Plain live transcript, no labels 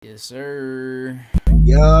Yes, sir.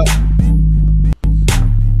 Yup.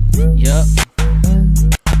 Yup.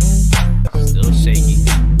 Still shaky.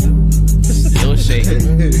 Still shaky.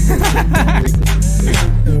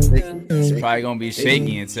 It's probably gonna be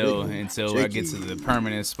shaky until I get to the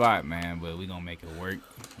permanent spot, man. But we gonna make it work.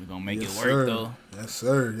 We gonna make it work though. Yes,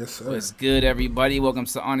 sir. Yes, sir. What's good, everybody? Welcome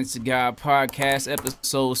to Honest to God podcast,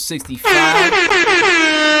 episode 65.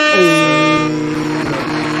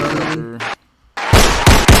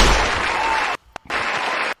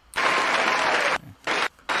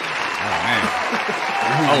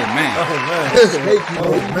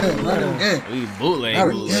 We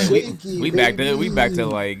bootleg. We back to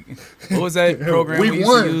like, what was that program we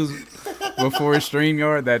used to use before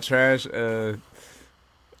StreamYard? That trash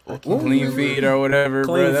clean feed or whatever,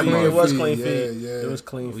 bro. It was clean feed. Yeah. It was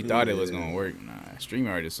clean feed. We thought it was gonna work. Nah,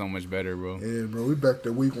 StreamYard is so much better, bro. Yeah, bro. We back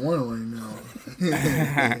to week 1 right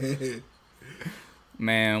now.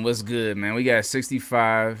 Man, what's good, man? We got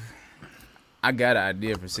 65. I got an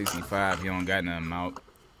idea for 65. You don't got nothing out.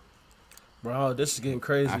 Bro, this is getting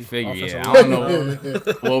crazy. I figure, yeah. I don't know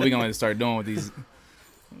what we gonna start doing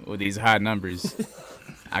with these high numbers.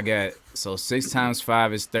 I got 6 times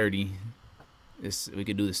 5 is 30. We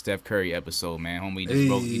could do the Steph Curry episode, man. Homie,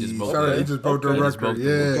 he just broke the record.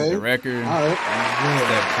 The record. All right.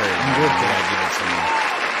 Steph Curry.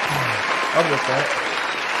 I'm with that.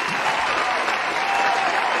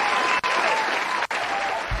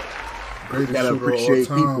 You gotta appreciate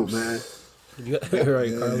people, man. Right,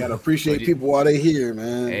 You gotta appreciate people while they here,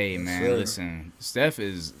 man. Hey, man, listen. Steph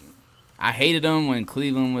is. I hated him when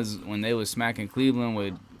they was smacking Cleveland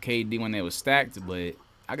with KD when they was stacked, but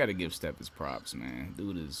I gotta give Steph his props, man.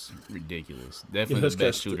 Dude is ridiculous. Definitely the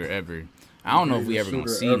best shooter ever. I don't know if we ever gonna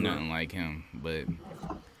see nothing like him, but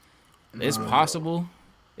it's possible.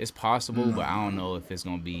 It's possible, but I don't know if it's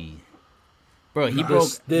gonna be. Bro, he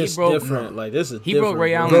broke different. Like this is he broke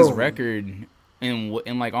Ray Allen's record in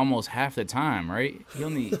like almost half the time, right? He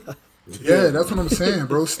only. Yeah, that's what I'm saying,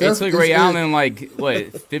 bro. It took Ray Allen like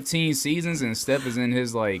what 15 seasons, and Steph is in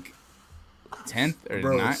his like 10th or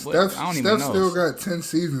 9th. I don't even know. Steph still got 10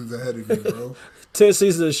 seasons ahead of him, bro. 10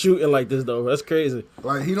 seasons of shooting like this though. That's crazy.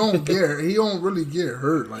 Like he don't really get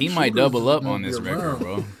hurt. Like, he might double up on this record,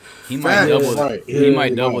 bro. He might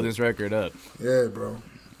double this record up. Yeah, bro.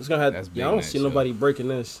 It's gonna have. I don't see nobody breaking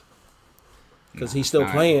this because he's still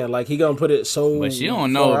playing. Like he gonna put it so. But you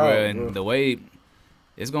don't know, bro. The way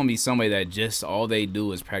it's gonna be somebody that just all they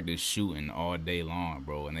do is practice shooting all day long,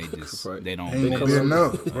 bro, and they just they don't. Ain't gonna be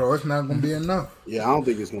enough, bro. It's not gonna be enough. Yeah, I don't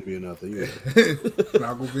think it's gonna be enough either. It's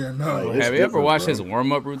not gonna be enough. Like, have you ever watched his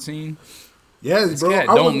warm up routine? Yes, bro. Cat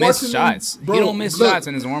don't miss shots. He don't miss shots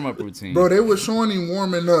in his warm up routine. Bro, they were showing him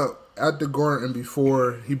warming up at the Garden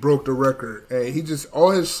before he broke the record. And he just all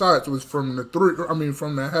his shots was from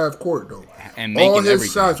the half court though. And making all his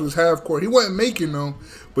everything. shots was half court. He wasn't making them,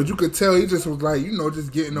 but you could tell he just was like,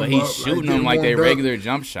 just getting them. But he's up, shooting them like they regular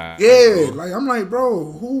jump shots. Yeah, bro. Like I'm like,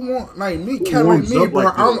 bro, who want like me? Cat like me, bro.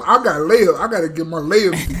 I got layup. I gotta get my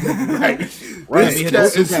layups together. Like, this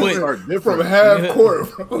cat is from half court.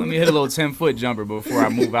 Bro. Let me hit a little 10-foot jumper before I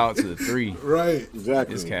move out to the 3. Right,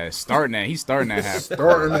 exactly. This cat is starting at. He's starting at half.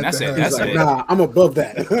 That's it. Nah, I'm above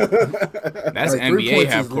that. That's like NBA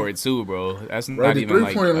half court too, bro. That's not even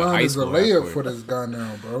like a high school line is a layup for this guy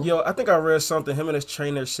now, bro. Yo, I think I read something. Him and his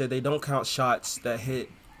trainer said they don't count shots that hit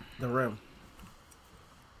the rim.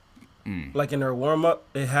 Like in their warm up,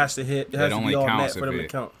 it has to hit. It has to be all net for them to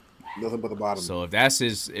count. Nothing but the bottom. So if that's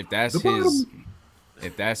his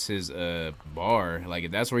bar, like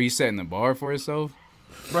if that's where he's setting the bar for himself,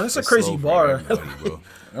 bro, that's a crazy bar. Bro.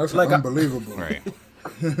 That's like unbelievable. Right.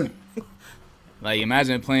 Like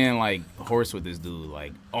imagine playing like horse with this dude,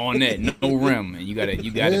 like all net, no rim, and you gotta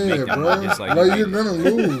make that bro. Just like you're gonna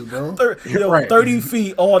lose, bro. 30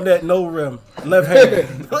 feet, all net, no rim, left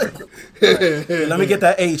hand. Let me get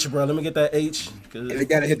that H, bro. Let me get that H. And they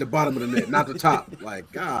gotta hit the bottom of the net, not the top.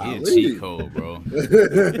 Like, God, he a cheat code, bro.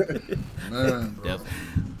 Man, bro.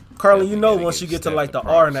 Carlin, once you get to like the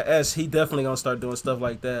R and the S, he definitely gonna start doing stuff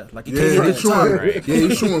like that. Like he can't hit the top. Right. Yeah,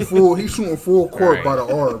 he's shooting full court by the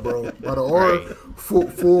R, bro. By the R,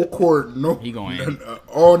 full court. No, he going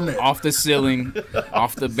all net, off the ceiling,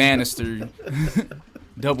 off the banister,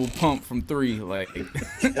 double pump from 3. Like,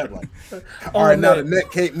 all right, now the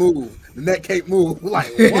net can't move. The net can't move.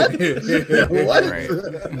 Like what? What? Right.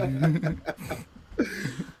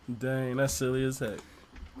 Dang, that's silly as heck.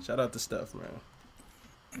 Shout out to Steph, man.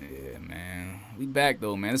 Yeah, man. We back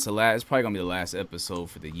though, man. It's probably gonna be the last episode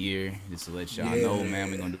for the year. Just to let y'all know, man,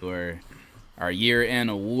 we're gonna do our year-end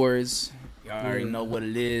awards. Y'all already know what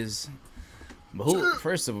it is. But who?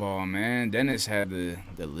 First of all, man, Dennis had the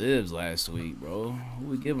libs last week, bro. Who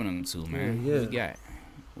we giving them to, man? Yeah.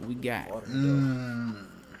 Who we got? Who we got?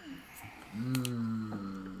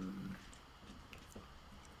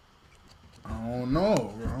 I don't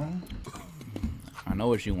know, bro. I know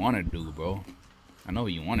what you want to do, bro. I know who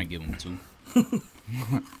you want to give them to.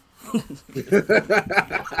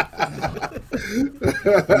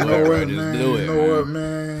 You know what,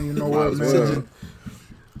 man? You know what, man?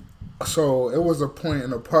 So it was a point in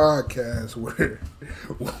the podcast where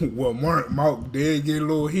Mark did get a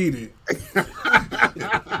little heated.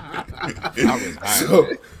 I was hot. So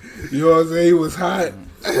you know what I'm saying? He was hot.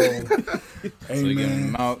 So, hey So we give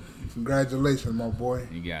him man, out. congratulations, my boy.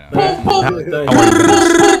 You got him. Thank you.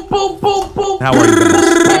 How are you,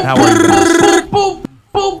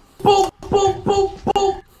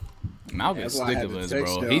 Mouth is That's why I sick had of to us,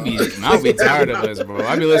 text bro. y'all. Mouth be tired of us, bro.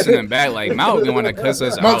 I be listening back like Mouth be want to cuss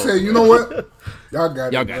us Mark out. said, you know what? Y'all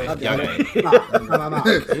got Y'all it. got bro. it. Y'all got it. Nah.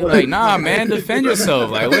 You're like, nah, man, defend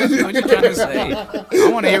yourself. Like, what you trying to say? I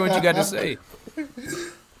want to hear what you got to say.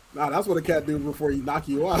 Nah, that's what a cat do before he knock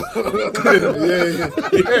you out. Yeah.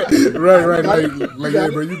 Right. Like, yeah,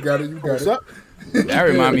 bro, you got it. You got What's it. up? That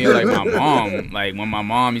remind me of like my mom. Like when my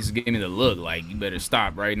mom used to give me the look, like you better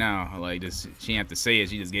stop right now. Like this, she didn't have to say it.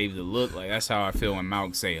 She just gave you the look. Like that's how I feel when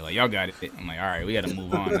Malk say it. Like y'all got it. I'm like, all right, we got to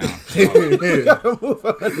move on now.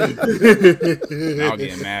 I'll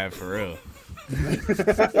get mad for real.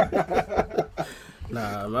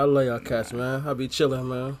 Nah, man, I love y'all cats, man. I be chilling,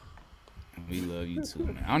 man. We love you too,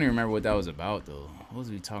 man. I don't even remember what that was about though. What was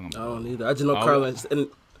we talking I about? don't either. I just know Oh. Carlin. And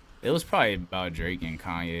It was probably about Drake and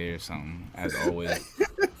Kanye or something, as always.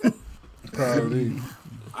 Probably.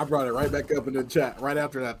 I brought it right back up in the chat right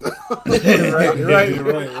after that.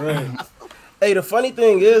 right. Hey, the funny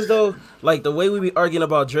thing is though, like the way we be arguing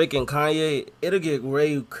about Drake and Kanye, it'll get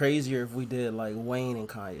way crazier if we did like Wayne and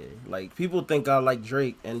Kanye. Like people think I like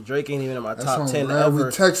Drake, and Drake ain't even in my That's top on 10 rap. ever.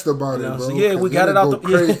 We text about You know, it, bro. so yeah, we 'cause got it it'll out go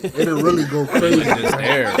the- crazy. It'll really go It crazy. was just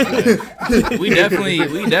there. Man. We definitely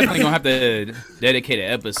gonna have to dedicate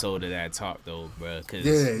an episode to that talk though, bro. Cause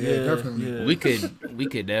Yeah, definitely. yeah. we could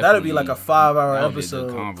definitely. That'd be like a 5-hour that would be a good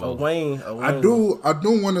episode. combo. A Wayne. I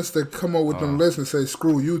do want us to come up with them lists and say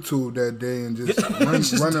screw YouTube that day and just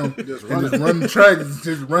run them, run the tracks,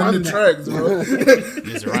 just run the tracks, bro.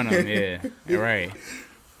 Just run them, yeah. You're right.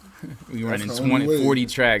 We running the only way. 40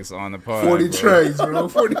 tracks on the pod. 40 bro. tracks, bro.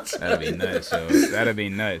 40 tracks. That'd be nuts, yo. That'd be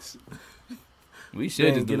nuts. We should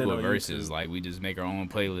Man, just get do it a on verses. YouTube. Like we just make our own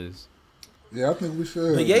playlist. Yeah, I think we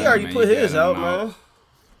should. But Ye Yeah, already man, put you his got out, him man.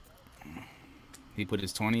 He put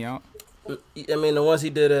his 20 out. I mean, the ones he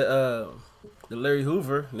did at the Larry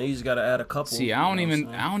Hoover. Now you just gotta add a couple. See, you I know don't what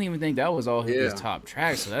I'm even saying? think that was all his Yeah. top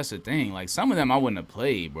tracks. So that's the thing. Like some of them I wouldn't have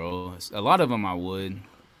played, bro. A lot of them I would.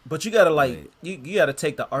 But you gotta like you gotta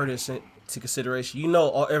take the artist into consideration. You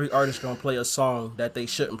know, every artist gonna play a song that they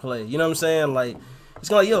shouldn't play. You know what I'm saying? Like it's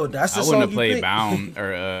gonna yo, that's the I song wouldn't have you played picked. Bound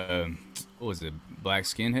or what was it? Black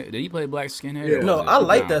Skinhead. Did he play Black Skinhead? Yeah. or No, was it I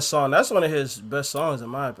like Bound? that song. That's one of his best songs in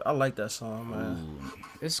my opinion. I like that song, man. Ooh,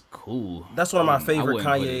 it's cool. That's one of my I favorite wouldn't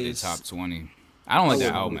put it in Kanye's. top 20. I don't like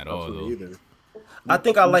that album at all though. Either. I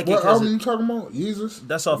think I like it What album because you talking about? Jesus?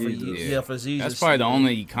 that's all for Yeezus. yeah for Jesus. That's probably the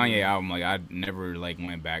only Kanye album like I never like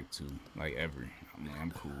went back to like ever. I'm like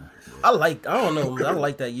I'm cool. I don't know. I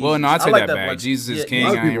like that. Well, no, I take like that back. Black- Jesus is yeah, King.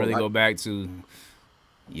 lot of I ain't people really like- go back to.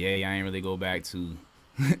 Yeah, I ain't really go back to.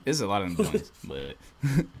 It's a lot of them joints, but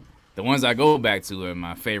the ones I go back to are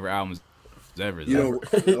my favorite albums ever. You though.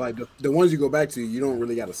 know, like the ones you go back to, you don't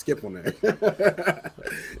really got to skip on there.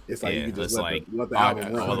 It's like Yeah, you can just it's let, like let the all-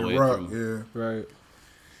 album run. all the way Rock, through. yeah. Right.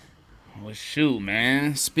 Well, shoot,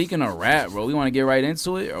 man. Speaking of rap, bro, we want to get right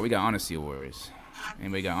into it, or we got Honesty Awards?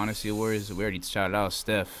 Anybody got Honesty Awards? We already shouted out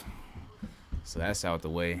Steph, so that's out the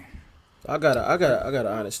way. I got an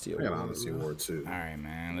honesty. I got an honesty award too. All right,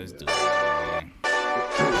 man. Let's do it. Man.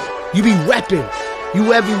 You be repping.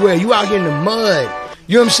 You everywhere. You out here in the mud.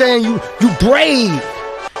 You know what I'm saying? You brave.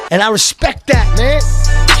 And I respect that, man.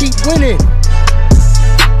 Keep winning.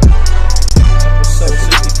 Episode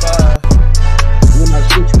 65. When I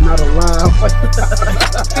shoot you, not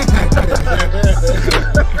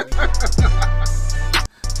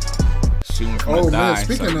Shooting from Oh the man,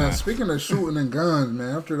 thigh, speaking of shooting and guns,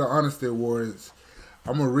 man. After the Honesty Awards,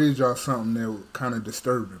 I'm gonna read y'all something that was kind of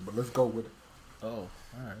disturbing, but let's go with it. Oh, all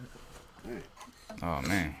right. Oh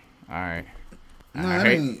man. All right. No, All I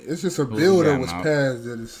right. mean it's just a Who bill we that got, was Mount? passed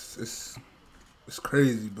that it's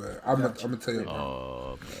crazy, but I'm gonna tell you. About it.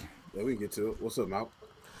 Oh, okay. Yeah, we can get to it. What's up, Mal?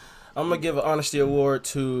 I'm gonna give an honesty award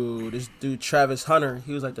to this dude Travis Hunter.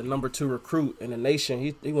 He was like the #2 recruit in the nation.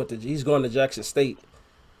 He's going to Jackson State.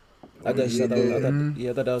 I guess I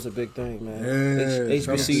thought that was a big thing, man. Yeah,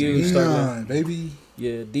 HBCU starting, baby.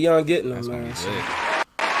 Yeah, Dion getting them, man.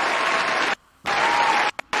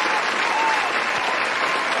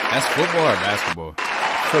 That's football or basketball?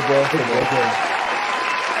 Football.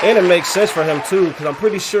 And it makes sense for him too, because I'm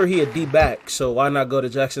pretty sure he a D-back. So why not go to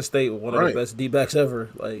Jackson State with one of the best D-backs ever?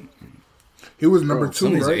 Like, he was number 2,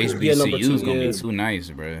 some right? Of these HBCUs gonna be too nice,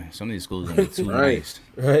 bro. Some of these schools gonna be too nice.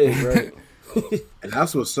 Right. And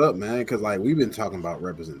that's what's up, man. Because like we've been talking about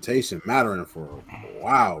representation mattering for a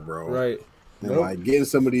while, bro. Right. And like getting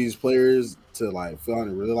some of these players to like feel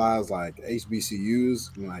and realize like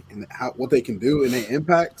HBCUs, like and what they can do and their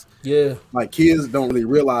impact. Yeah. Like kids don't really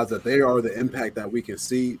realize that they are the impact that we can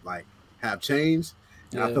see like have changed.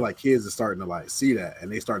 And I feel like kids are starting to like see that,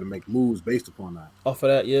 and they start to make moves based upon that. Off of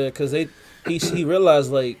that, yeah, because he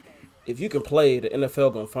realized like if you can play, the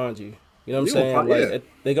NFL gonna find you. You know what I'm saying?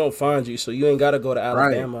 They gonna find you, so you ain't gotta go to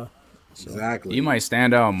Alabama. Right. So. Exactly. You might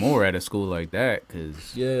stand out more at a school like that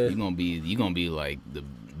because you're gonna be like the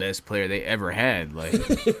best player they ever had. Like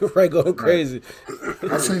right, going crazy.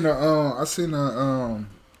 I seen a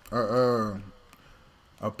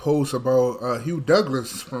post about Hugh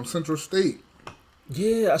Douglas from Central State.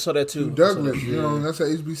 Yeah, I saw that too. Hugh Douglas, you know, that's at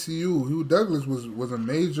HBCU. Hugh Douglas was a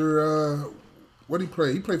major. What did he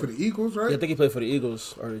play? He played for the Eagles, right? Yeah, I think he played for the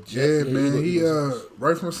Eagles or the Jets. Yeah, man. He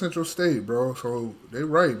right from Central State, bro. So they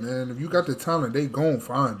right, man. If you got the talent, they gonna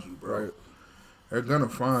find you, bro. Right. They're gonna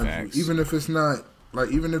find you, even if it's not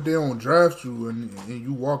like even if they don't draft you and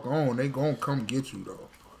you walk on, they gonna come get you though.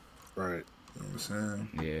 Right. You know what I'm saying?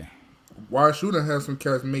 Yeah. YSU done have some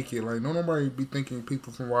cats make it. Like, nobody be thinking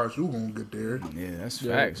people from YSU gonna get there. Yeah, that's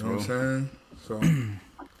facts, you know bro. What I'm saying?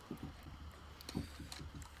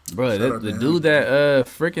 So, bro, the dude that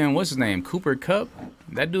freaking what's his name, Cooper Kupp.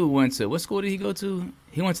 That dude went to what school did he go to?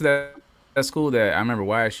 He went to that school that I remember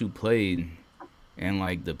YSU played in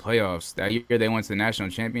like the playoffs that year. They went to the national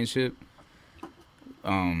championship.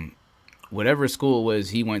 Whatever school it was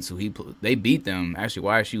he went to, they beat them. Actually,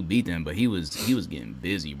 YSU beat them, but he was getting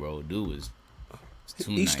busy, bro. Dude was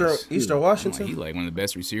too nice. Eastern Washington. He like one of the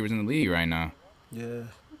best receivers in the league right now. Yeah.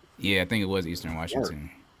 Yeah, I think it was Eastern Washington.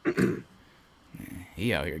 Man,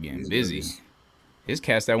 he out here getting busy. His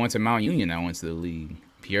cats that went to Mount Union that went to the league.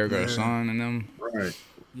 Pierre Garçon and them. Right.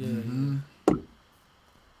 Yeah. Mm-hmm.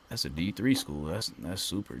 That's a D3 school. That's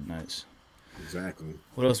super nuts. Exactly.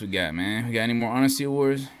 What else we got, man? We got any more honesty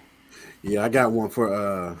awards? Yeah, I got one for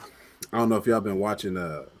I don't know if y'all been watching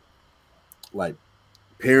like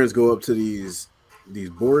parents go up to these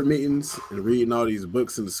board meetings and reading all these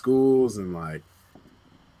books in the schools and like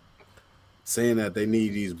saying that they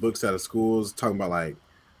need these books out of schools, talking about like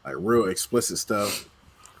real explicit stuff.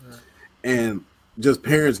 Right. And just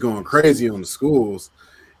parents going crazy on the schools.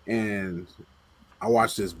 And I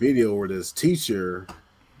watched this video where this teacher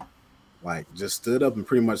like just stood up and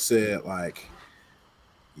pretty much said like,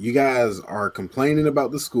 you guys are complaining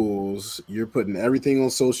about the schools. You're putting everything on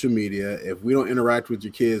social media. If we don't interact with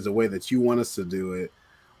your kids the way that you want us to do it,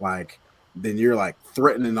 like, then you're like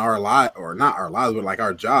threatening our life, or not our lives, but like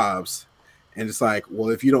our jobs. And it's like, well,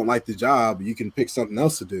 if you don't like the job, you can pick something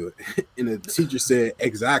else to do it. And the teacher said,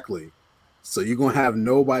 exactly. So you're going to have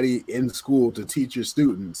nobody in school to teach your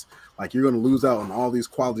students. Like, you're going to lose out on all these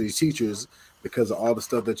quality teachers because of all the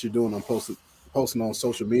stuff that you're doing on posting on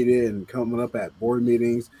social media and coming up at board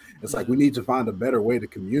meetings. It's like we need to find a better way to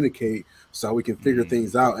communicate so we can figure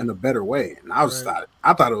things out in a better way. And I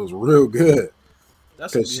thought it was real good.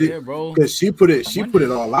 That's bro. Because she put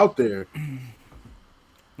it all out there.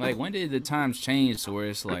 Like, when did the times change to where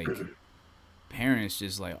it's like parents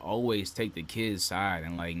just like always take the kid's side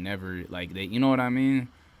and like never like they, you know what I mean?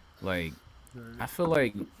 Like, I feel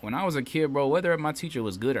like when I was a kid, bro, whether my teacher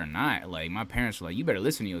was good or not, like my parents were like, you better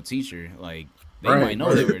listen to your teacher. Like, they might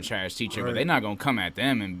know they were a trash teacher, but they're not gonna come at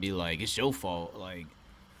them and be like, it's your fault. Like,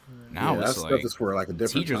 now it's like stuff is for like a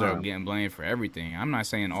different teachers time. are getting blamed for everything. I'm not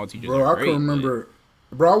saying all teachers bro, are great. I can remember,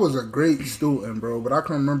 bro, I was a great student, bro, but I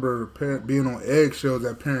can remember being on eggshells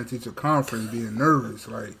at parent-teacher conference, being nervous,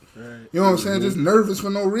 like, you know what I'm saying, just nervous for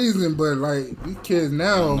no reason. But like these kids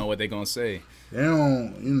now, don't know what they gonna say. They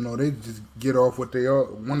don't, you know, they just get off what they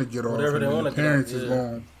want to get off. Whatever they want to. Parents is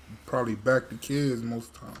going to probably back the kids most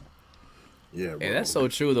of the time. Yeah, bro. Yeah, that's so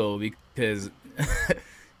true though, because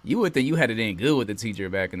you would think you had it in good with the teacher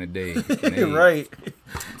back in the day, right?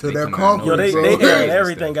 To that conference, they hearing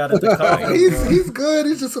everything got at the conference. He's good.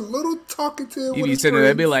 He's just a little talkative. You be sitting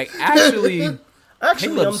there, be like, actually,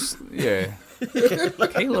 I'm yeah.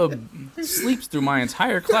 Caleb sleeps through my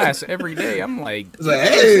entire class every day. I'm like,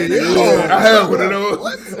 hey, I had one of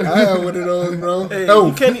those. I had one of those, bro. Hey, Help,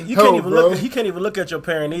 you can't even bro. look. You can't even look at your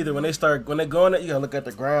parent either when they go in there. You gotta look at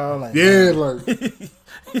the ground. Like, yeah, like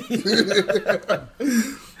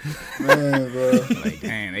man, bro. like,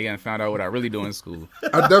 dang, they gonna find out what I really do in school.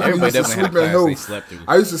 I definitely Everybody used to definitely had a sleep in class they health. slept through.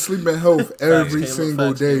 I used to sleep in health every Caleb, single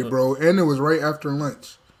facts, day, Caleb. bro, and it was right after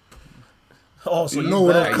lunch. oh, so You know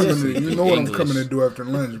what I'm back. coming to. Yeah. You know what I'm English. coming to do after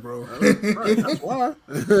lunch, bro. Right, that's why.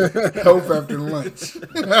 Health after lunch.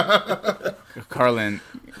 Carlin,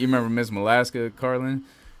 you remember Miss Malaska, Carlin?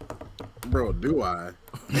 Bro, do I?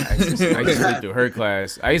 I used to sleep through her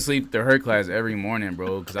class. I used to sleep through her class every morning,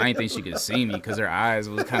 bro, because I didn't think she could see me because her eyes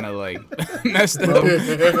was kind of like messed up.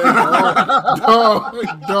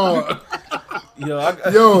 Dog. Yo,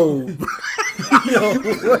 Yo,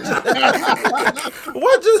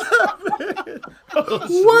 what just happened?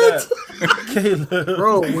 Oh, what? Caleb.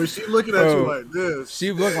 Bro, when she looking at you Bro. like this,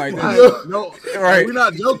 She looked like like, this. no, Right. we're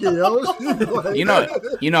not joking, yo. Like,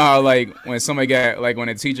 You know how like when somebody got like when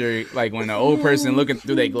a teacher like when the old person looking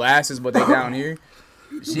through their glasses but they down here,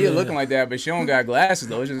 she looking like that, but she don't got glasses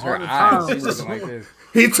though. It's just her All the eyes. time. She's looking like this.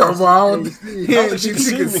 He talking about I don't think she she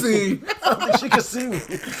can can see. I think she can see me.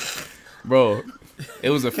 Bro, it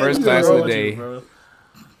was the first class of the day.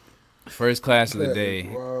 First class of the day.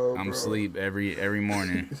 Wow, I'm bro. asleep every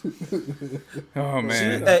morning. Oh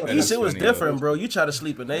man. At That East, is it was funny, different, bro. You try to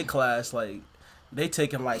sleep in their class, like they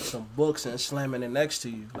taking like some books and slamming it next to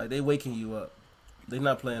you, like they waking you up. They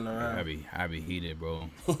not playing though. around. I be heated, bro.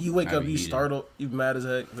 You wake I up, be you heated. startled, you mad as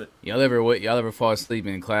heck. But Y'all ever fall asleep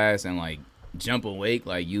in class and like jump awake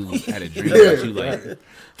like you had a dream that you like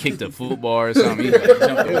kicked a football or something? You like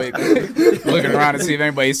jumped awake, looking around to see if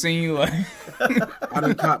anybody's seen you. Like, I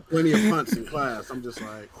done caught plenty of punts in class. I'm just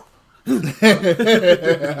like,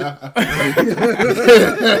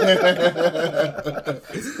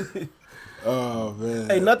 Oh man.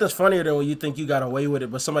 hey, nothing's funnier than when you think you got away with it,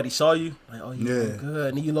 but somebody saw you, like, oh, you Yeah. doing good,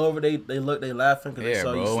 and then you look over, they look, they laughing because they yeah,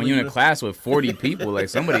 saw you. bro. When you're in a sleeping. class with 40 people, like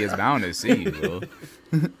somebody is bound to see you, bro.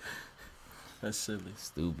 That's silly.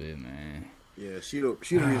 Stupid, man. yeah, she the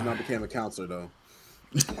reason I became a counselor though.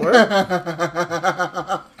 Word?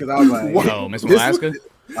 Because I was like, Yo, Miss Alaska.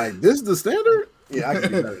 like this is the standard? Yeah, I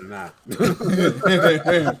can do better than that.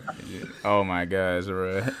 Oh my gosh,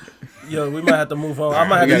 bro. Yo, we might have to move on. I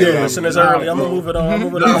might have to Yeah, get listen this early. I'm gonna move it on. I'm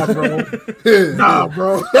moving on, bro. Nah,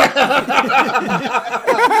 bro.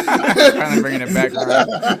 Trying to bring it back around.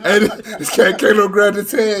 And this cat Caleb grabbed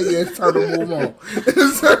his hand. Yeah, it's time to move on.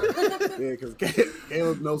 Yeah, because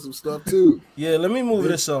Caleb knows some stuff too. Yeah, let me move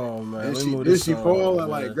this on, man. Did Let me she, move did this she on, fall man. at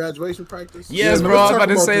like graduation practice? Yes, Yeah, bro. I let's was about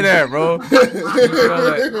to talk say about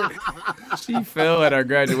that, bro. She fell at our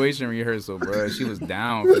graduation rehearsal, bro. She was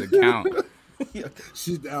down for the count.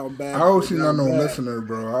 She's down bad. I hope she's not Down no bad. listener,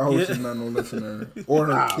 bro. I hope Yeah. she's not no listener. Or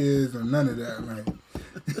her kids or none of that. Like,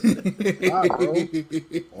 Why, bro?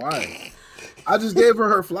 Why? I just gave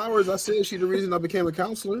her flowers. I said she the reason I became a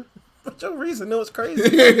counselor. But your reason it was crazy.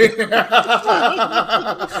 This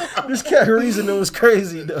cat reason it was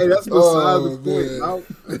crazy, though. Hey, that's beside Oh, the point.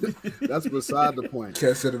 No, that's beside the point.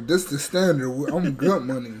 cat said, if this the standard, I'm good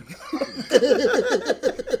money.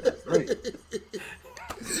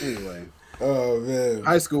 Anyway, Oh, man.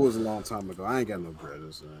 high school was a long time ago. I ain't got no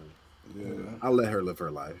grudges. Yeah, I'll let her live her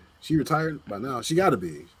life. She retired by now. She got to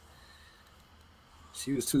be.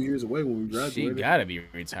 She was 2 years away when we She graduated. gotta be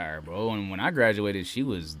retired, bro. And when I graduated, she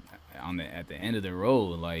was at the end of the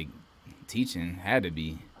road, like teaching had to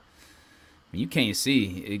be. When you can't see,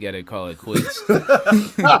 you gotta call it quits.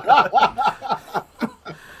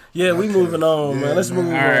 Yeah, we moving on, man. Let's move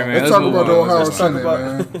All on. right, man. Let's talk move about the on. Ohio Let's talk Senate, about-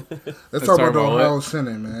 man. Let's talk talk about the about what? Ohio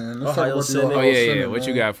Senate, man. Let's Ohio talk about Senate. the Oh Ohio yeah, Senate, yeah. What you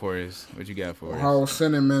man. got for us? What you got for us? Ohio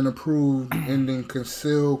Senate, man, approved ending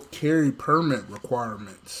concealed carry permit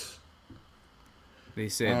requirements. They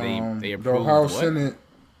said they The approved Ohio what? Senate,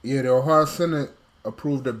 the Ohio Senate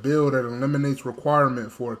approved a bill that eliminates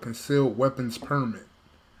requirement for a concealed weapons permit.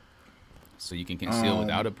 So you can conceal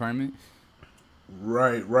without a permit.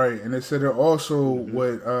 Right, and they said it also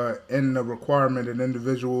would end the requirement that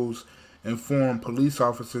individuals inform police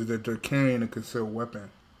officers that they're carrying a concealed weapon.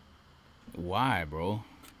 Why, bro?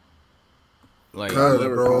 Like, Because,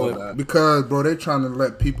 never bro, called that. they're trying to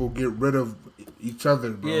let people get rid of each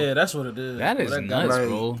other, bro. Yeah, that's what it is. that is Well, nuts, like-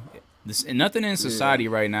 bro. Nothing in society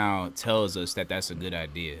right now tells us that that's a good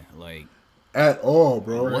idea. Like, At all,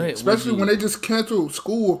 bro. What would Especially you- when they just canceled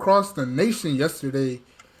school across the nation yesterday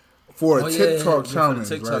for a TikTok challenge.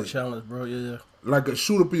 For the TikTok like, challenge, bro. Yeah. like a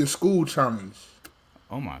shoot up your school challenge.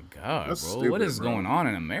 oh my god, That's bro, stupid, what is bro. going on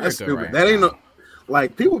in America That's stupid. right That ain't now? no.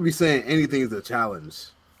 like people be saying anything is a challenge.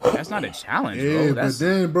 That's not a challenge, bro. Yeah, That's,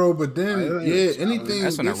 but then, anything.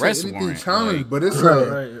 That's an arrest warrant. Challenge, Like, but it's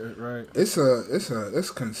Right. it's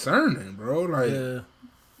concerning, bro. Like, Yeah.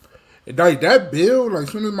 like that bill. Like, as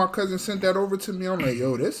soon as my cousin sent that over to me, I'm like,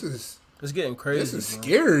 yo, this is It's getting crazy. this is bro.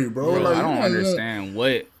 scary, bro. bro, Like, I don't you understand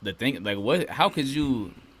what the thing. Like, what? How could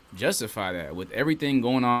you justify that with everything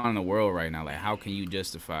going on in the world right now? Like, how can you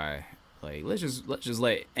justify? Like, let's just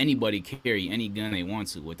let anybody carry any gun they want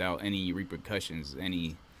to without any repercussions,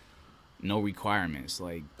 no requirements.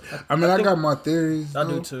 Like, I mean, I got my theories. I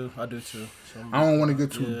though. do too. So I don't want to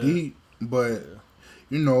get too deep, but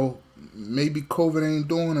you know, maybe COVID ain't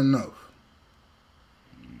doing enough.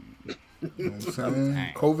 You know what I'm saying?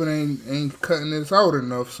 Dang. COVID ain't cutting this out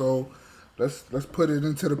enough, so let's put it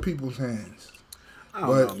into the people's hands. I don't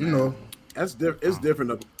But know, you man. know, It's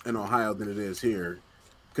different up in Ohio than it is here,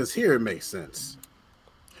 because here it makes sense.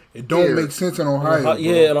 it don't Here. make sense in Ohio. bro.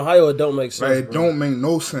 yeah, in Ohio it don't make sense. Like, it bro. don't make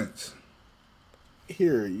no sense.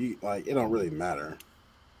 Here, you like it don't really matter.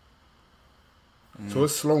 So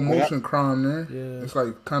it's slow motion crime there. Yeah. It's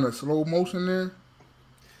like kind of slow motion there.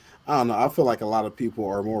 I don't know. I feel like a lot of people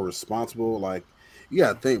are more responsible. Like, you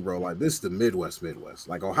gotta think, bro. Like, this is the Midwest.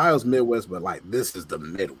 Like, Ohio's Midwest, but like this is the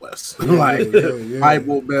Midwest. Like, yeah.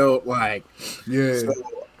 Bible Belt. Like, Yeah. so,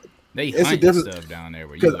 they It's a hunt different- stuff down there.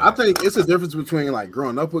 because I think it's a difference between like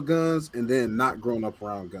growing up with guns and then not growing up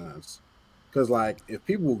around guns. Because like if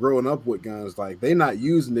people growing up with guns, like they not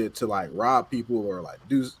using it to like rob people or like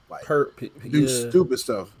do Hurt people. do Yeah. stupid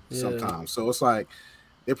stuff Yeah. sometimes. So it's like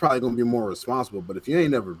they're probably gonna be more responsible. But if you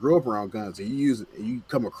ain't never grew up around guns and you use it and you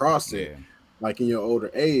come across it like in your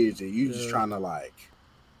older age and you just trying to like,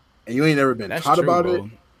 and you ain't never been That's taught true, about bro. it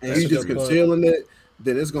and That's you a just good point. concealing it,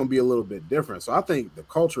 then it's gonna be a little bit different. So I think the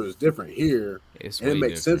culture is different here, It's and it way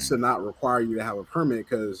makes sense to different. not require you to have a permit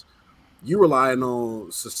because you relying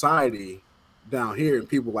on society down here and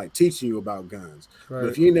people like teaching you about guns. But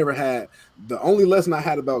if you never had, the only lesson I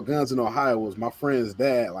had about guns in Ohio was my friend's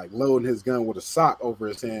dad like loading his gun with a sock over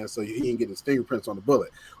his hand so he didn't get his fingerprints on the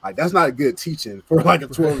bullet. Like that's not good teaching for like a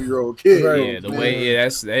 12-year-old kid. Right. Yeah, the way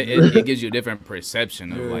it gives you a different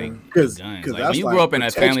perception of like 'Cause- guns. 'cause Like that's when you like grow up in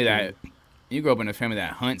a family protection.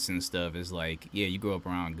 that hunts and stuff, it's like you grew up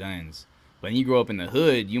around guns. But when you grow up in the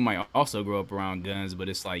hood, you might also grow up around guns, but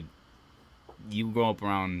it's like you grow up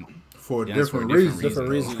around For a guns for a different reason. Different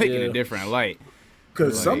reason, like in yeah. a different light.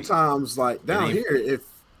 Because Like- sometimes, like down ain't- here,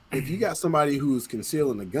 if you got somebody who's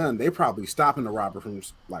concealing a gun, they probably stopping the robber from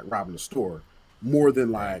like robbing the store more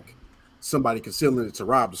than like somebody concealing it to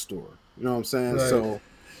rob the store. You know what I'm saying? Right. So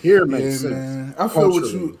here it makes Yeah, sense. man. I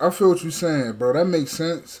feel what you're saying, bro. That makes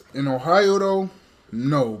sense. In Ohio, though,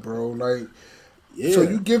 no, bro. Like, Yeah. so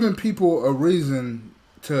you giving people a reason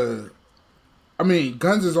to. I mean,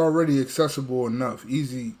 guns is already accessible enough,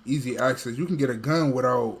 easy access. You can get a gun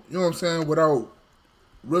without, you know what I'm saying, without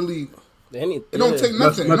really. It don't take nothing.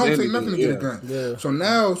 Much It don't take anything, nothing to get a yeah. gun. Yeah.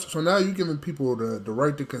 So now you giving people the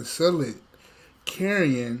right to conceal it,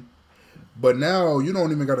 carrying, but now you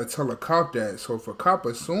don't even got to tell a cop that. So if a cop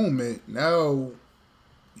assume it, now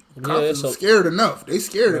cops are scared enough. They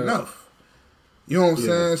scared enough. You know what I'm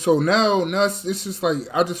saying? So now it's just like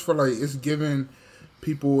I just feel like it's giving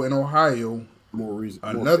people in Ohio More reason.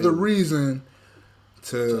 another reason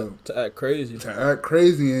to act crazy. act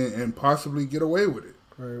crazy and possibly get away with it.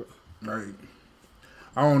 Right. Like,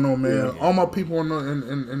 I don't know, man. All my people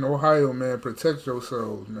in Ohio, man, protect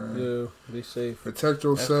yourselves, man. Yeah, be safe. Protect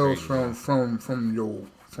yourselves crazy,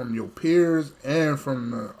 from your peers and from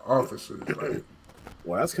the officers. Like,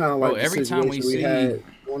 Well, that's kind of like the every time we situation see had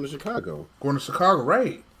going to Chicago. going to Chicago,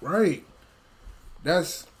 right.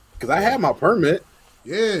 That's Because I had my permit,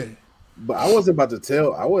 yeah. but I wasn't about to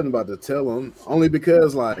tell them only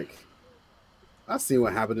because like I seen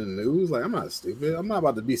what happened in the news. Like I'm not stupid. I'm not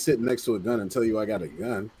about to be sitting next to a gun and tell you I got a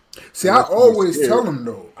gun. See, I always tell them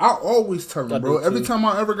though. I always tell them, I bro. do Every too. time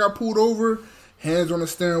I ever got pulled over, hands on the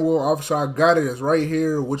steering wheel, officer, I got it. It's right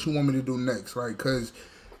here. What you want me to do next? Like, cause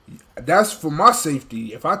that's for my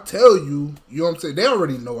safety. If I tell you, you know what I'm saying? They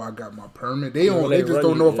already know I got my permit. They don't. They just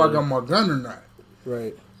don't know if I got my gun or not.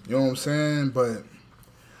 Right. You know what I'm saying? But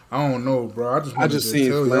I don't know, bro. I just wanted just to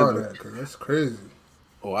seen tell y'all Flanders. that because that's crazy.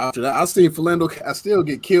 Oh, after that, I seen Philando. I still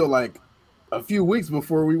get killed like a few weeks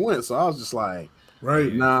before we went. So I was just like,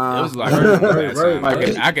 Right. nah. It was like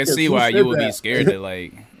Right. I can see Who why said you would be that? scared to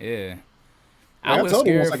like I I was told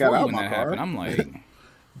him scared once I got for out you when my that car. happened. I'm like,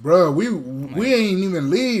 Bro, we ain't even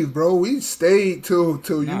leave, bro. We stayed till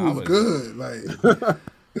you Nah, I was was- good. Like,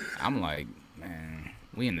 I'm like, man.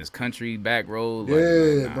 We in this country back road.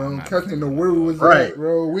 Yeah, like, bro. Can't think of where we was Right. at,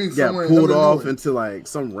 bro. We Got somewhere pulled in off Illinois. into like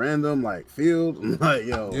some random like field. Like,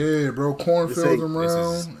 yo, Yeah, bro. Cornfields This ain't-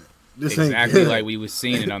 around. this ain't Exactly good. like we was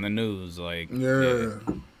seeing it on the news. Like, Yeah.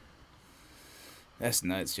 that's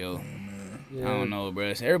nuts, yo. Yeah. I don't know,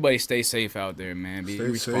 bro. Everybody stay safe out there, man. Be Stay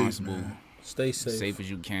safe, responsible. man. Stay safe. Safe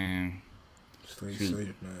as you can. Stay Shoot.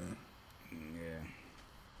 safe, man. Yeah.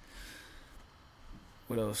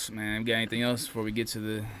 What else, man? We got anything else before we get to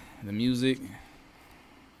the music?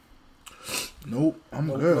 Nope. I'm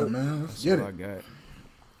good, man. Let's That's get all I it. got.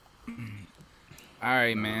 All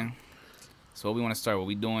right, man. So what we want to start with?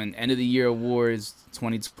 We doing end of the year awards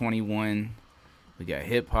 2021. We got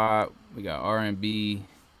hip hop. We got R&B.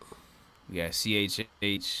 We got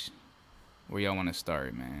CHH. Where y'all want to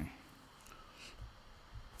start, man?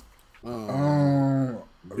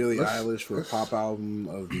 Billie let's- Eilish for pop album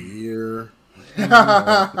of the year. I'm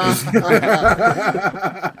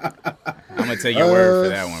gonna take your word for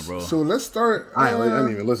that one, bro. So let's start. I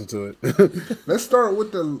didn't even listen to it. Let's start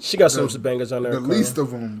with the. She got the, some bangers on there. The Carla. least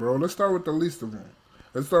of them, bro. Let's start with the least of them.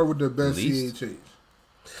 Let's start with the best Least? CHH.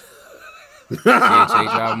 CHH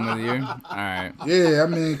album of the year. All right. Yeah, I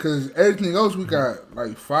mean, because everything else we got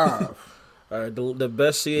like 5. All right, the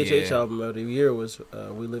best CHH Yeah. album of the year was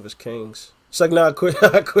 "We Live as Kings." It's like, nah, I quit.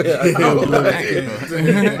 I quit. That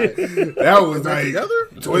was like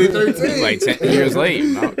 2013. Like 10 years late.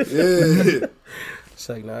 No. Yeah. It's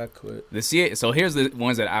like, nah, I quit. So here's the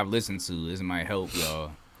ones that I've listened to. This might help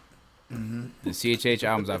y'all. The CHH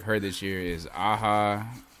albums I've heard this year is Aha,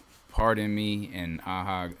 Pardon Me, and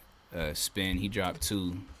Aha Spin. He dropped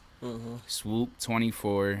 2. Swoop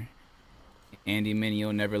 24, Andy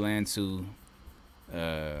Mineo Neverland 2,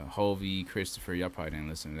 Hovey Christopher. Y'all probably didn't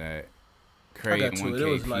listen to that. I Cray got and to it. It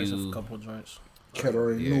was 1K nice. A Few. couple joints. Cat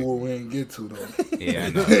already Yeah. knew what we didn't get to though. Yeah, I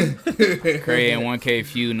know. Cray and 1K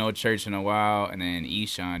Few, No Church in a While, and then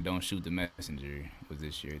Eshawn, Don't Shoot the Messenger was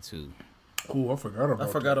this year too. Ooh, I forgot about.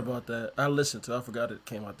 I forgot about that. I listened to it. I forgot it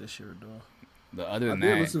came out this year, though. But other I than did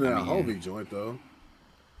that, listen to that I mean, Hovey joint though.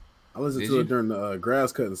 I listened Did to you? it during the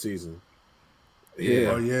grass cutting season.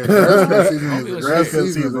 Yeah. Oh yeah, grass cut season Hovey was was grass good. cut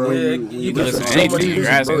season, bro. Yeah, you you can listen listen to to so much anything, music,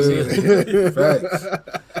 grass bro. cut season. Facts.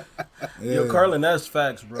 Yeah. Yo, Carlin, that's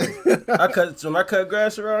facts, bro. When I cut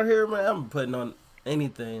grass around here, man, I'm putting on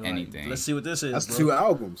anything. Like, Anything. Let's see what this is, That's bro. 2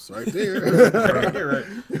 albums right there. Right.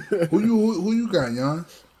 Who you got, Jan?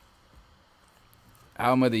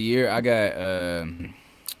 Album of the year, I got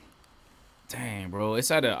dang, bro.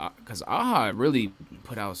 It's out of because Aha really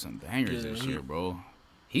put out some bangers this year, bro.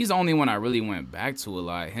 He's the only one I really went back to a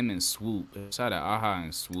lot. Him and Swoop. It's out of Aha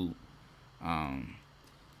and Swoop.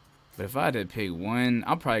 But if I had to pick one,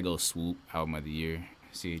 I'll probably go Swoop album of the year.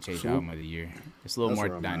 CHH Swoop? album of the year. It's a little That's more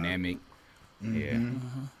where I'm at. dynamic. Yeah,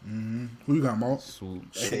 Who you got, Mark?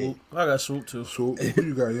 Swoop. Swoop. I got Swoop, too. Swoop. Who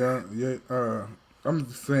you got, Jan? Yeah. I'm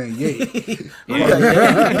just saying, yay.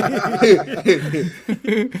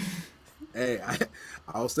 Hey,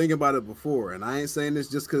 I was thinking about it before, and I ain't saying this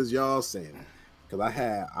just because y'all saying it. Because I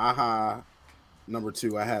had Aha number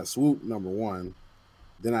 2, I had Swoop number 1,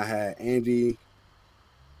 then I had Andy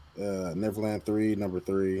Neverland 3 number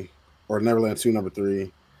 3, or Neverland 2 number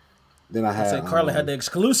 3. Then I I had said Carlin had the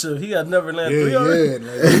exclusive. He got Neverland 3 Yeah, already.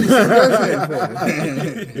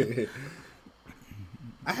 yeah.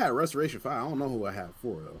 I had Restoration 5. I don't know who I had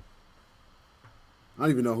 4 though. I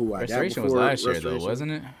don't even know who I Restoration got was before last year though, Restoration.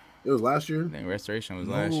 wasn't it? It was last year. I think Restoration was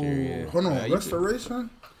last year. Yeah. Hold on, You did- Restoration?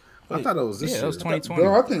 I thought it was this Yeah, year. that was 2020.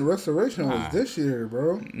 Bro, I think Restoration was Nah. this year,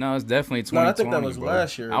 bro. No, it's definitely 2020. No, I think that was bro.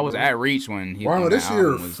 last year, I was bro. at Reach when he. Wow, when this the year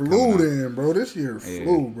album was flew coming out. then, bro. This year Yeah.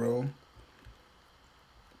 flew, bro.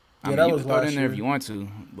 I mean, that you was can throw it last in there year. if you want to,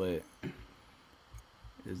 but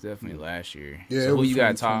it's definitely last year. Yeah, it so who was you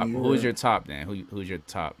got top? 2020, Who's yeah. your top then? Who's your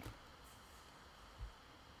top?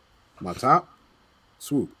 My top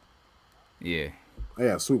Swoop. Yeah. I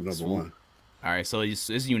got Swoop number Swoop. 1. All right, so it's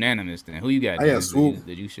unanimous then. Who you got? I got Did Swoop. you-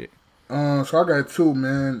 Did you shit? So I got 2,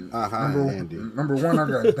 man. Aha, Andy. Number 1, I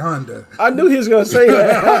got Donda. I knew he was going to say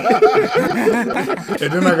that.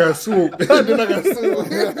 And then I got Swoop.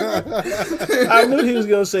 I knew he was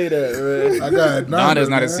going to say that, man. I got Donda. Donda's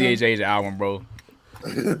not a man. CHH album, bro.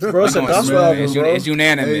 Bro, it's a Come on, gospel man. album, It's, bro. it's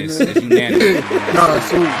unanimous. Hey, man. It's unanimous. Nah,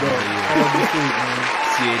 Swoop, bro. I love the Swoop, man.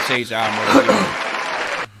 CHH album. of the year.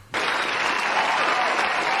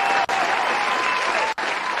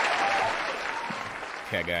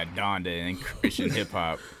 Okay, I got Donda and Christian hip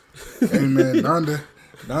hop. Hey, man,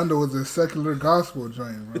 Donda was a secular gospel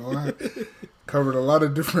joint, bro. I covered a lot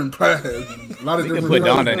of different paths. A lot of We can different put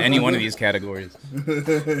paths. Donda in any one of these categories.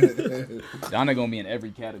 Donda gonna be in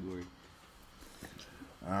every category.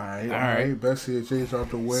 All right. Best CHH out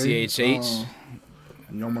the way. CHH.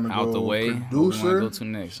 You want to out go the way. producer? Who go to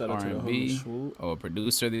next? Shout out to the R&B homie or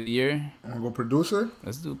producer of the year? Want to go producer?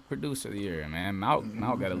 Let's do producer of the year, man. Mal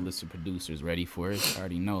got a list of producers ready for us. I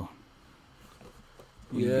already know.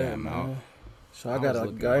 Who you Yeah, got, Mal? man. So I I got was a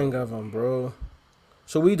looking gang of them, bro.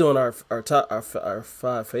 So we doing our top our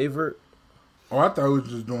 5 favorite. Oh, I thought we was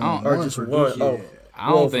just doing Oh, one or just producer. one. Oh. I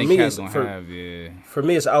don't Well, for think me, Cat's it's gonna for- have, yeah. For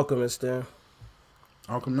me, it's Alchemist. Then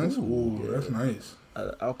Alchemist? Ooh, that's nice.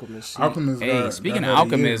 Alchemist. Alchemist Hey, got, speaking got of had a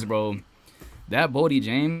Alchemist, year. bro, that Bodie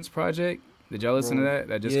James project, did y'all listen to that?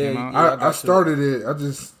 That just Yeah, came out? yeah. I I got started it.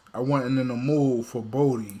 I wasn't in the mood for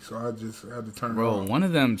Bodie, so I just had to turn it Bro, on. one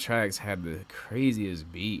of them tracks had the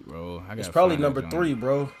craziest beat, bro. It's probably number 3,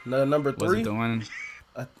 bro. No, number Was 3, it the one?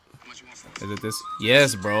 Is it this?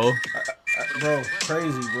 Yes, bro. bro.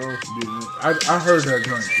 Crazy, bro. I heard that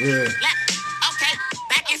joint. Yeah. Okay,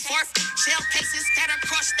 back and forth. Shell cases that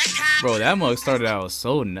across the time. Bro, that mug started out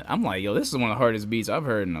so... I'm like, yo, this is one of the hardest beats I've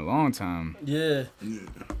heard in a long time. Yeah.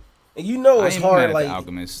 And you know I it's ain't mad hard. at Like the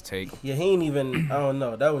Alchemist take. yeah, he ain't even. I don't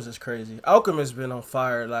know. That was just crazy. Alchemist been on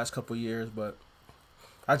fire the last couple years, but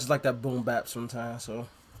I just like that boom bap sometimes. So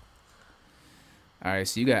All right,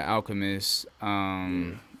 so you got Alchemist.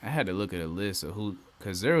 I had to look at a list of who...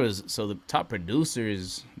 Because there was... So the top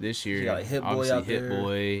producers this year... You got, like, Hit Boy obviously out Hit there.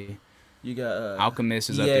 Boy. you got Alchemist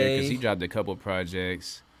is up there because EA. he dropped a couple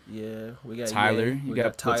projects. Yeah, we got Tyler. EA. You We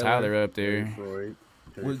got to put Tyler up there. Freud.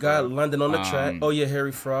 We got London on the track. Um, Oh yeah,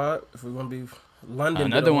 Harry Fraud. If we want to be London.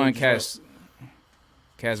 did Another a whole one joint.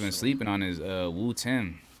 Cat's been sleeping on is Wu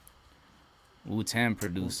Tim. Wu Tim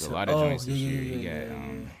produced a lot of Oh, joints this year. He got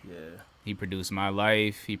yeah. he produced My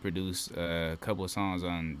Life. He produced a couple of songs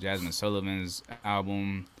on Jasmine Sullivan's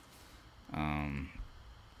album.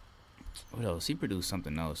 What else? He produced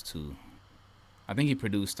something else too. I think he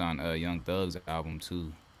produced on Young Thug's album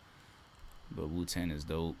too. But Wu Tim is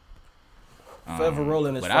dope. Forever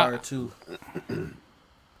Rolling is but fire too.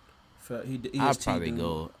 I'd probably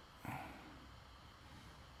go.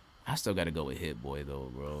 I still got to go with Hit Boy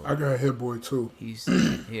though, bro. I got Hit Boy too. He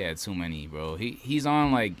had too many, bro. He's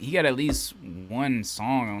on like he got at least one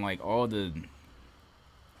song on like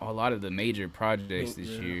a lot of the major projects this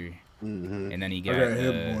year. Mm-hmm. And then he I got, got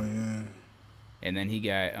Hit Boy, yeah. and then he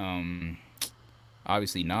got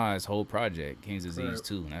obviously Nas' whole project, King's Disease Right.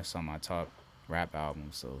 too, and that's on my top rap album.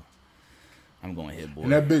 So I'm going Hit Boy.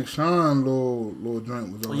 And that Big Sean little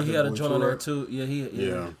joint was on. Oh, he Hit had a Boy joint too, on there right?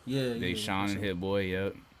 too. Yeah. Big Sean and Hit Boy,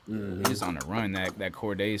 yep. Mm-hmm. He's on the run. That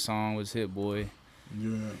Cordae song was Hit Boy.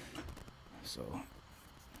 Yeah. So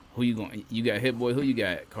who you going? You got Hit Boy. Who you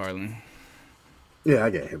got, Carlin? Yeah, I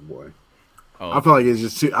got Hit Boy. Oh, I feel like it's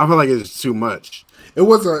just too. I feel like it's too much. It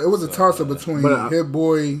was a toss up between but, Hit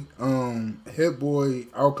Boy,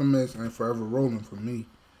 Alchemist, and Forever Rolling for me.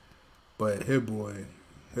 But Hit Boy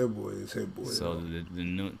is Hit Boy. So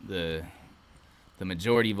though. the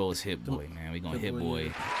majority votes Hit Boy, man. We going Hit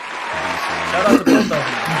Boy. Shout out to both of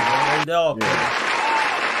them. They all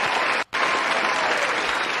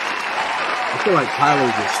I feel like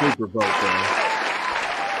Tyler's a sleeper vote, though.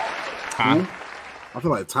 Huh? I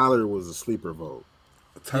feel like Tyler was a sleeper vote.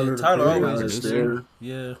 Tyler, the Tyler Creator. always Producer. There.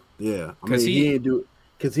 Yeah. Yeah, I 'Cause mean he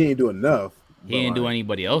ain't do enough. He didn't do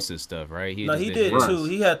anybody else's stuff, right? No, just he did Right. 2.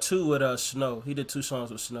 He had 2 with Snow. He did 2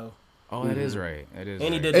 songs with Snow. Oh, that is right. That is.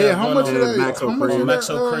 And he right. did Hey, that how one much on of that? Max How much O'Cream. of Max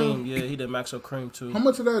that? O'Cream. Yeah, he did Max O'Cream too. How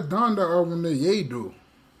much of that Donda album did Ye do?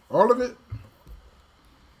 All of it?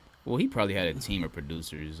 Well, he probably had a team of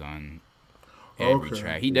producers on every Okay.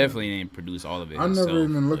 track. He definitely didn't produce all of it. I never himself,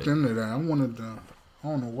 even looked but, into that. I wanted to. I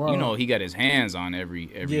don't know why. You know, he got his hands on every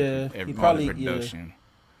Yeah, he all probably- the production.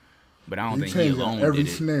 But I don't he think he changed alone every did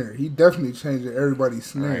it. snare. He definitely changed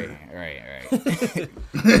everybody's Right, snare. right.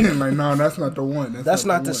 Like, no, that's not the one. That's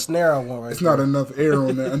not the one. snare I want right It's there. not enough air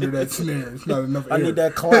on that under that snare. It's not enough air. I need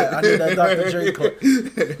that clap. I need that Dr. Dre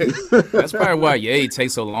clap. That's probably why Ye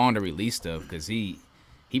takes so long to release stuff, because he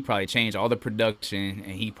probably changed all the production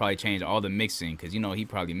and he probably changed all the mixing, because he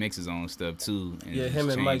probably mixes his own stuff too, and Yeah, just him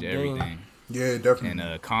and change Mike Dean. everything. Yeah, definitely.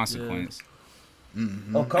 And Consequence.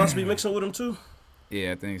 Oh, Cosby mixing with him too?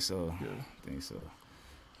 Yeah, I think so. I think so.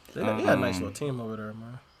 They got a nice little team over there,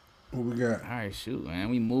 man. What we got? All right, shoot, man.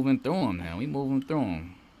 We moving through them now. We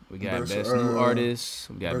got Best, best new artists.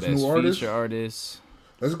 We got best best new artist? feature artists.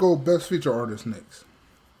 Let's go best feature artist next.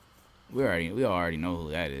 We already know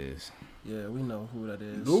who that is. Yeah, we know who that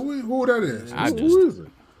is. Who that is? I Who is it?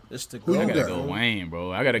 It's the Who I you gotta got? go Wayne,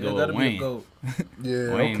 bro. I gotta Yeah, go gotta with be a Wayne. goat.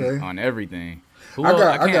 Yeah, Wayne okay. on everything. Who I else?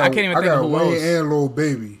 got I can't even think of who Wayne else. and Lil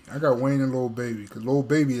Baby. I got Wayne and Lil Baby because Lil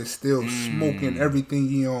Baby is still smoking everything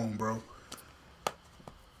he own, bro.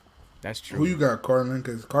 That's true. Who you got, Carlin?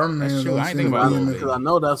 Because Carlin That's ain't true. gonna I ain't see think about him Lil being Because I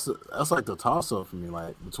know that's like the toss up for me,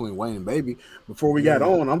 like between Wayne and Baby. Before we got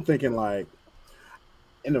on, I'm thinking like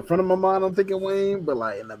in the front of my mind, I'm thinking Wayne, but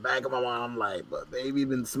like in the back of my mind, I'm like, but Baby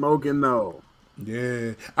been smoking though.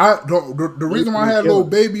 Yeah, the reason why I had Lil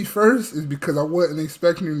Baby first is because I wasn't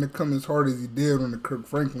expecting him to come as hard as he did on the Kirk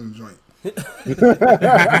Franklin joint.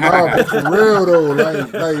 Nah, but for real though,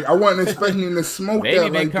 like I wasn't expecting him to smoke Baby that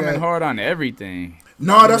been like coming that. hard on everything.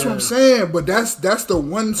 No, that's what I'm saying. But that's the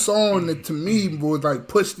one song that to me was like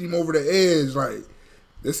pushed him over the edge. Like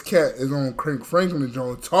this cat is on Kirk Franklin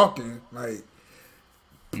joint talking like.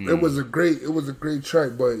 It was a great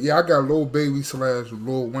track, but yeah, I got Lil Baby /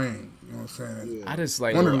 Lil Wayne. You know what I'm saying? I just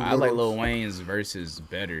like One of them I like girls. Lil Wayne's verses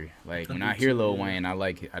better. Like when I hear Lil Wayne, I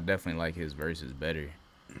definitely like his verses better.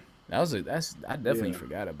 I definitely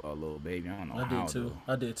forgot about Lil Baby. I don't know how.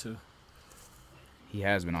 I did too. He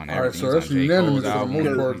has been on All right, everything. so that's He's on J. unanimous Cole's for the most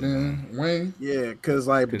album. part. Then Wayne, Yeah, because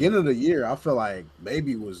like beginning of the year, I feel like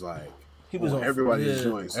Baby was like He was on everybody's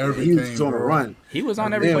joints. He Everything, was on a bro. run. He was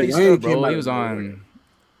on And then everybody's Wayne stuff, came bro. out He of was nowhere. on.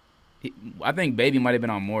 I think Baby might have been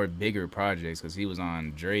on more bigger projects because he was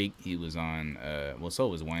on Drake. He was on. So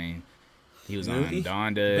was Wayne. He was on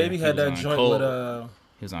Donda. Baby he had was that on joint Cole. with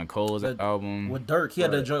He was on Cole's album. with Dirk. He had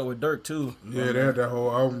that joint with Dirk too. yeah, they had that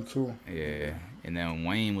whole album too. Yeah, and then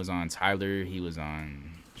Wayne was on Tyler. He was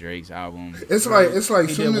on Drake's album. It's like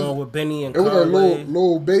He soon did as one with Benny and it was like Conway.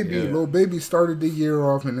 Lil Baby. Yeah. Lil Baby started the year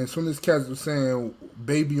off, and as soon as cats was saying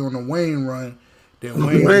Baby on the Wayne run, then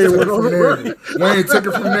Wayne took it from there. Wayne took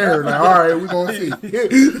it from there. Like, all right, we gonna see.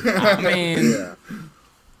 I mean,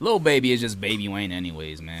 Lil Baby is just Baby Wayne,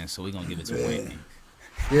 anyways, man. So we gonna give it to Wayne.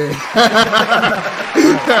 Yeah.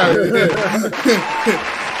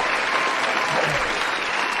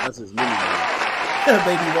 That's his mini.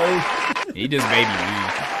 Baby Wayne. He just Baby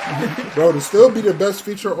Wayne. Bro, to still be the best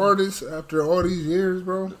feature artist after all these years,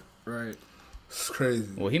 bro, Right. it's crazy.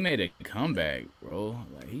 Well, he made a comeback, bro.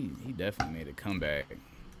 Like he definitely made a comeback.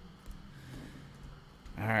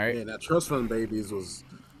 All right. Yeah, that Trust Fund Babies was,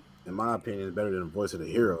 in my opinion, better than Voice of the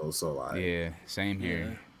Heroes. So like, Yeah, same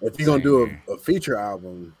here. if you're gonna do Same a feature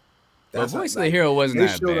album, But that's Voice of not- the Hero wasn't they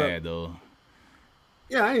that showed up- bad though.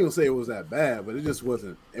 Yeah, I ain't gonna say it was that bad, but it just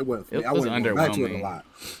wasn't. It wasn't for It me. I was wouldn't go back to it a underwhelming. lot.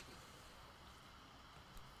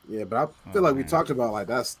 Yeah, but I feel like we talked about like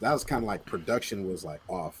that was kind of like production was like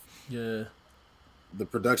off. Yeah. The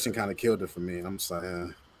production kind of killed it for me. I'm just like,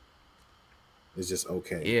 it's just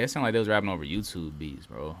okay. Yeah, it sounded like they was rapping over YouTube beats,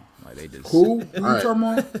 bro. Like they just Who you right. talking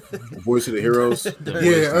about? Voice of the Heroes. the Voice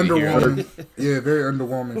Yeah, of the Hero. underwhelming. Yeah, very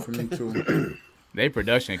underwhelming for me too. Their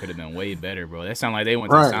production could have been way better, bro. That sounded like they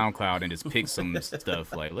went Right. to SoundCloud and just picked some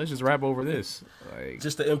stuff. Like, let's just rap over this. Like,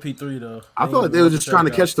 Just the MP3 though. I feel like they were just trying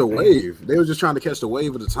to catch the wave. They were just trying to catch the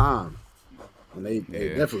wave of the time, and they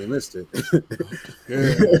Yeah. definitely missed it.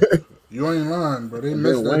 Yeah, you ain't lying, bro. They And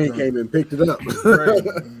missed then that Wayne joint. came and picked it up. Right.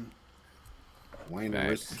 Wayne and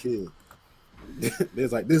Rich Facts. the Kid.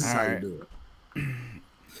 It's like this is how Alright. you do it.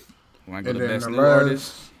 want to go And to then best the new last,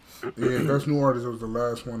 artist, yeah, best new artist was the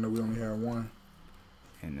last one that we only had one.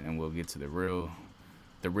 and then we'll get to the real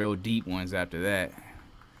deep ones after that.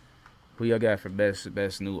 Who y'all got for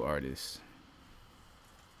best new artist?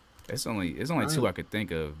 It's only two I could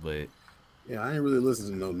think of, but Yeah, I ain't really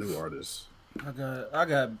listening to no new artists. I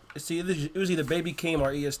got. See, it was either Baby Keem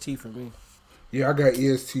or EST for me. Yeah, I got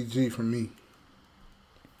ESTG for me.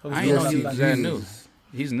 I ain't know he ESTG was that new.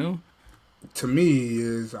 He's new. To me,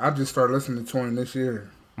 is I just started listening to him this year.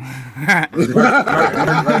 like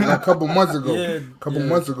a couple months ago. Yeah,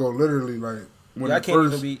 Months ago, literally, like when Yeah, I the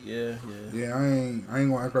can't first. even be. Yeah. Yeah, I ain't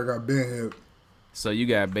gonna act like I've been here. So you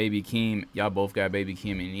got Baby Keem. Y'all both got Baby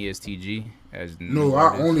Keem and ESTG as new No, I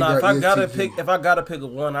artists? only Nah, got if I gotta pick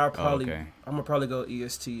one, I'll probably. okay. I'm gonna probably go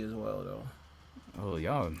EST as well though. Oh,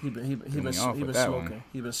 y'all. He been me off with that smoking. one.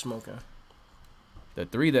 He been smoking. The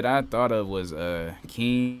three that I thought of was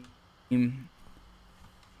Keem,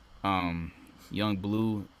 Young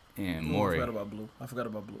Blue, and I Maury. forgot about Blue.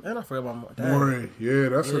 And I forgot about Damn. Maury. Yeah,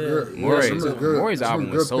 that's a Yeah. good. Maury's, yeah, some good- Maury's some album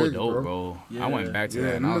good was so picks, dope, bro. Yeah. I went back to Yeah,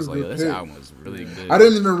 that and I them was is like, good yo, this picks. album was really good. I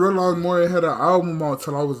didn't even realize Maury had an album out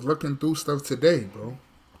till I was looking through stuff today, bro.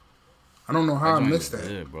 I don't know how I joint missed was that.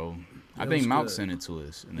 good, bro. I it think was Malk good. sent it to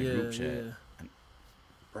us in the group chat.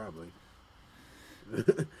 Probably.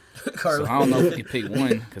 So I don't know if we can pick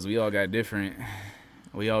one because we all got different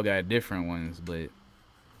ones, but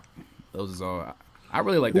those is all. I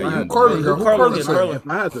really like that. Who Young Carlin Blue. got? Who Carlin Carlin get said? Carlin. If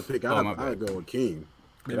I had to pick, Oh, my bad. I'd go with King.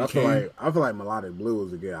 Maybe I feel King. like Melodic Blue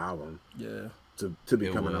is a good album Yeah. to be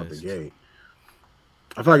It coming out the was. gate.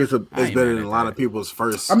 I feel like it's I ain't better mad than at a lot that. of people's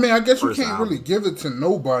first. I mean, I guess you first can't album. really give it to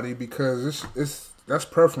nobody because it's that's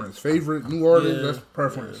preference. Favorite new artist, that's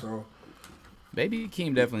preference. So, Baby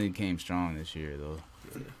Keem definitely came strong this year though.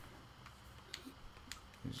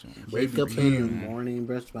 Wake up in the morning,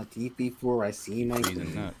 brush my teeth before I see my He's a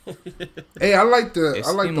nut. hey, I like the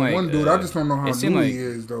seemed like, one dude. I just don't know how it seemed new like- he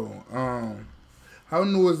is though. How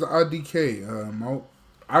new is the IDK?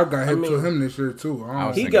 I got hip to him this year too. I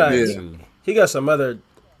was He thinking got- that too. He got some other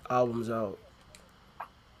albums out.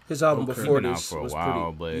 His album Okay. before Been out this for a was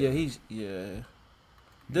while, pretty. but-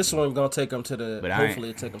 This one gonna take him to the. But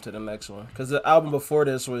hopefully, it take him to the next one. Cause the album before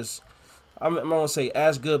this was, I'm not gonna say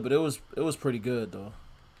as good, but it was pretty good though.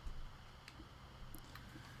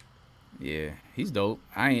 Yeah, he's dope.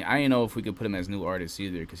 I ain't know if we could put him as new artist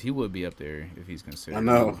either, because he would be up there if he's considered. I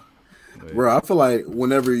know. But- Bro, I feel like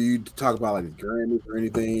whenever you talk about like Grammys or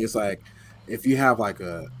anything, it's like if you have like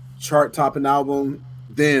a chart topping album,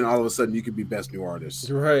 then all of a sudden you could be best new artist.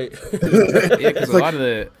 Right. yeah, because a like- lot of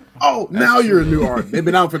the Oh, now you're a new artist. They've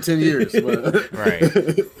been out for 10 years. But right.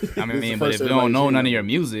 I mean, but if you don't know none of your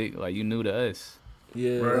music, like you new to us.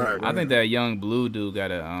 Yeah. Right. I think that young blue dude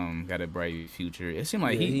got a bright future. It seemed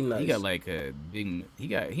like Yeah, he he nice. got like a big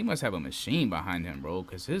he must have a machine behind him, bro.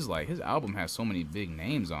 Because his album has so many big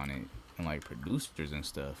names on it and like producers and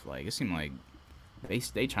stuff. Like it seemed like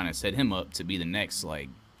they trying to set him up to be the next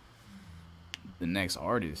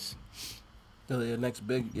artist. The next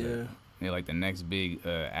big, yeah. Yeah, like the next big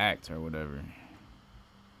act or whatever.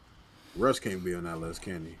 Russ can't be on that list,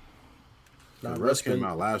 can he? Nah, Russ came been-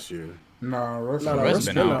 out last year. Nah, Russ Russ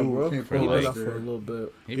been out, bro. Can't for put He Russ been out there. for a little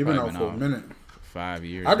bit. He He been probably out for a minute. 5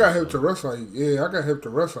 years. I got or hip to so. Russ I got hip to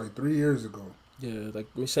Russ like 3 years ago. Yeah, like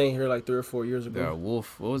we saying here like 3 or 4 years The ago.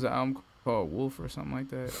 Wolf. What was the album called? Wolf or something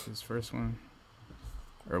like that. His first one,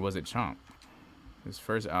 or was it Chomp? His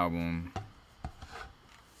first album.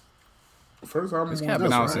 First album. This was- cat been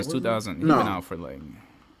That's out right. since 2000. He's No. been out for like.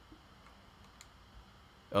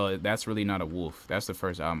 Oh, that's really not a Wolf. That's the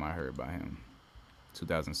first album I heard by him.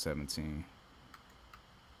 2017.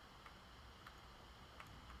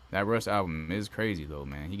 That Russ album is crazy though,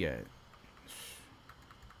 man. He got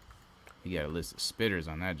a list of spitters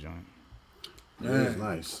on that joint. It was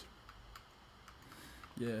nice.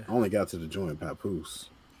 Yeah. I only got to the joint Papoose.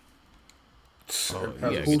 Oh, you Pat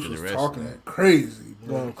gotta get Booth to the was rest. talking that crazy,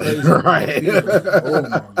 bro. Going crazy. Right. Oh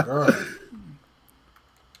my god.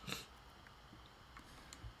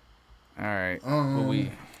 All right.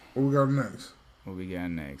 What we got next? What we got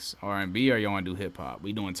next? R&B or you want to do hip hop?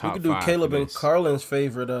 We doing We top could do five. Caleb for and this. Carlin's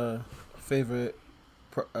favorite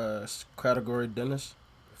category, Dennis.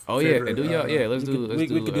 Oh yeah, favorite, do y'all? Yeah, let's We do. could- Let's we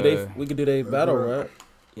do. could do we could do they battle do it. rap.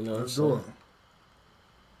 You know. Let's so, do it.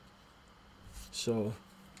 So,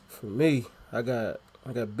 for me, I got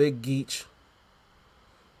Big Geech.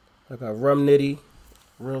 I got Rum Nitty,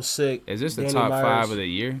 Real Sick. Is this the Danny top Myers. 5 of the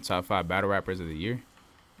year? Top 5 battle rappers of the year?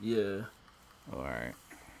 Yeah. All right.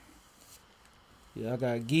 Yeah, I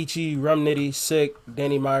got Geechee, Rum Nitty, Sick,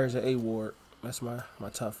 Danny Myers, and A Ward. That's my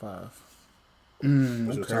top 5.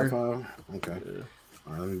 What's your Okay. top 5? Okay.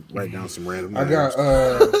 All right, let me write down some random I names.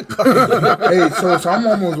 got hey, so I'm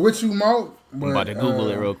almost with you, Mo. I'm about to Google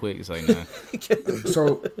it real quick. It's like, nah.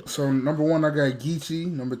 So number 1 I got Geechee.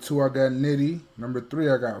 Number 2 I got Nitty. Number 3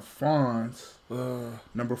 I got Fonz.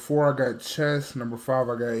 Number 4 I got Chess. Number 5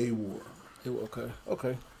 I got A Ward.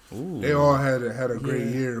 Okay. Ooh. They all had a great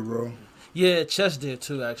Yeah. year, bro. Yeah, Chess did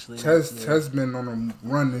too, actually. Chess been on a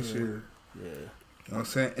run this year. Yeah. You know what I'm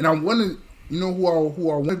saying? And I wanted, you know who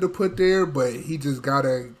I wanted to put there, but he just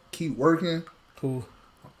gotta keep working. Who?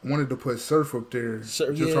 I wanted to put Surf up there just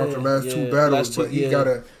off yeah, the last yeah, 2 battles, last two, but he yeah.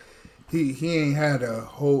 gotta. He ain't had a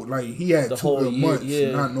whole he had The 2 whole good year, months,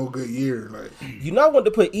 yeah. not no good year. Like, You know, I wanted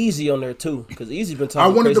to put Easy on there too, because Easy been I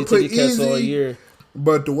talking wanted crazy to to put the cats all Easy. year.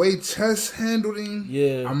 but the way Chess handled him,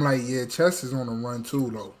 Yeah. I'm like, yeah, Chess is on a run too,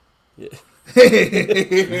 though. Yeah.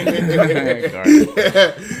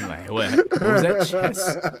 Like, what was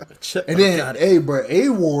that? Chess? And then, but A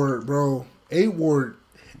Ward, bro, A Ward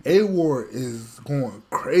is going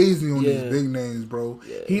crazy on Yeah. these big names, bro.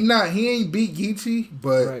 He ain't beat Geechee,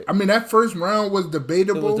 but Right. I mean that first round was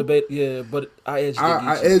debatable. It was debate, yeah, but I edged I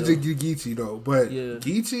Geechee, edged though. Geechee though, but Yeah.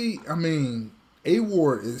 Geechee, I mean, A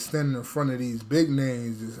Ward is standing in front of these big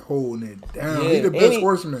names, just holding it down. Yeah, He the and best he-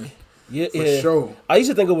 horseman Yeah, for yeah. sure. I used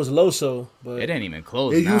to think it was Loso, but It ain't even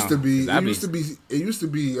close. It now, used to be. 'cause I It used to be. It used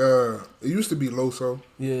to be Loso.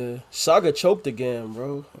 yeah, Saga choked again,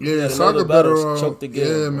 bro. He Yeah, had Saga another battle, better. choked again.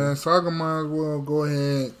 Yeah, bro. man. Saga might as well go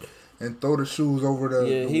ahead and throw the shoes over the.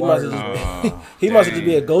 Yeah, the he wire. might as Oh, He must just dang.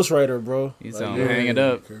 be a ghostwriter, bro. He's Like, on hang it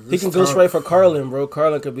up. 'cause he it's can tough. ghostwrite for Carlin, bro.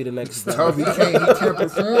 Carlin could be the next. Tough. He can't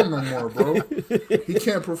perform no more, bro. He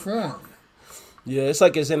can't perform. Yeah, it's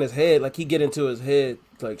like it's in his head. Like he get into his head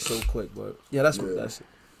like so quick. But yeah, that's what that's it.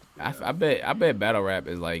 I bet battle rap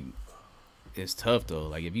is like it's tough though.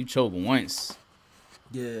 Like if you choke once,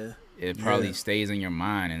 Yeah. it probably stays in your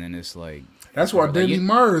mind, and then it's like That's why like Danny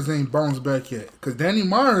Myers ain't bounced back yet. Because Danny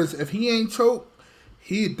Myers, if he ain't choked,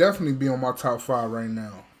 he'd definitely be on my top 5 right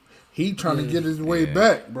now. He trying to get his way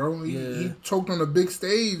back, bro. He choked on a big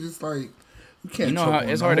stage. It's like you can't. You know choke how on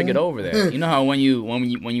it's no hard to one. get over that. You know how when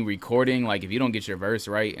you recording, like if you don't get your verse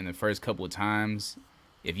right in the first couple of times,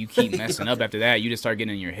 if you keep messing up after that, you just start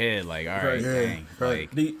getting in your head like, all right, dang, like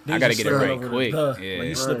I gotta get it right quick. Like Yeah,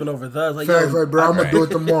 he's slipping over the. Like, Facts, like, bro, I'm gonna do it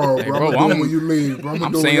tomorrow, Like, bro. bro, I'm gonna do I'm- it when you leave, bro.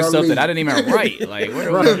 I'm saying stuff that I didn't even write. Like, what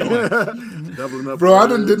are we doing? Doubling up. Bro, I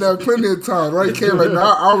done did that plenty of times, right? Cam, like,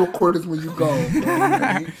 nah, I'll record this when you gone,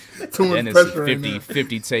 bro. Too much Then it's pressure in 50 there.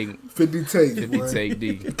 50 take 50 takes, 50 boy. take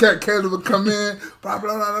D. Caleb would come in, blah,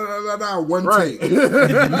 blah, blah, blah, blah, blah, one Right. take.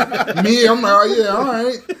 Me, I'm like, oh, yeah, all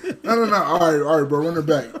right. No. All right, bro, run it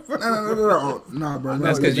back. No. Oh, nah, bro.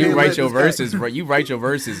 That's no, because yeah. you write your verses, right? You write your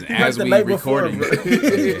verses as the we night before, recording. bro.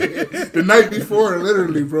 Yeah. The night before,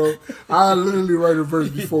 literally, bro. I literally write a verse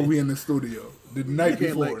before we in the studio. The night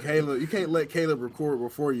before. You can't let Caleb record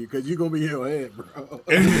before you because you're gonna be in your head, bro.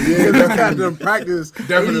 Yeah, You got to practice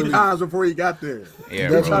Definitely. 80 times before you got there. Yeah,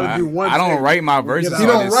 That's bro. trying to do one I don't take. write my verses. He So I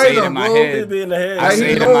don't just write say it them, in my bro. He'd head. be in the head. I Like, say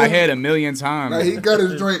he it in my knows- head a million times. Like, he got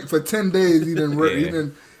his joint for 10 days. He didn't Yeah. he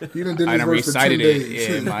didn't did I his done verse for 10 recited it days.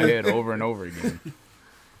 in my head over and over again.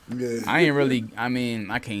 Yeah. I ain't really, I mean,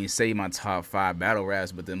 I can't say my top 5 battle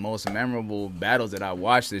raps, but the most memorable battles that I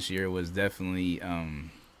watched this year was definitely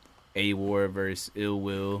A-War versus Ill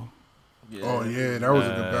Will. Oh, yeah, that was a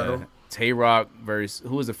good battle. Tay-Rock versus,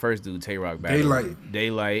 who was the first dude Tay-Rock battle?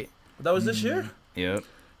 Daylight. That was this year? Yep.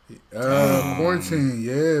 Quarantine,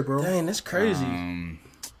 yeah, bro. Dang, that's crazy.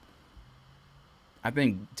 I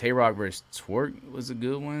think Tay-Rock versus Twerk was a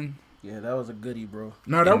good one. Yeah, that was a goodie, bro.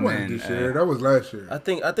 No, that And wasn't then, this year. That was last year. I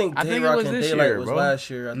think I think it Tay-Rock was and this Daylight year, was bro. last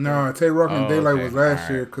year. I think. No, Tay-Rock and Oh, Daylight okay. was last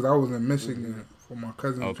Alright. year because I was in Michigan for my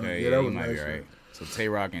cousin's Okay, joint. yeah, that you was might last be year. right. So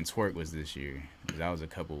Tay-Rock and Twerk was this year. That was a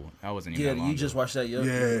couple, that wasn't even Yeah, that long you just ago. watched that, yo.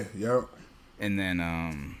 Yeah, yep. And then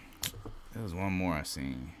there was one more I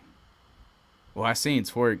seen. Well, I seen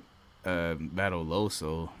Twerk battle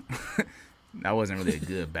Loso. That wasn't really a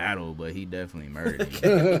good battle, but he definitely murdered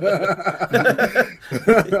him.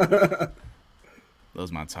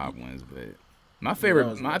 Those my top ones, but my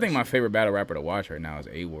favorite, I think my favorite battle rapper to watch right now is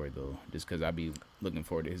A-Ward though, just because I be looking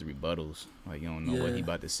forward to his rebuttals. Like you don't know what Yeah. he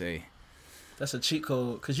about to say. That's a cheat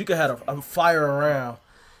code because you could have a fire around,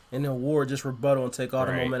 and then Ward just rebuttal and take all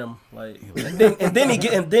the Right. momentum. Like, and then he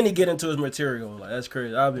get into his material. Like that's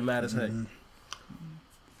crazy. I'll be mad as heck.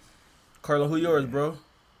 Carlin, who yours, bro?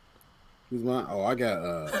 Who's mine? Oh, I got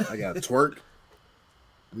Twerk,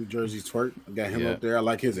 New Jersey Twerk. I got him Yeah. up there. I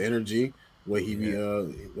like his energy, what he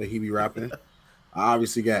be rapping. I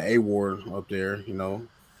obviously got A-Ward up there. You know,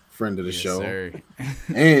 friend of the Yes, show, sir.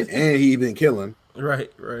 and he been killing.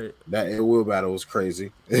 Right. That Ill Will battle was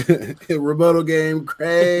crazy. Rebuttal game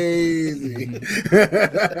crazy.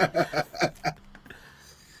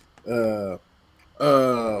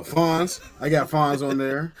 Fonz. I got Fonz on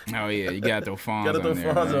there. Oh yeah, you got the Fonz Gotta on throw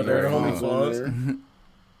there. Fonz man. on there, the homie Fonz Fonz. on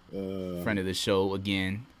there. Friend of the show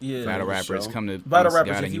again. Yeah. Battle Friend of the rappers show. come to Battle Honest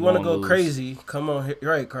rappers, God if and you want to won't go lose. crazy, come on.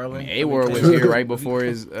 Right, Carlin. A-War was here right before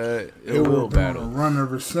his It Ill Will was been on a battle. run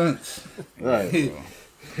ever since. Right.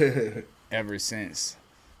 Ever since.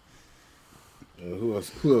 Who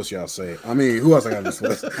else y'all say? I mean, who else I got on this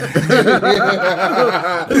list? Rum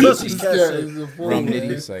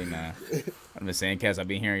Nitty say nah. I've been saying cats. I've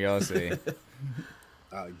been hearing y'all say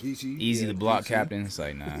Geechee. Easy Yeah, the block Geechee. captain. It's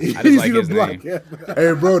like nah. I Easy just like the his block name. captain.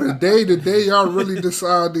 Hey, bro, the day y'all really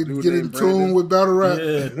decide to get in tune with battle rap,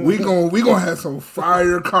 we gonna have some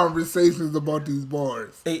fire conversations about these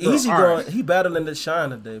bars. Hey, Bro, Easy all going. right. He battling the Shine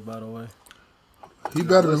today, by the way. He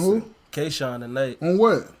better than who? K-Shine tonight. On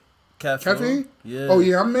what? Caffeine. Caffeine? Yeah. Oh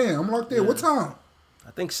yeah, I'm in. I'm locked in. What time?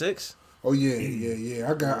 I think 6. Oh yeah.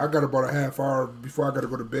 I got about a half hour before I gotta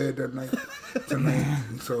go to bed that night tonight.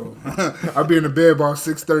 So I'll be in the bed about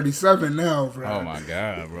 6:37 now, bro. Oh my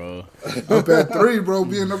god, bro. Up at 3, bro.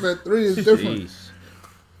 Being up at 3 is different. Jeez.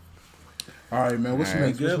 All right, man. What's All right.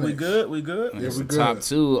 next? Good. What's We next? good. We good. Yeah, It's we the good. top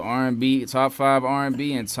 2 R&B, top 5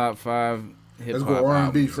 R&B, and top 5 hip hop. Let's go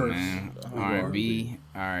R&B albums, first. man. R&B.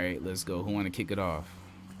 All right, let's go. Who want to kick it off?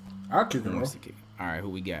 I'll kick it Who wants off. to kick? All right, who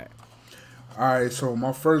we got? All right, so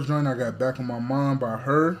my first joint I got Back on My Mind by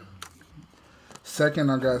Her. Second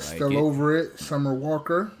I got Still it. Over It, Summer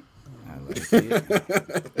Walker. I like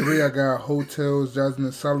it. 3 I got Hotels,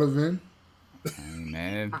 Jasmine Sullivan.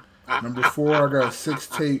 Man, Number 4 I got Six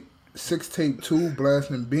Tape, 6 tape 2,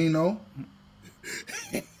 blasting Bino.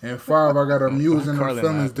 And 5, I got Amusing Her Carlin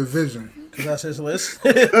Feelings Laugh. Division. That's his list.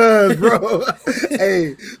 Bro.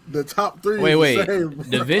 Hey, the top 3. Wait. Is the same, bro.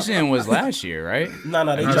 Division was last year, right? No,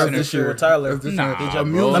 they Nah, dropped that's this year with Tyler. That's this Nah, year. bro. I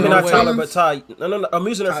mean, No not way. Tyler, but Ty. No.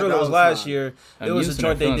 Amusing Her Ty Feelings was Dolla last Sign. year. It was a Amusing joint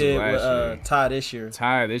Her they Feelings did was with last year. Ty this year.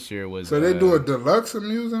 Ty this year was. So they do a deluxe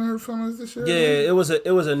Amusing Her Feelings this year? Yeah, it was a. They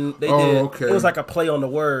Oh, did. okay. It was like a play on the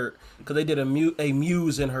word because they did a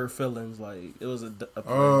muse in her feelings. Like it was a play.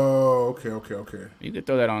 Oh, okay. You could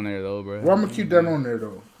throw that on there though, bro. Well, I'm gonna keep that on there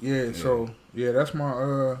though. Yeah. So that's my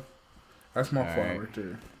All file right. right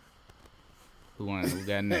there. Who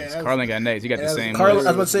got next? Carlin got next. You got the same. Carlin, I was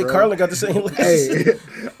list. about to say, Bro. Carlin got the same list. Hey,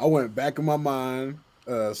 I went back in my mind,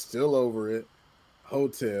 still over it,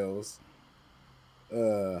 hotels.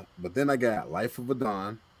 But then I got Life of a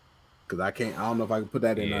Don. Cause I don't know if I can put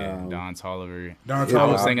that in. Yeah, Don Toliver. Don I was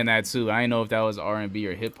Toliver. thinking that too. I didn't know if that was R&B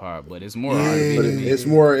or hip hop, but it's more Yeah. R&B But to me. it's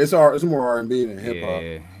more R&B than hip hop.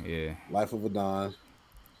 Yeah. Life of a Don.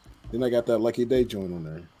 Then I got that Lucky Day joint on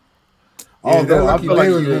there. Yeah, Although that I Lucky feel Day like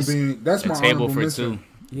was it's- gonna be. That's A my table honorable for mention. two.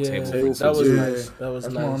 Yeah, Table that for was two. nice. That was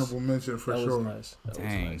That's nice. my honorable mention for That sure. was nice. That was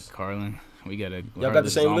Dang, nice. Carlin. We got a. Y'all got the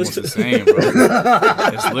same almost list? the same, bro.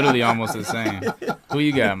 It's literally almost the same. Who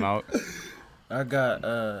you got, Mount? I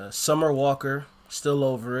got Summer Walker, Still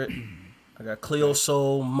Over It. I got Cleo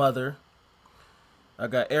Soul, Mother. I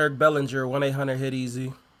got Eric Bellinger, 1-800 Hit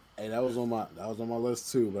Easy. Hey, that was on my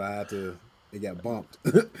list too, but I had to. It got bumped.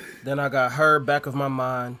 Then I got Her, Back of My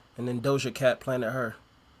Mind, and then Doja Cat, Planet Her.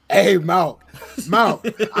 Hey, Mount. I had not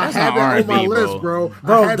that on my R&B, list, bro.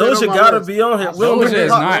 Bro, I had that Doja on my gotta list. be on here. Doja is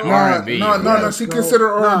not R&B. No, bro. she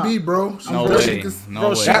considered R&B, bro. No She way. cons- No Bro,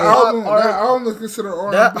 way. she- That album R- is considered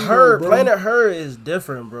R&B. That Her, bro. Planet Her is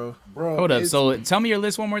different, bro. Bro, Hold up. it's- So tell me your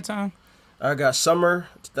list one more time. I got Summer,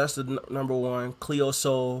 that's the number one. Cleo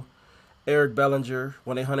Soul, Eric Bellinger,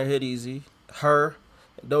 1-800 Hit Easy. Her,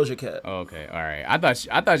 Doja Cat. Okay, all right. I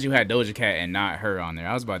thought you had Doja Cat and not Her on there.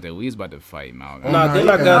 We was about to fight, Mount. Nah, then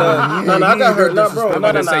I got I got Her. Nah, bro. I'm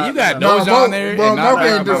about to say you got No, Doja Mo- on there. bro, and not Mo ain't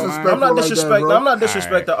Her on mine. disrespectful. I'm not like that, disrespecting. bro. I'm not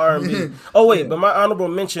disrespecting R&B. Oh wait, but my honorable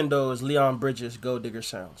mention though is Leon Bridges, Gold Digger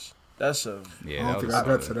Sounds. That's a. Yeah, I that don't think was I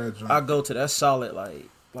got to solid. that joint. I go to that solid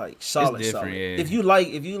like solid. different, solid. yeah. If you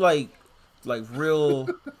like real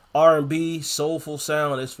R&B soulful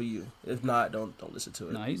sound, it's for you. If not, don't listen to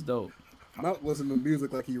it. No, he's dope. Mount listen to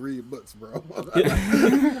music like he read books, bro.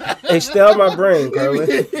 Hey, stay out my brain, Carlin.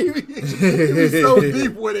 He's so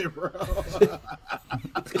deep with it, bro.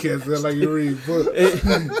 Can't sound like you read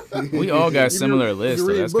books. We all got similar lists, so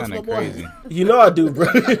read that's books, kind of my boy? crazy. You know I do,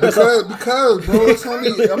 bro. because bro, it's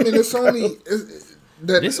only.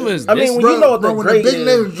 That, This was. I mean, when bro, you know what the bro, when great the big is,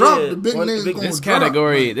 names drop, yeah, the big when the names big- gonna This drop.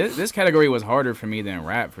 category, this category was harder for me than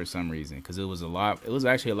rap for some reason because it was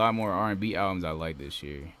actually a lot more R&B albums I liked this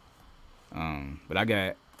year. But I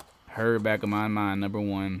got Her, Back of My Mind, number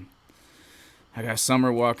 1. I got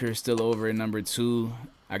Summer Walker, Still Over It, number 2.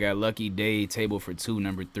 I got Lucky Day, Table for 2,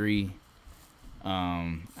 number 3.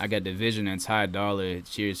 I got Division and Ty Dolla,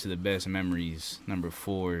 Cheers to the Best Memories, number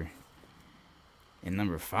 4. And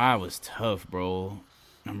number 5 was tough, bro.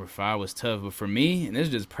 Number 5 was tough, but for me, and this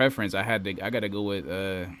is just preference, I gotta go with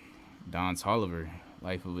Don Toliver,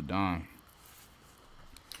 Life of a Don.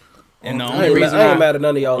 And the I only ain't, reason I ain't mad at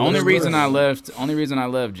none of y'all. only listeners. reason I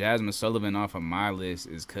left Jasmine Sullivan off of my list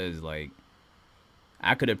is because like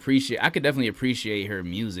I could definitely appreciate her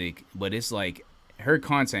music, but it's like her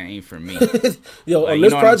content ain't for me. Yo, Like, on you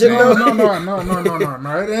this know what I'm project saying? though.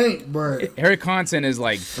 No, it ain't. But Her content is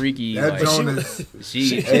like freaky. that Like, joint is.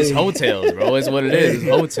 it's hotels, bro. It's what it is.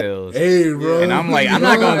 It's hotels. Hey, bro. And I'm like, I'm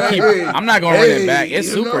not gonna run it back.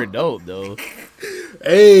 It's super dope though.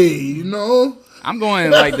 Hey, you know. I'm going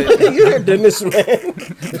like this. You hear Dennis, man?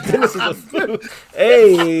 Dennis is a fool.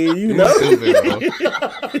 Hey, you know. Stupid, bro.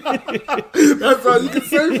 That's all you can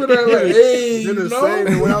say for that. Like, hey, you Dennis know? saying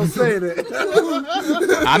it without saying it.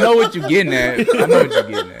 I know what you're getting at.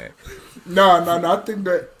 No. I think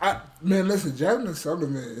that man, listen, Jasmine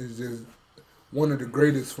Sullivan is just one of the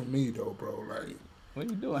greatest for me, though, bro. Like, What are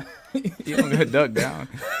you doing? You don't gotta duck down.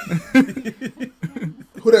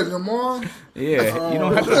 who that, Jamal? Yeah, you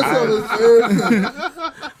don't have to hide.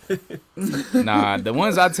 Nah, the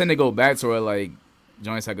ones I tend to go back to are like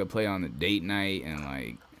joints I could play on a date night and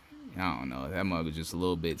like I don't know. That mug was just a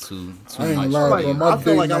little bit too I ain't much. lying, bro. My I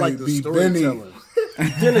feel date like I like night the be Benny. storytelling.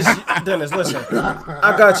 Dennis, listen.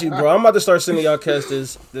 I got you, bro. I'm about to start sending y'all cats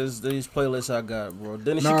these playlists I got, bro.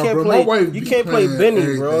 Dennis, Nah, you can't bro, play. my wife You be can't play playing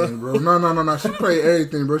Benny, bro. everything, No. She play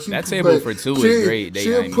everything, bro. She That play- table for two is great date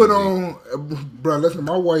She'll night put music. on, bro. Listen,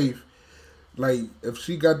 my wife. like if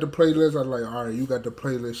she got the playlist, I'm like, all right, you got the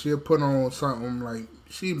playlist. She'll put on something like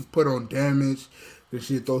she put on Damage. Then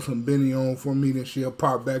she'll throw some Benny on for me. Then she'll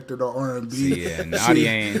pop back to the R&B. Yeah,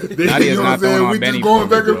 Nadia's not throwing on Benny. We just going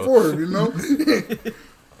back and forth, you know.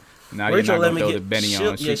 Nadia Rachel not let gonna me throw get the Benny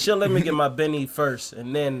on. she'll let me get my Benny first,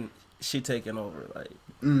 and then she taking over. Like,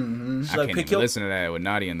 I like, can't even listen to that with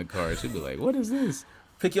Nadia in the car. She'd be like, "What is this?"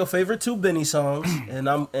 Pick your favorite 2 Benny songs, and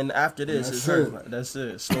after this, That's it's her. it. Like, that's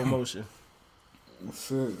it. Slow motion. That's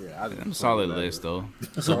it. Yeah, That's a solid list though.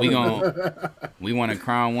 So we want to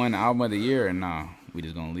crown one album of the year, or nah? We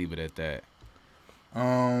just gonna leave it at that.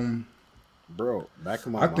 Bro, back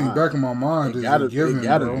in my I mind. think Back in My Mind is a given,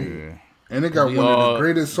 bro. Yeah. And it got We one of all- the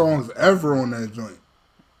greatest songs ever on that joint.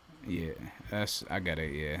 Yeah, I got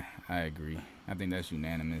it. Yeah, I agree. I think that's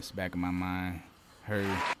unanimous. Back in my mind, her.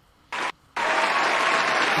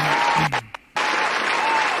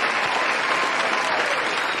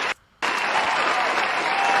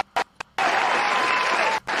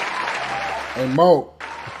 Hey, Mo.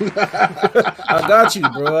 I got you,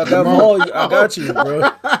 bro. I got you,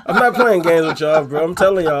 bro. I'm not playing games with y'all, bro. I'm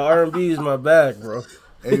telling y'all, R&B is my bag, bro.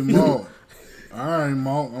 Hey, Mo. All right,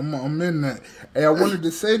 Mo. I'm in that. Hey, I wanted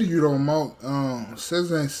to say to you, though, Mo.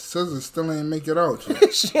 SZA still ain't make it out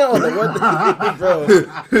yet. She don't know what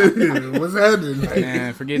to do, bro. What's happening?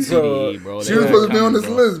 Man, forget CDE, bro. She was supposed to be on this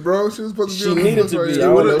list, bro. She was supposed to be She on this needed list. to right be. here.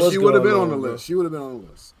 I don't know what's She would have been going on the on, bro. list. She would have been on the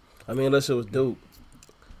list. I mean, unless it was Duke.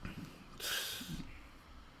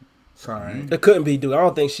 Sorry. It couldn't be Duke. I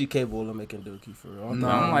don't think she capable of making Dookie for real. No.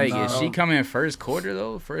 I'm like, is Nah. she coming first quarter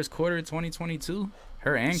though? First quarter 2022?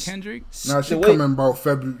 Her and Kendrick? Nah, she The way- coming about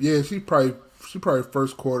February. Yeah, she probably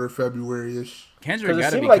first quarter February-ish. Kendrick 'Cause it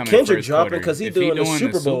gotta seemed be like coming Kendrick first dropping quarter. 'cause he If doing the the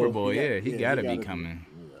Super Bowl. Super Bowl, yeah, he gotta be gotta be. coming.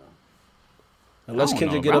 Unless I don't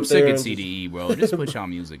Kendrick know, get bro. up I'm sick there. of and- CDE, bro. Just put y'all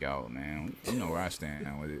music out, man. You know where I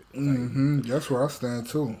stand with it. That's where I stand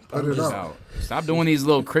too. Put it Just out. out. Stop doing these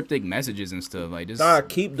little cryptic messages and stuff. Like, just Nah,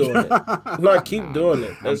 keep doing it. Nah, keep doing it.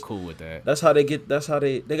 I'm That's, cool with that. that's how they get. That's how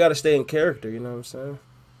they got to stay in character. You know what I'm saying?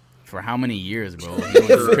 For how many years, bro? You doing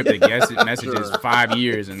these cryptic messages 5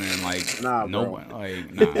 years and then like Nah, no bro. one,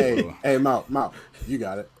 like nah, Hey, bro. hey, Mau, you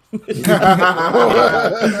got it.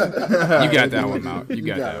 You got that one out. You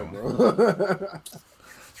got that one. bro.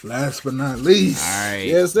 Last but not least. All right.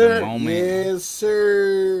 Yes, sir. The moment, Yes,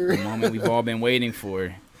 sir. the moment we've all been waiting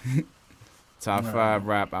for. Top 5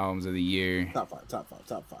 rap albums of the year. Top five.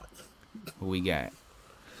 Who we got?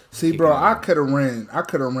 See, bro, I could have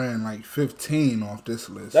ran like 15 off this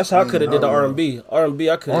list. That's how I could have did the R&B. R&B,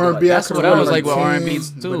 I could. R&B, That's what I was like with 10, R&B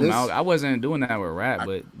but too. this- I wasn't doing that with rap,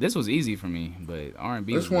 but this was easy for me. But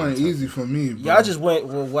R&B This was one tough. easy for me, bro. Yeah, I just went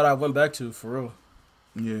with what I went back to for real.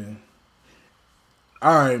 Yeah.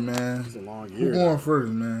 All right, man. It's a long Who year. going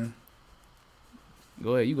first, man?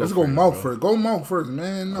 Go ahead, you go. Let's go first, Mouth bro. first. Go Mouth first,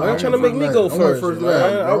 man. No, Why you I trying to went make me last. go I went first? first man? last, I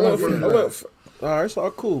bro. I went went for- first I went last. for- All right, it's all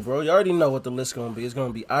cool, bro. You already know what the list gonna be. It's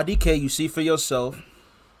gonna be IDK. You see for yourself.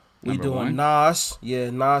 We Number doing one. Nas. Yeah,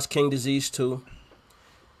 Nas, King Disease 2.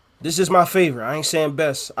 This is my favorite. I ain't saying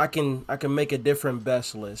best. I can make a different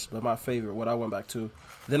best list, but my favorite, what I went back to.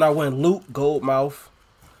 Then I went Luke, Goldmouth,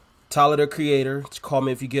 Tyler the Creator, Call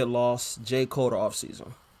Me If You Get Lost, J. Cole, the Off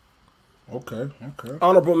Season. Okay.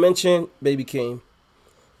 Honorable mention, Baby King,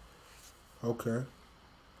 Okay.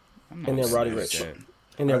 I'm not and then upset Roddy at Ricch. that.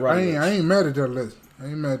 And then I Roddy ain't Ricch. mad at that list.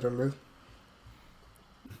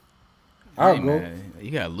 I I'll ain't go. mad.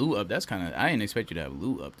 You got Lou up. That's kind of. I didn't expect you to have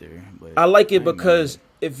Lou up there. But I like it ain't mad. because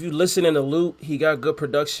if you listen in the Luke, he got good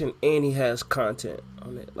production and he has content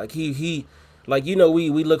on it. Like he like, you know, we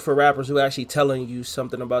look for rappers who actually telling you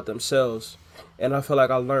something about themselves. And I feel like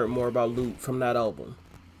I learned more about Luke from that album.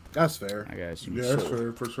 That's fair. I got you. Yeah, that's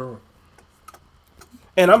fair for sure.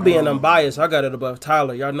 And I'm being unbiased. I got it above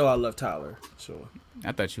Tyler. Y'all know I love Tyler. So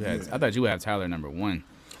I thought you had. I thought you would have Tyler number 1.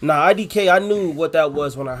 nah, IDK, I knew what that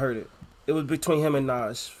was when I heard it. It was between him and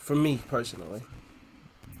Nas, for me personally.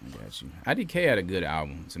 I got you. IDK had a good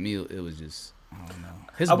album. To me, it was just. I don't know.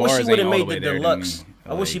 His I wish bars he would ain't have all made the way the there to deluxe. me.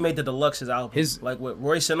 I wish he made the deluxe his album. His- Like with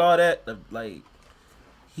Royce and all that. Like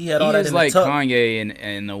he had all He that is in like the tuck. Kanye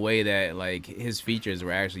in a way that like his features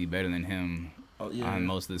were actually better than him Oh, yeah. on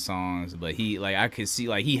most of the songs. But he like I could see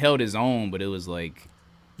like he held his own, but it was like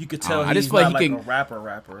You could tell I he's just feel not like he like can- a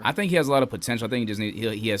rapper. I think he has a lot of potential. I think he just need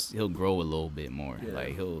he'll grow a little bit more. Yeah.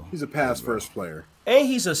 Like he'll He's a pass first player. And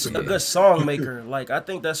he's a good song maker. Like, I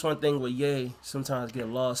think that's one thing with Ye sometimes get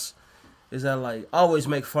lost. Is that, like, I always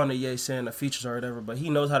make fun of Ye saying the features or whatever, but he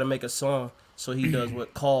knows how to make a song, so he does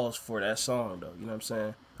what calls for that song, though. You know what I'm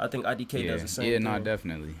saying? I think IDK does the same yeah, thing. no,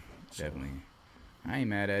 definitely. I ain't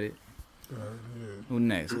mad at it. Who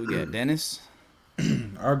next? We got Dennis.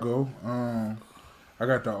 I go. I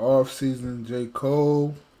got the off season J.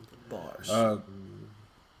 Cole. Bars. I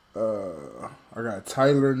got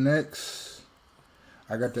Tyler next.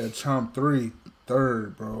 I got that Chomp 3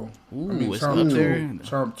 third, bro. Ooh, it's Chomp up 2, there.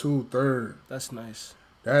 Chomp 2 third. That's nice.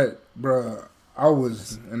 That, bro, I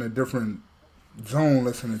was in a different zone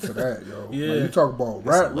listening to that, yo. Yeah. Like, you talk about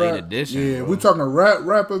That's a rap, late rap. edition, Yeah, bro. we talking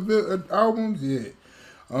rap albums, yeah.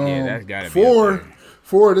 Yeah, that's gotta be four. up there.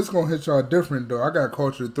 Four, this gonna hit y'all different though. I got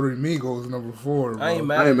Culture 3 Migos number 4. Bro. I ain't I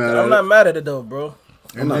mad ain't at mad it. at I'm it. not mad at it though, bro.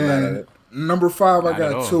 I'm not mad at it. Number 5, I Not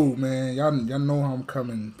at all. got 2, man. Y'all know how I'm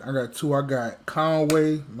coming. I got 2. I got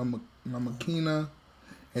Conway, Lamakina,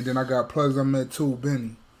 and then I got Plugs. I'm at 2,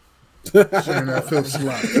 Benny. Sharing that 5th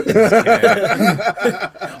slot.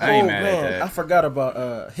 I ain't mad man, at that. I forgot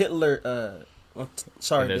about Hitler.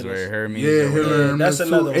 Sorry, That's where it Dennis. hurt me. Yeah, Hitler and that's Miss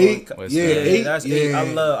another 2. 8. one. West Yeah, Side. 8. That's yeah, 8.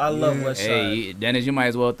 I love yeah. West Side. Hey, Dennis, you might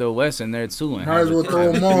as well throw West in there too. And Might as well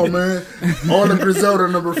throw them all, man. All the Griselda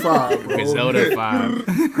number 5, bro. Griselda 5.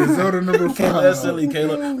 Griselda number 5. That's silly,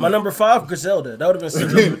 Caleb. My number 5, Griselda. That would have been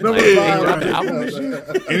silly. Number Hey,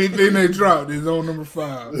 5. Anything they dropped is on number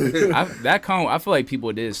 5. I feel like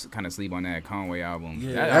people did kind of sleep on that Conway album.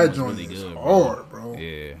 Yeah, that That album's joint really is good, bro. hard, bro.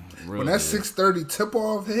 Yeah, real When that good. 6:30 tip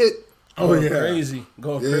off hit, Going crazy.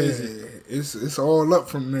 Going crazy. it's all up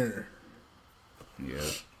from there. Yeah.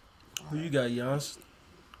 Who you got, Jans?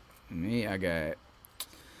 Me, I got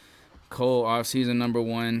Cole off season number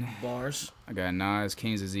 1. Bars. I got Nas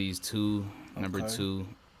King's Disease 2 number Okay. 2.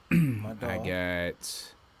 My I dog.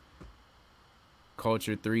 got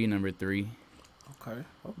Culture 3 number 3. Okay.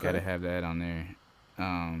 Gotta have that on there.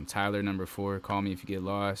 Tyler number 4. Call Me If You Get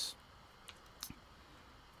Lost.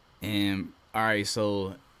 And all right,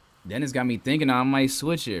 so then it's got me thinking I might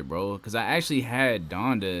switch it, bro, because I actually had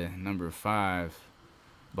Donda number 5,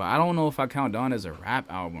 but I don't know if I count Donda as a rap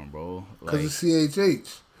album, bro. Like, Because it's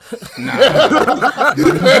CHH. nah,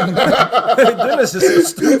 Dennis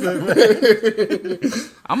is so stupid, man.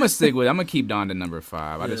 I'm gonna keep Donda number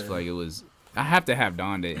 5. I just feel like it was. I have to have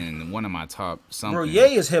Donda in one of my top something. Bro,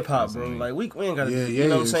 Ye is hip hop, bro. Something. Like we ain't gotta. Yeah, you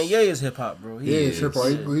know what I'm Ye saying? is- Ye is hip hop, bro. Yeah, it's hip hop.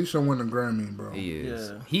 Yeah. He should win the Grammy, bro. He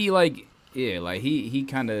is. Yeah.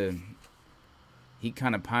 He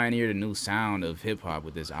kind of pioneered a new sound of hip hop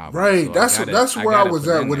with this album. Right, So that's where I gotta was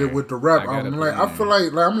put at in with there. it with the rap I gotta album. put Like in I there. feel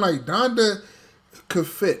like I'm like Donda could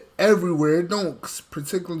fit everywhere. It don't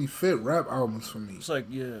particularly fit rap albums for me. It's like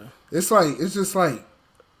It's just like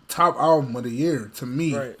top album of the year to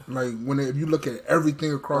me. Right. Like if you look at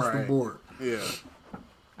everything across the Right. board. Yeah.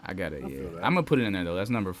 I got it. Yeah, I'm gonna put it in there though. That's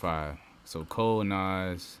number 5. So Cole,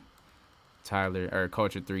 Nas, Tyler, or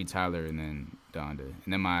Culture 3, Tyler, and then Donda.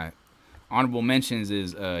 And then my honorable mentions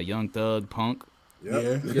is Young Thug, Punk, Yep.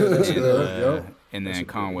 Yeah, that's and, good. and then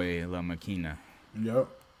Conway, La Makina. Yep.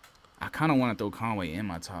 I kind of want to throw Conway in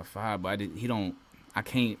my top 5, but I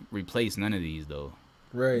can't replace none of these though.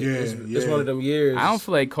 right. Yeah, It's yeah. one of them years. I don't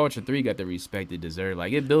feel like Culture 3 got the respect it deserved.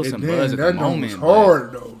 Like it built And some then buzz at that the joint moment. was but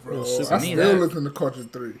hard though, bro. super I me, still that- listen to Culture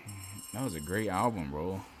 3. That was a great album,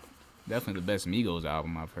 bro. Definitely the best Migos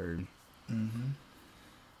album I've heard. Mm-hmm.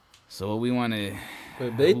 So what we want to.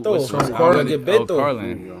 But Beto, What's So what's- Carlin- get oh, Beto. There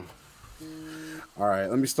Carlin. you go. All right,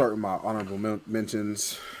 let me start with my honorable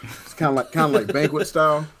mentions. It's kind of like banquet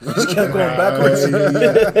style. Just kept going backwards.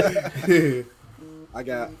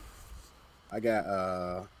 I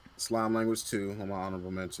got Slime Language 2 on my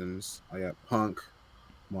honorable mentions. I got Punk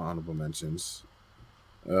on my honorable mentions.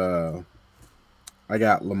 I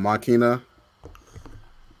got La Machina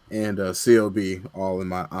and CLB all in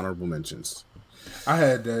my honorable mentions. I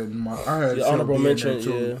had that in my Your honorable CLB in there, mention,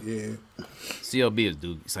 too. Yeah. CLB is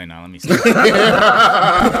Duke. Say no, let me see.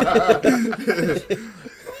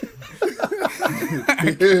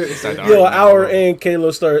 Start the Yo, argument, an hour bro. in,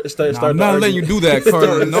 Caleb start I'm the not letting you argument. do that, Carter.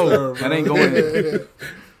 Start, No, that ain't going.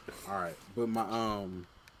 All right, but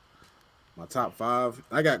my top 5,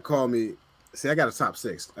 I got Call Me. See, I got a top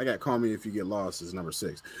 6. I got Call Me If You Get Lost is number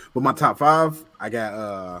 6. But my top 5, I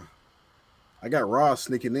got Ross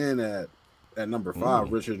sneaking in at number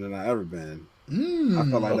 5, richer than I ever been. I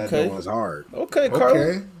felt like that okay. joint was hard. Okay, Carl.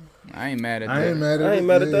 Okay. I ain't mad at that. I ain't mad at I it. ain't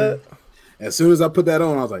mad at yeah. that. As soon as I put that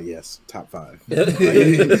on, I was like, yes, top 5.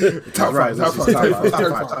 Top Right, five, top this is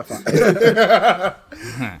five, top five.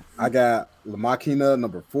 I got La Machina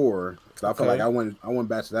number 4 because I feel Okay. like I went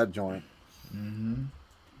back to that joint.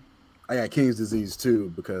 I got King's Disease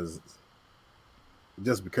 2 because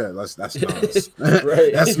that's Nas.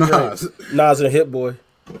 Right. That's Nas. Nas and Hit Boy.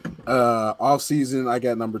 Off season, I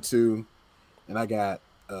got number 2, and I got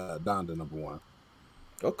Donda number 1.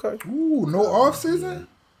 Okay. Ooh, no off season?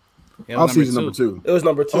 Yeah, Off season number 2. It was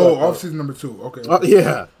number 2. Oh, off season number 2. Okay.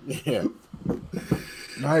 Yeah.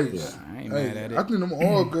 Nice. Yeah. I ain't mad at it. I think them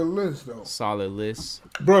all good lists though. Solid list.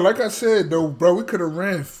 Bro, like I said though, bro, we could have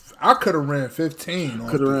ran. I could have ran 15.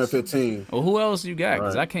 Could have ran 15. Well, who else you got?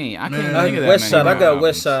 Because I can't think of that West many Side. I got albums.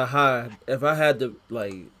 West Side High. If I had to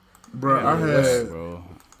like, Bro, I had. Bro.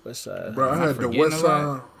 West Side. Bro, I had the forgetting West a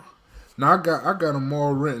lot? Side. Now I got them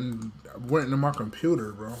all written in my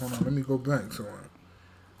computer, bro. Hold on, let me go back to it.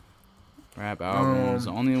 Rap albums.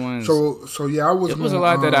 The only ones. So yeah, I was. it was a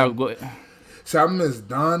lot that I. So I miss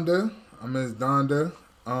Donda.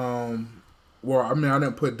 Well, I mean, I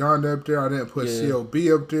didn't put Donda up there. I didn't put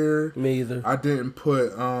CLB up there. Me either. I didn't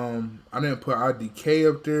put IDK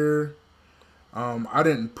up there. I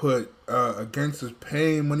didn't put A Gangsta's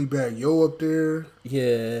Pain, Moneybagg Yo up there.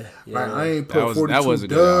 Yeah. Like I ain't put That was 42 a good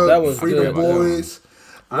Dub, album. That was Freedom good. Boys.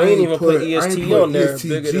 I ain't even put I EST ain't put on there. ESTG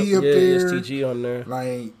Big it up up. Yeah, there. ESTG on there.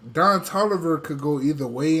 Like Don Toliver could go either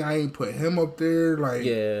way. I ain't put him up there. Like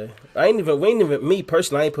Yeah. We ain't even me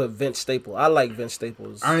personally, I ain't put Vince Staples. I like Vince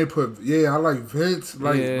Staples. I like Vince.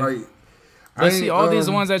 But see, all these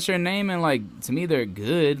ones that you're naming, like to me, they're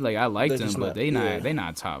good. Like I like They're them, just but not- they yeah.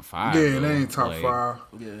 not top 5. Yeah, bro. they ain't top Like, 5.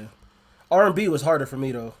 Yeah. R&B was harder for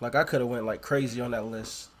me though. Like I could have went like crazy on that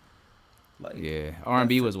list. Like Yeah,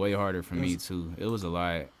 R&B was way harder for me too. It was a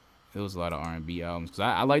lot. It was a lot of R&B albums. Cause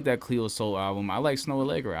I like that Cleo Soul album. I like Snow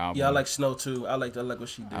Allegra album. yeah, I like Snow too. I like what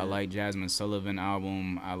she did. I like Jasmine Sullivan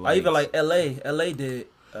album. I even like LA. LA did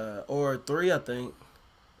or 3, I think.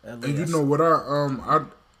 LA, And you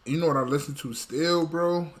know what I listen to still,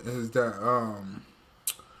 bro, is that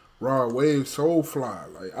Rod Wave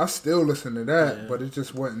Soulfly. Like I still listen to that, but it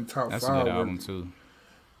just wasn't top That's 5 a good worthy. album too.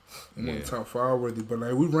 It wasn't top 5 worthy, but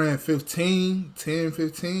like we ran 15, 10,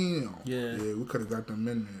 15. Yeah. we could have got them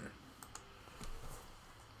in there.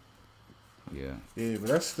 Yeah. Yeah, but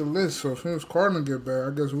that's the list. So as soon as Carlin get back, I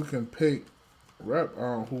guess we can pick rap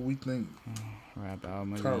who we think Rap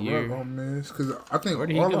album of top the year. rap album is. Because I think Where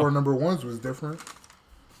did he all of go? our number ones was different.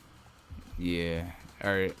 Yeah.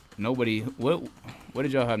 All right. Nobody. What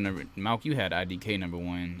did y'all have number? Malk, you had IDK number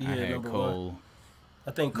 1. I Yeah, had number Cole.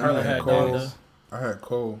 I think I Carlin had Cole. Donda. I had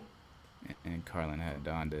Cole. And Carlin had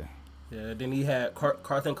Donda. Yeah, then he had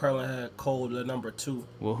I think Carlin had Cole the number 2.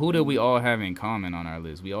 Well, who did we all have in common on our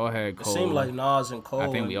list? We all had It Cole. seemed like Nas and Cole.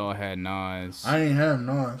 I think we all had Nas. I ain't have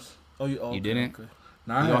Nas. You didn't? Okay.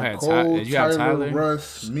 Now You I all had had Cole, did you have Tyler, Tyler?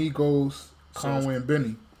 Russ, Migos, Conway, and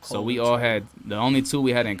Benny. So we all had, the only 2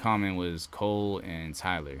 we had in common was Cole and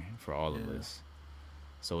Tyler for all of us.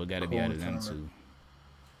 So it got to be Cole out of them and Tyler.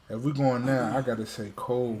 2. If we going now, I gotta say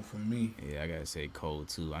Cole for me. Yeah, I got to say Cole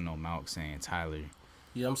too. I know Malk saying Tyler.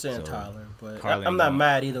 Yeah, I'm saying So, Tyler, but Carlin I'm not gonna-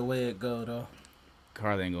 mad either way it go though.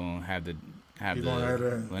 Carlin going to have He gonna have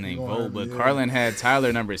that- well, it he ain't gonna vote, have- but yeah. Carlin had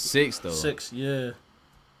Tyler number 6 though. 6, yeah.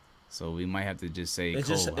 So we might have to just say It's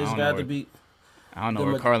Cole. just I it's don't know got to where- be I don't know the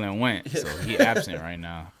where ma- Carlin went, so he absent right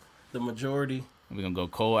now. the majority. We're going to go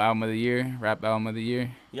Cole album of the year, rap album of the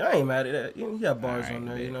year. Yeah, I ain't mad at that. You got bars Alright, on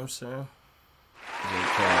there, bet. you know what I'm saying? J.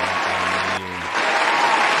 Cole album of the year.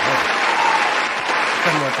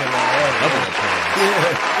 Come on. Double applause.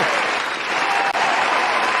 Yeah.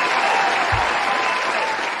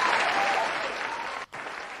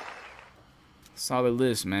 Solid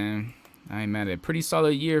list, man. I ain't mad at it. Pretty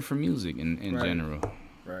solid year for music in Right. general.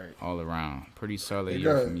 Right. All around. Pretty solid It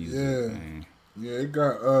year got- for music, yeah. man. Yeah, it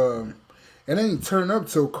got it ain't turn up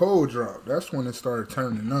till Cole dropped. That's when it started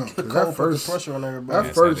turning up. 'Cause Cole that put first the pressure on everybody. that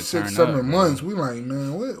It started first to 6, turn 7 up, months, we like,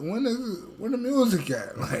 man, where the music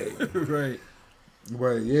at? Like, Right.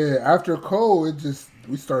 but yeah, after Cole,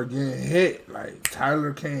 we started getting hit. Like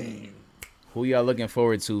Tyler came. Who y'all looking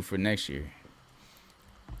forward to for next year?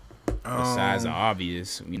 Besides the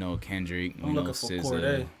obvious, Kendrick, I'm looking for SZA,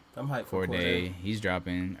 Corday. I'm hyped for Corday. Corday. He's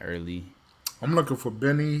dropping early. I'm looking for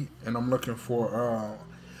Benny, and I'm looking for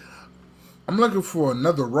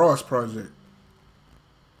another Ross project.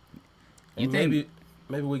 You And think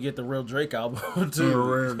maybe we get the real Drake album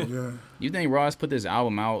too. Yeah. you think Ross put this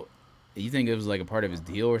album out? You think it was like a part of his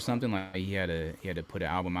deal or something? Like he had to put an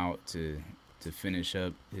album out to finish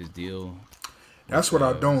up his deal. That's what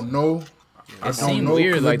I don't know. I don't seemed know,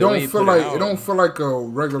 weird, 'cause like, it the way don't he feel put it like out. it don't feel like a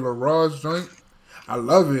regular Ross joint. I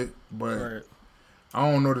love it, but Right.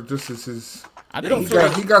 I don't know that this is his. I don't think feel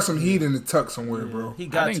He got some heat in the tuck somewhere, bro. He I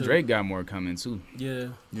got think to. Drake got more coming too. Yeah.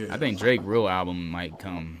 Yeah, I think Drake real album might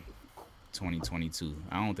come 2022.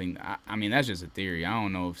 I don't think. I mean, that's just a theory. I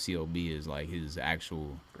don't know if CLB is like his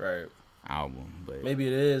actual Right. album, but Maybe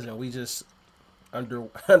it is, and we just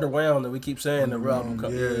underwhelmed, and we keep saying the real album.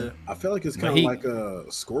 Yeah. I feel like it's But kind he- of like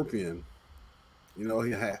a Scorpion. You know,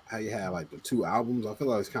 how you had like the 2 albums. I feel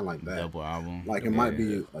like it's kind of like that. double album. Like it might Yeah.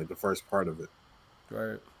 be like the first part of it.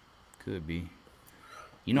 Right. Could be.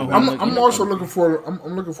 You know, I'm also looking for.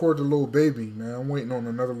 I'm looking forward to Lil Baby, man. I'm waiting on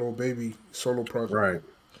another Lil Baby solo project. Right.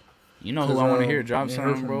 You know who I want to hear drop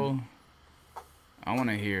something, bro? I want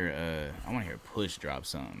to hear Push drop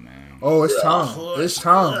something, man. Oh, it's time. It's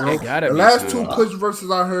time, bro. The last two Push verses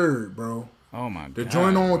I heard, bro. Oh my god. The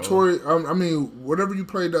joint on Tory. I mean, whatever you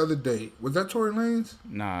played the other day. Was that Tory Lanez?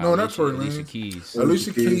 Nah. No, not Tory Lanez. Alicia Keys.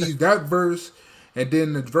 Alicia Keys. That verse, and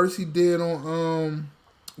then the verse he did on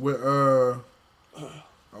with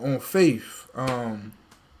on Faith.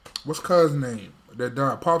 What's Cuz name that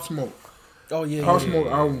died? Pop Smoke. Oh yeah. Pop Smoke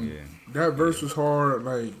album. Yeah. That verse was hard.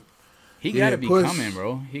 Like he gotta be coming,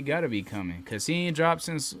 bro. He gotta be coming, cause he ain't dropped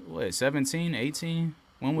since what 17, 18.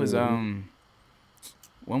 When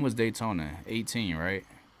was Daytona? 18, right?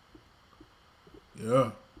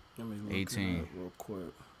 Yeah. 18. Real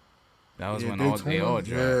quick. That was when they all dropped.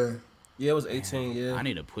 Yeah, it was 18. Yeah. I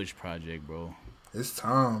need a Push project, bro. It's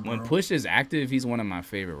time, bro. When Push is active, he's one of my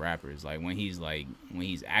favorite rappers. Like when he's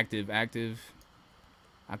active, I could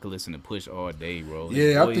listen to Push all day, bro.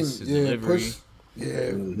 His voice, his delivery, Push.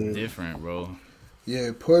 Yeah, different, bro.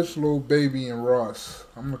 Yeah, Push, Lil Baby, and Ross.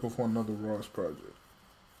 I'm looking for another Ross project.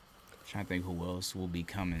 Trying to think who else will be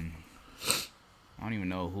coming. I don't even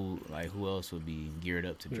know who else would be geared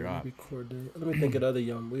up to drop. Let me think of other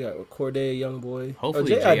young. We got Cordae, Young Boy.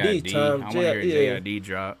 Hopefully JID. I want to hear JID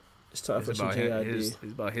drop. It's time for some JID. It's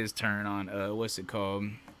about his turn on what's it called?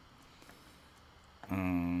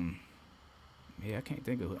 Yeah, I can't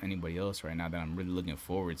think of anybody else right now that I'm really looking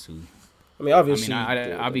forward to. I mean, obviously,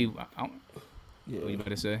 What you about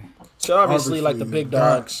to say? So obviously, like the big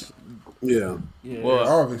dogs. Yeah. Well,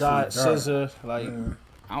 obviously, SZA, like. Yeah.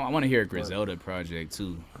 I want to hear a Griselda project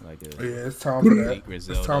too, like it's time for that.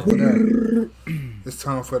 Griselda. It's time for that. It's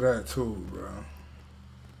time for that too, bro.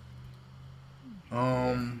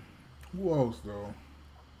 Who else though?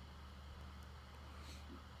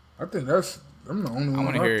 I think I'm the only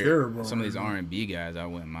one I care about. Some of these R&B guys, I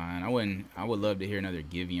wouldn't mind. I would love to hear another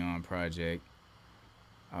Giveon project.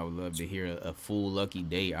 I would love to hear a full Lucky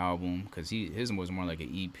Day album because his was more like an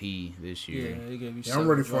EP this year. Yeah, he gave you I'm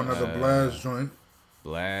ready for another Blast joint.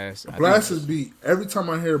 Blast is every time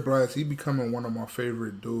I hear Blast, he becoming one of my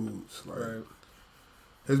favorite dudes. Like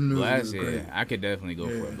his music Blast, is great. I could definitely go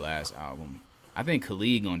for a Blast album. I think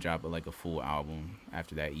Khalid gonna drop like a full album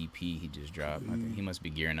after that EP he just dropped. I think he must be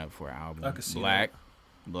gearing up for an album. I could see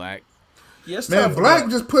Black. Yes, man, Black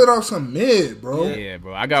just put out some mid, bro. Yeah,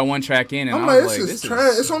 bro. I got one track in, and I'm like, this is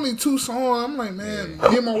trash. It's only 2 songs. I'm like, man,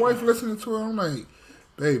 me and my wife listening to it. I'm like,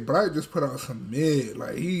 babe, Black just put out some mid.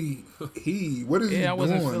 Like he, what is he doing? I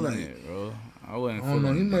wasn't feeling it, bro. I wasn't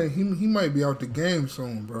feeling it. He might be out the game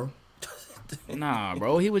soon, bro. Nah,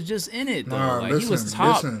 bro. He was just in it though. Like, listen, he was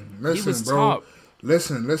top. Listen, he was bro. top.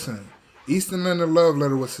 Listen. Eastern Land of Love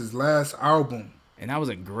Letter was his last album. And that was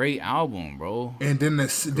a great album, bro. And then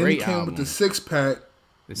he came with the 6-pack.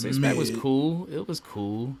 The 6-pack was cool. It was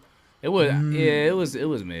cool. It was it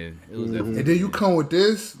was mid. It was definitely. And then you come with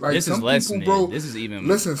this, like this some is less people, mid. bro. This is even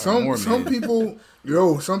listen. more Some mid. people,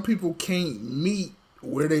 some people can't meet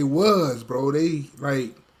where they was, bro. They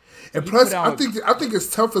like, and plus, I think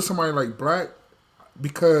it's tough for somebody like Black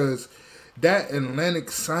because that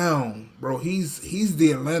Atlantic sound, bro. He's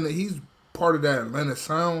the Atlanta. He's part of that Atlanta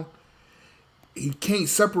sound. He can't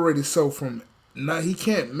separate himself from. He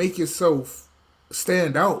can't make himself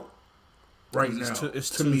stand out. Right now, it's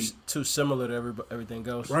too similar to everything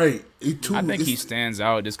else. Right. I think he stands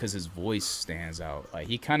out just because his voice stands out. Like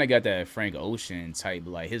he kind of got that Frank Ocean type.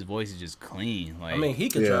 Like his voice is just clean. Like I mean, he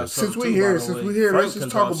could drop Since we here, let's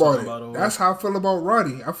just talk about it. That's how I feel about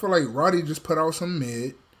Roddy. I feel like Roddy just put out some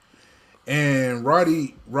mid, and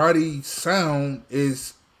Roddy's sound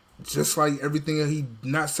is just like everything that he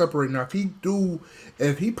not separating. Now,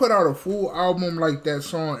 if he put out a full album like that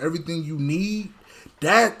song, Everything You Need.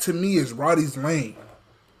 That to me is Roddy's lane.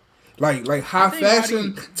 Like high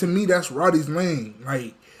fashion to me, that's Roddy's lane.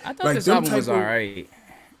 Like I thought this album was alright.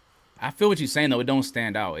 I feel what you're saying though. It don't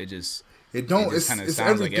stand out. It kind of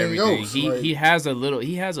sounds like everything. Else, he has a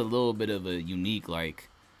little bit of a unique like.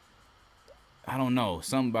 I don't know,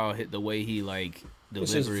 something about the way he like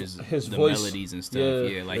delivers his the voice. Melodies and stuff.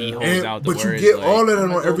 Yeah, like he holds out the words. But you get like, all of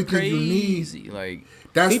that on Everything You Need. Like.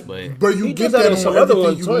 But you get that on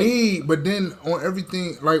Everything You Need, but then on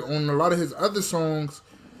everything, like on a lot of his other songs,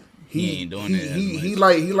 he ain't doing it. He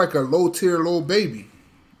like a low tier Lil Baby.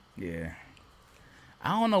 Yeah,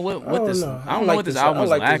 I don't know what this. I don't know what this album was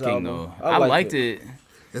lacking though. I liked it.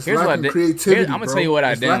 Here's what I did. Creativity, I'm gonna tell you what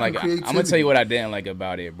I didn't like. I'm gonna tell you what I didn't like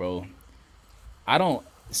about it, bro. I don't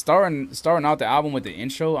starting out the album with the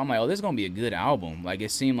intro. I'm like, oh, this is gonna be a good album. Like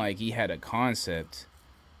it seemed like he had a concept.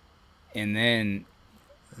 and then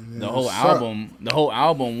the it whole sucked.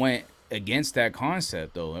 album went against that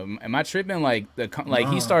concept though. Am I tripping? Like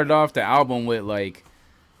he started off the album with like,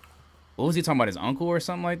 what was he talking about, his uncle or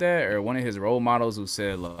something like that, or one of his role models who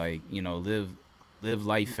said like, you know, live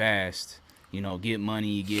life fast, you know, get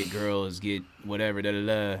money, get girls, get whatever, da da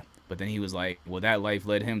da. But then he was like, well, that life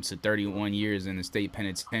led him to 31 years in the state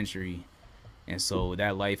penitentiary, and so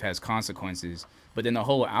that life has consequences. But then the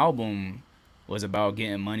whole album was about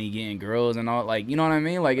getting money, getting girls, and all, like, you know what I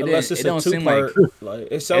mean? Like, it don't seem like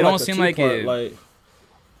it don't seem like it, like,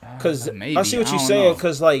 because I see what you're saying,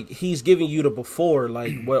 because like he's giving you the before,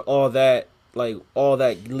 like what all that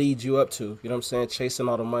leads you up to. You know what I'm saying? Chasing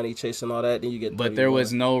all the money, chasing all that, then you get. But there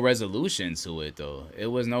was no resolution to it though. It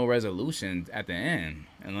was no resolution at the end,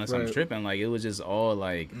 unless I'm tripping. Like, it was just all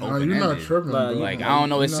like open-ended. You're not tripping, bro. Like, I don't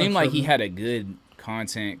know. It seemed like he had a good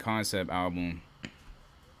concept album.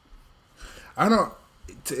 I don't.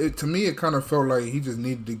 To me, it kind of felt like he just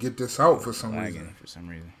needed to get this out for some reason. For some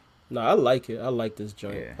reason. No, I like it. I like this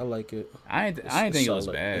joint. Yeah. I like it. I didn't think it was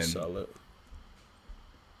bad. It's solid.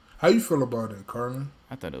 How you feel about it, Carlin?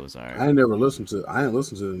 I thought it was alright. I ain't listened to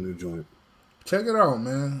the new joint. Check it out,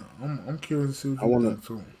 man. I'm curious to see what you think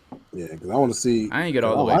too. Yeah, because I want to see. I ain't get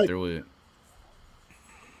all the way through it.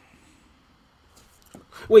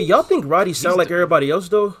 Wait, y'all think Roddy sound like everybody else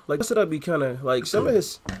though? Like, this would be kind of like some of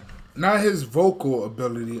his. Not his vocal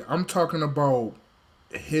ability. I'm talking about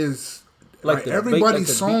his. Like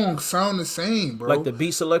everybody's songs sound the same, bro. Like the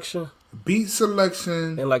beat selection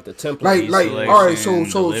and like the tempo. Like all right,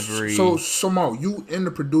 so Mo, you in the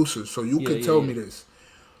producer, so you can tell me this.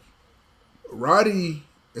 Roddy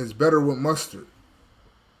is better with Mustard.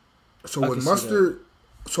 So with Mustard,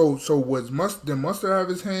 did Mustard have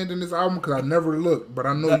his hand in this album? Because I never looked, but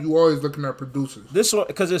I know you always looking at producers. This one,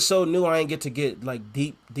 because it's so new, I ain't get like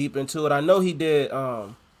deep into it. I know he did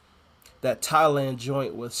that Thailand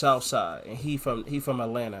joint with Southside, and he from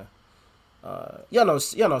Atlanta. Y'all know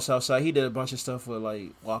Southside. He did a bunch of stuff with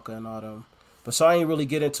like Walker and all them. But so I ain't really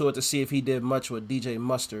get into it to see if he did much with DJ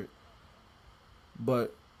Mustard.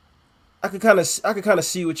 But I could kind of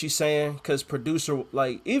see what you're saying, because producer,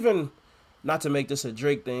 like, even not to make this a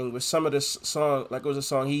Drake thing, but some of this song, like it was a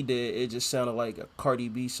song he did, it just sounded like a Cardi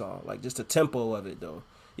B song, like just the tempo of it though.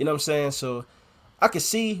 You know what I'm saying? So I could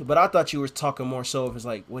see, but I thought you were talking more so of his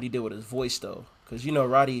like what he did with his voice though, because you know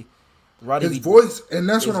Roddy his voice, and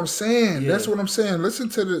that's what I'm saying. Yeah. That's what I'm saying. Listen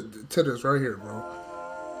to this right here, bro.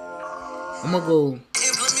 I'm gonna go.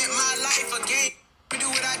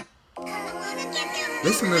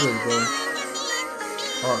 Listen to this, bro.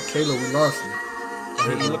 Oh, Kayla, we lost him.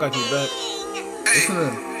 He look like he's back. Listen to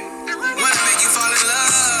him.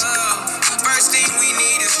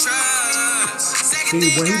 See,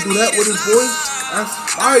 when he do that with his voice, that's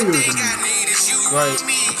fire to me. Right.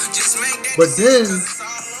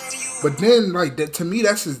 But then, like that, to me,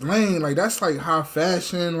 that's his lane. Like, that's like high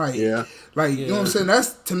fashion. Like, you know what I'm saying?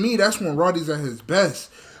 That's, to me, that's when Roddy's at his best.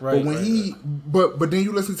 Right. But when but then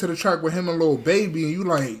you listen to the track with him and Lil Baby, and you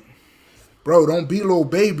like, bro, don't be Lil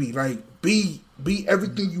Baby. Like, be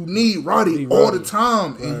everything you need, Roddy, all the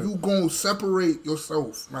time, and you gonna separate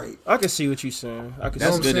yourself. Like, I can see what you're saying.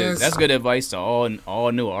 That's good. That's good advice to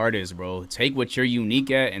all new artists, bro. Take what you're unique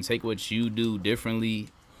at and take what you do differently,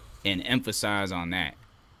 and emphasize on that.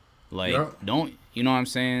 Like, don't, you know what I'm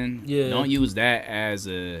saying? Yeah. Don't use that as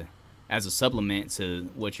a supplement to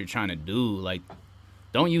what you're trying to do. Like,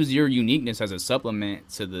 don't use your uniqueness as a supplement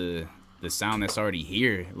to the sound that's already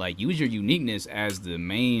here. Like, use your uniqueness as the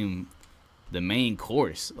main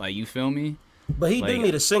course. Like, you feel me? But he did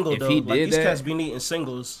need a single though. Like, these cats be needing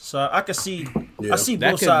singles, so I could see. I see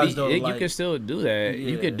both sides though. You could still do that.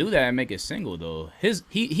 You could do that and make a single though.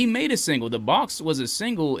 He made a single. The Box was a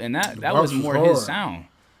single, and that was more his sound.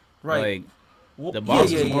 Right. Like, the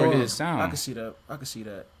Box was more his sound. I can see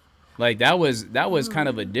that. Like, that was kind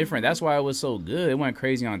of a different. That's why it was so good. It went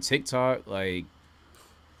crazy on TikTok. Like,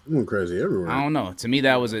 it went crazy everywhere. I don't know. To me,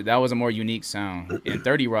 that was a more unique sound. And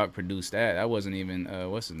 30 Rock produced that. That wasn't even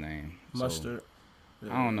what's his name? Mustard.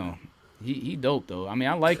 So, I don't know. He dope though. I mean,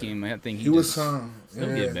 I like him. I think he'll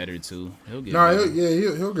get better too. He'll get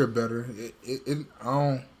better.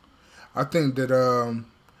 I think that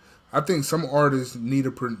I think some artists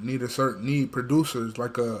need producers,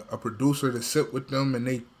 like a producer to sit with them, and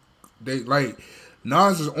they like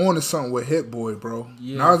Nas is on to something with Hit Boy, bro.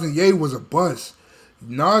 Yeah. Nas and Ye was a bust.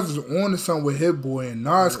 Nas is on to something with Hit Boy, and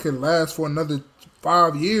Nas can last for another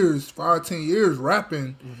 10 years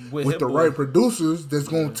rapping with the right producers that's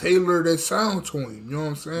gonna tailor their sound to him. You know what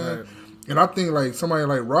I'm saying? Right. And I think like somebody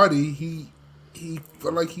like Roddy, he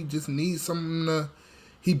feel like he just needs something to.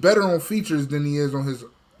 He better on features than he is on his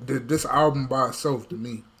this album by itself to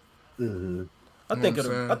me. Mm-hmm. I think it's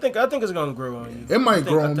gonna grow on you. It might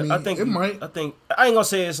grow on me. I think it might. I ain't gonna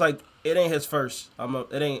say it's like it ain't his first.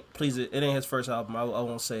 It ain't his first album. I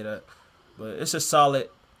won't say that, but it's a solid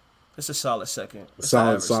second.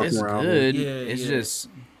 Solid sophomore It's album. good. Yeah, It's just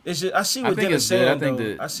I see what think Dennis it's good. I saying think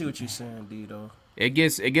though. I see what you're saying, D though. it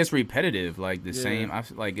gets repetitive, like the Yeah. same. I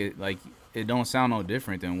feel like it don't sound no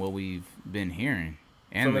different than what we've been hearing,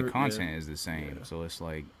 and From the every- content is the same. Yeah. So it's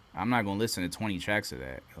like I'm not gonna listen to 20 tracks of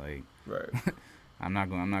that. Like Right. I'm not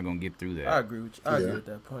gonna get through that. I agree with you. I agree Yeah. with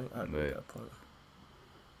that point. I agree with that point.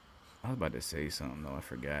 I was about to say something though. I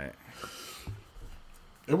forgot.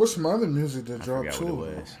 It was some other music that I dropped forgot too. what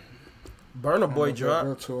it was. Burna Boy That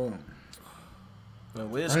dropped. too. And I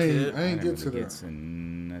Wizkid. ain't get Never to get that. to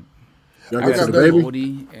n- Y'all I get got to the baby?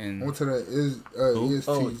 Bodie I and went to that Who?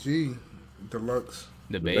 ESTG Deluxe.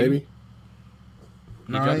 the The baby. baby?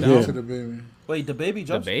 No, dropped I ain't that get one? to the baby. Wait, the baby The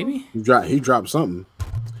dropped. baby? He dropped something.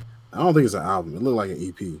 I don't think it's an album. It looked like an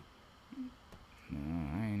EP.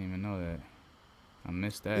 No, I ain't even know that. I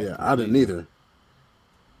missed that. Yeah, I didn't either.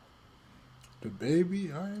 The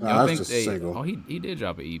baby. I ain't Nah, Y'all that's think just a they? single. Oh, he did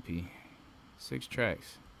drop an EP, 6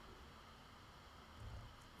 tracks.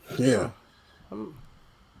 Yeah. Okay.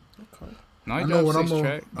 No, I he know dropped what I'm 6 gonna.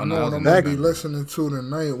 tracks. I know what I'm That- gonna be listening to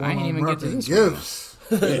tonight when I ain't I'm even get to wrapping this one. gifts.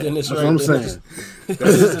 Dennis, That's right, what I'm Dennis. saying.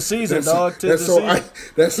 Tis the season, dog. Tis That's the so season.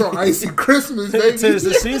 that's so icy Christmas, baby. Tis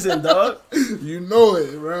the season, dog. You know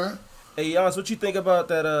it, right? Hey, Jans, what you think about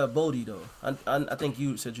that Bodie though? I think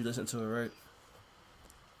you said you listened to it, right?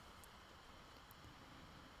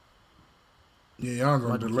 Yeah,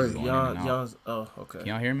 y'all on delay. Going in and out. Jans. Oh, okay. Can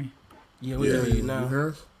y'all hear me? Yeah, we hear you now. You hear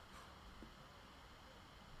us?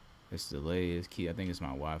 This delay is key. I think it's my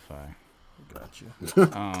Wi-Fi. Got you.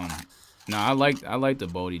 No, I like the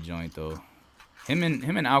Bodie joint though. Him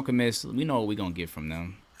and Alchemist, we know what we gonna get from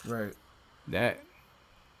them. Right. That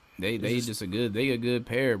they just a good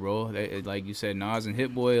pair, bro. They, like you said, Nas and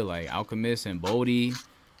Hit Boy, like Alchemist and Bodie,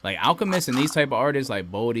 like Alchemist and these type of artists like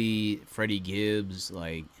Bodie, Freddie Gibbs,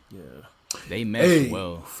 like Yeah. they mesh Hey,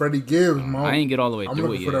 well. Freddie Gibbs, man. I ain't get all the way I'm through it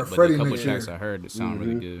looking yet, for that but Freddie the couple next tracks year. I heard that sound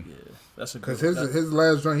really good. Yeah. That's a good. Cause his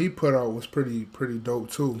last joint he put out was pretty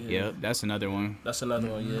dope too. Yeah, that's another one. That's another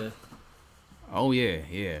one. Yeah. Oh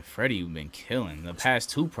yeah. Freddie been killing. The past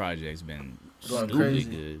 2 projects been Going stupid crazy.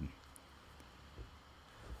 good.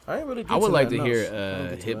 I ain't really. I would like to that hear enough. I don't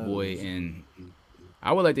get to Hit that Boy enough. and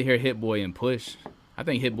I would like to hear Hit Boy and Push. I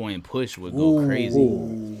think Hit Boy and Push would go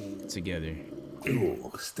crazy together.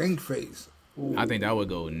 Ooh, stink face. I think that would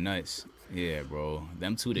go nuts. Yeah, bro.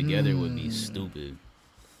 Them 2 together would be stupid.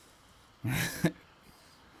 How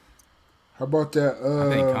about that? I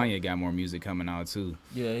think Kanye got more music coming out too.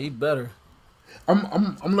 Yeah, he better.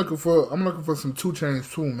 I'm looking for some 2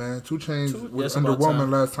 Chainz too, man. 2 Chainz Two- was it's about underwhelming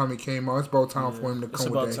time. last time he came out. It's about time for him to It's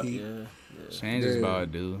come about with that time. heat. Yeah. Change is Yeah.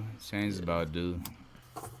 about due. Change is about due.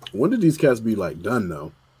 When did these cats be like done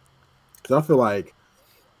though? Because I feel like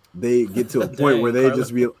they get to a point where they Carla.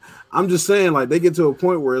 just be. I'm just saying, like they get to a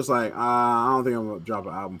point where it's like, I don't think I'm gonna drop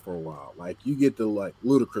an album for a while. Like you get the like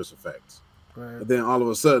ludicrous effects, Right. but then all of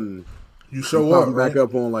a sudden You show you up, popping right? back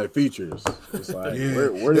up on like features. It's like, Yeah.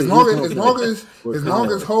 where as did long you as come as from? long as With as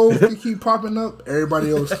long as Kanye? hoes can keep popping up,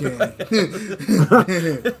 everybody else can.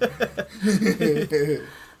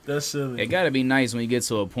 That's silly. It gotta be nice when you get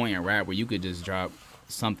to a point in rap where you could just drop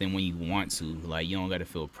something when you want to. Like you don't gotta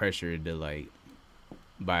feel pressured to like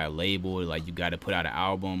buy a label. Like you gotta put out an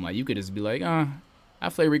album. Like you could just be like, I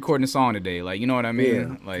feel like recording a song today. Like you know what I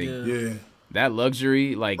mean? Like Yeah. Yeah. that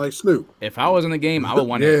luxury. Like Snoop. if I was in the game, I would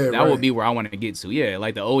want to. Yeah, that right. would be where I want to get to. Yeah,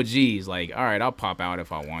 like the OGs. Like all right, I'll pop out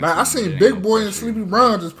if I want. Like to, I but seen it Big ain't no Boy and pressure. Sleepy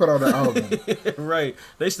Brown just put out an album. Right.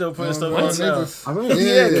 They still putting stuff Man, out they now. just- I mean,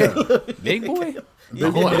 yeah. Big Boy. Big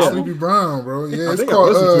whole Boy and album? Sleepy Brown, bro. Yeah, it's think I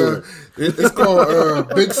called listened it's called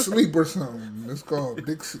Big Sleep or something. It's called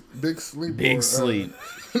Big Sleep. Big or, Sleep.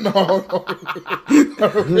 No. Bro,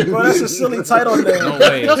 that's a silly title name. No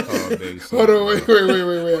way it's called Big Sleep. Hold on, wait.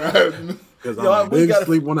 because Yo, I'm we big gotta-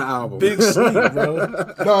 sleep on the album. Big sleep, bro.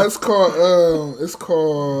 No, it's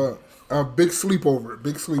called Big Sleepover.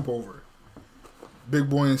 Big Sleepover. Big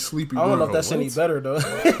Boy and Sleepy. I don't know Brown. if that's any better though.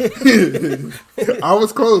 I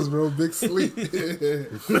was close, bro. Big Sleep.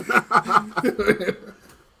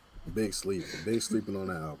 Big sleeping on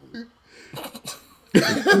the album.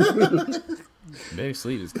 Big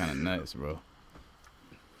Sleep is kind of nuts, bro.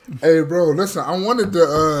 Hey, bro, listen. I wanted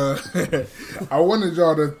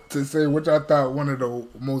y'all to say which I thought one of the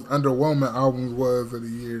most underwhelming albums was of the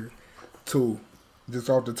year, too. Just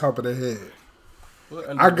off the top of the head.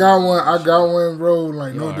 I got one, bro.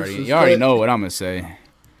 Like, no disrespect. You already know what I'm gonna say.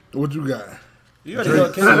 What you got? You already know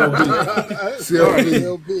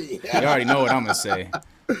CLB. You already know what I'm gonna say.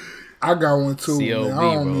 I got one too, CLB, man. I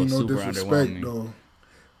don't bro, mean no super disrespect underwhelming. though,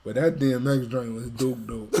 but that DMX joint was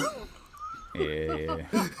dope. Yeah.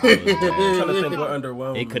 I'm trying to think what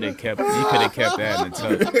underwhelmed. He could have kept that in the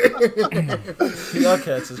tuck. Y'all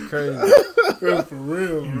cats is crazy. For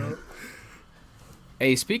real, bro.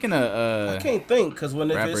 Hey, speaking of I can't think because when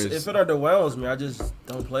if rappers- it underwhelms me, I just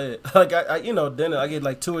don't play it. Like I then I get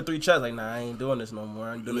like 2 or 3 chats. Like, nah, I ain't doing this no more.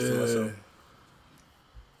 I ain't doing this to myself.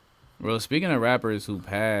 bro, speaking of rappers who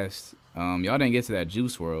passed, y'all didn't get to that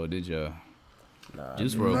Juice WRLD, did ya? Nah,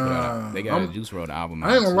 Juice WRLD put out, they got a Juice WRLD album.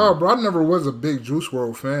 I ain't gonna out, lie, bro. I never was a big Juice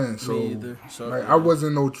WRLD fan, so Me either. So, like I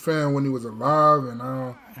wasn't no fan when he was alive, and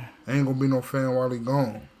I ain't gonna be no fan while he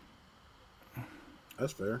gone.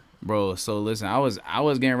 That's fair. Bro, so listen, I was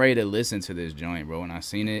getting ready to listen to this joint, bro, when I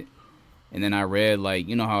seen it, and then I read, like,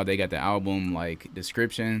 you know how they got the album like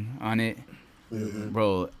description on it,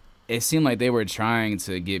 bro. It seemed like they were trying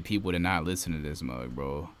to get people to not listen to this mug,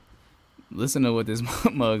 bro. Listen to what this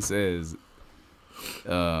mug says.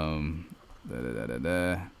 It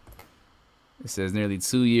says nearly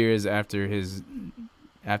 2 years after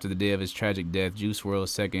the day of his tragic death, Juice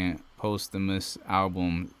WRLD's second posthumous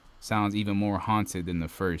album sounds even more haunted than the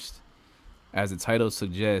first. As the title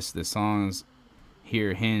suggests, the songs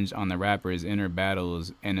here hinge on the rapper's inner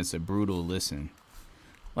battles, and it's a brutal listen.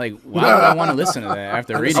 Like, why would I want to listen to that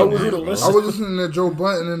after reading that, bro? I was listening to Joe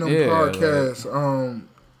Budden in them podcasts.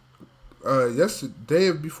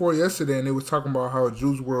 Day before yesterday, and they was talking about how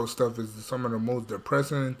Juice WRLD stuff is some of the most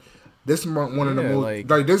depressing. This month, one of the most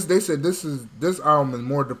like this. They said this album is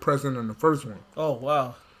more depressing than the first one. Oh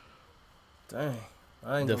wow, dang!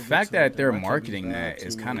 The fact that they're marketing that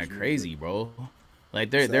is kind of crazy, bro.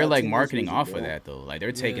 Like they're like marketing off of that though. Like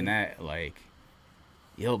they're taking that like,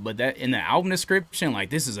 yo, but that in the album description,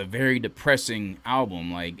 like this is a very depressing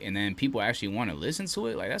album. Like, and then people actually want to listen to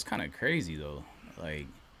it. Like that's kind of crazy though. Like.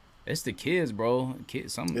 It's the kids, bro.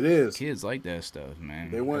 Kids like that stuff,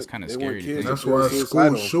 man. That's kind of scary. That's why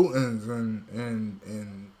school shootings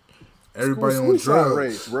and everybody on drugs,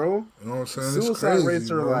 rates, bro. You know what I'm saying? Suicide it's crazy,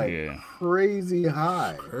 rates are like crazy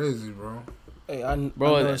high. Crazy, bro. Hey,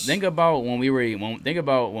 think about when we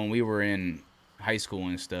were in high school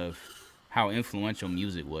and stuff. How influential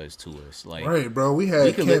music was to us, like right, bro. We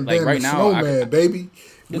had Can't Ban right the now, Snowman, baby.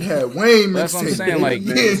 We had Wayne. That's what I'm saying, like,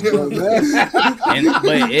 but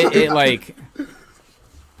it like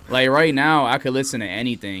right now, I could listen to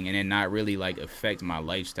anything and it not really like affect my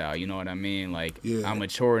lifestyle. You know what I mean? Like, I'm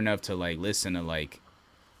mature enough to like listen to like,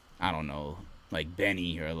 I don't know, like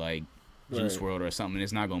Benny or like Juice WRLD or something.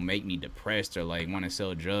 It's not gonna make me depressed or like want to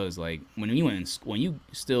sell drugs. Like when you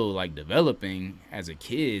still like developing as a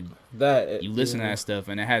kid, you listen to that stuff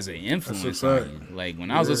and it has an influence on you. Like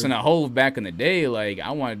when I was listening to Hove back in the day, like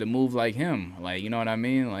I wanted to move like him. Like, you know what I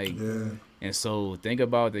mean? Like, and so think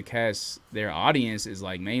about the cast. Their audience is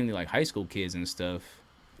like mainly like high school kids and stuff.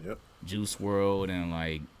 Yep. Juice WRLD and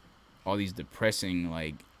like all these depressing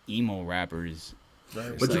like emo rappers.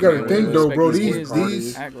 Right. But you gotta think though, bro. These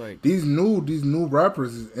new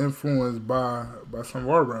rappers is influenced by some of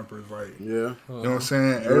our rappers. Like, you know what I'm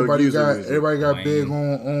saying? Everybody got Wayne. Big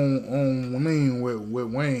on Wayne with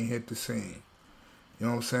Wayne hit the scene. You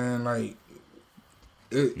know what I'm saying? Like,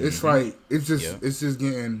 it's like it's just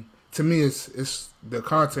getting, to me. It's the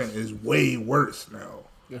content is way worse now.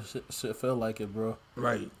 It felt like it, bro.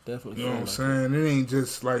 Like, definitely. You know what I'm saying? It ain't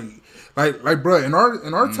just like, bro. In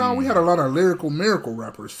our time, we had a lot of lyrical miracle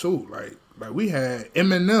rappers too. Like we had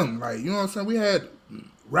Eminem. Like, you know what I'm saying? We had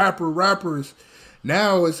rappers.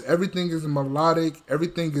 Now everything is melodic.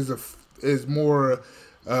 Everything is more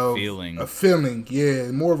of feeling. A feeling.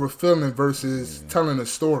 Yeah, more of a feeling versus telling a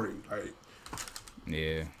story. Like,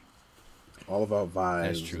 yeah, all about vibes.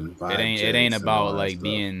 That's true. It ain't about like stuff.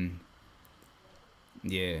 Being.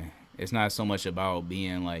 Yeah, it's not so much about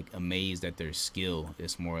being like amazed at their skill.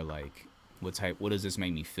 It's more like what does this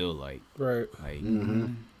make me feel like? Right. Like,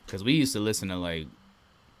 because we used to listen to like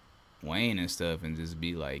Wayne and stuff and just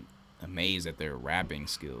be like amazed at their rapping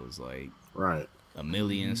skills. Like, right. A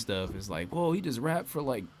Million stuff. It's like, whoa, he just rapped for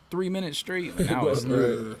like 3 minutes straight. And now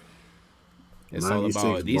it's all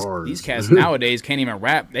about these cats nowadays can't even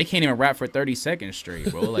rap. They can't even rap for 30 seconds straight,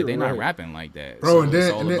 bro. Like they're not rapping like that, bro. So and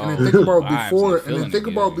then think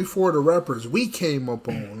about before the rappers we came up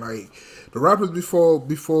on, like the rappers before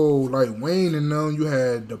like Wayne and them. You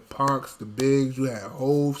had the Pox, the Bigs, you had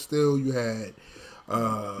Hove still, you had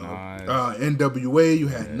NWA, you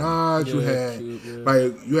had Nas, you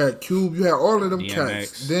had Cube, you had all of them DMX,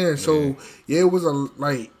 cats there. So it was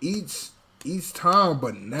each each time,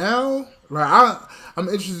 but now, like I'm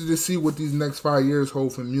interested to see what these next 5 years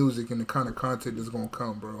hold for music and the kind of content that's gonna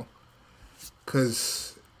come, bro.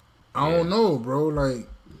 Cause I don't know, bro. Like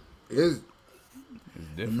the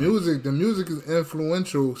music is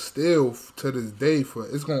influential still to this day.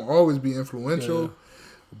 It's gonna always be influential. Yeah.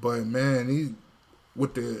 But man,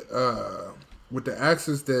 with the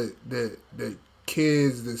access that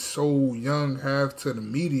kids that's so young have to the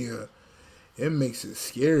media, it makes it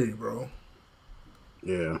scary, bro.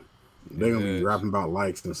 Yeah, they're gonna be rapping about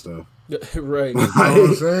likes and stuff. Right. You know what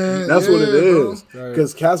I'm saying? That's what it is.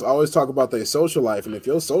 Because Right. cats always talk about their social life, and if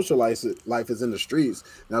your social life is in the streets,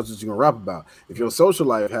 that's what you're gonna rap about. If your social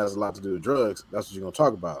life has a lot to do with drugs, that's what you're gonna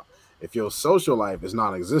talk about. If your social life is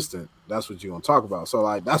non-existent, that's what you're gonna talk about. So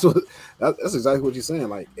like that's exactly what you're saying.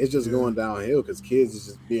 Like it's just going downhill because kids is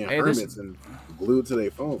just being hermits and glued to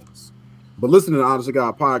their phones. But listen to the Honest to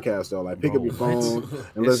God podcast though. Like pick up your phone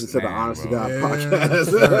and listen to the Honest to God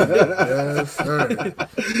podcast. Yes,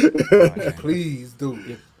 sir. Please do.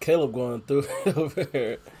 Yeah, Caleb going through it over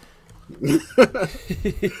here.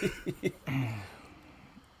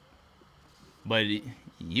 But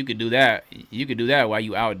you could do that. You could do that while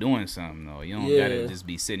you out doing something though. You don't gotta just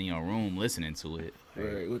be sitting in your room listening to it.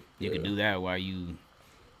 Right. You could do that while you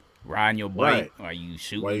riding your bike, while you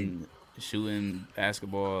shooting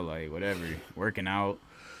basketball, like whatever, working out.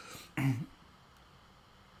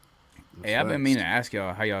 Hey, I've been meaning to ask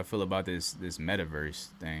y'all how y'all feel about this metaverse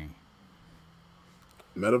thing.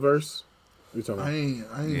 Metaverse? What you talking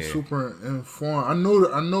about? I ain't super informed. I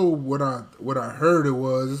know what I heard it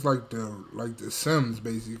was. It's like the Sims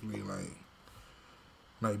basically,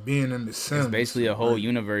 like being in the Sims. It's basically a whole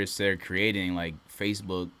universe they're creating. Like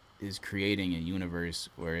Facebook is creating a universe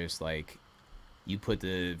where it's like you put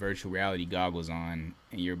the virtual reality goggles on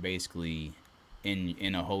and you're basically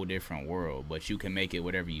in a whole different world, but you can make it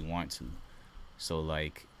whatever you want to. So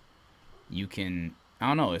like you can, I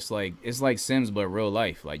don't know, it's like Sims but real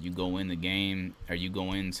life. Like you go in the game or you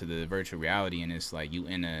go into the virtual reality and it's like you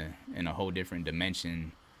in a whole different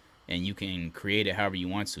dimension and you can create it however you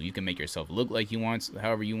want to. You can make yourself look like you want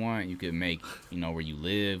however you want. You can make, where you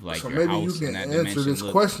live, like so your maybe house you in can that answer this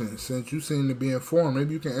question since you seem to be informed.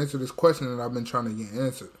 Maybe you can answer this question that I've been trying to get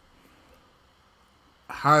answered.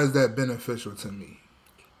 How is that beneficial to me?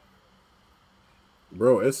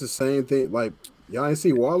 Bro, it's the same thing. Like, y'all ain't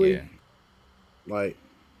see Wall-E? Yeah. Like,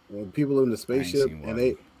 when people live in the spaceship and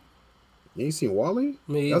you ain't seen Wall-E?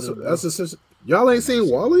 Me either, that's y'all ain't seen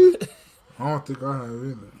Wall-E? I don't think I have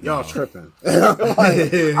either. Y'all tripping.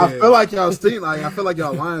 I feel like y'all I feel like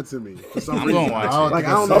y'all lying to me. For some I'm reason. gonna watch it. Like, I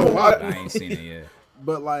don't know why. I ain't seen it yet.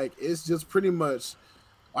 But like, it's just pretty much,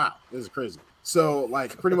 wow, this is crazy. So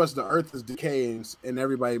like, pretty much the Earth is decaying and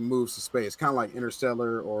everybody moves to space, kind of like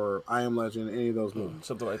Interstellar or I Am Legend, any of those movies,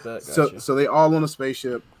 something like that. So they all on a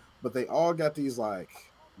spaceship, but they all got these like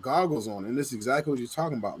goggles on, and this is exactly what you're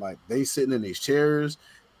talking about. Like they sitting in these chairs,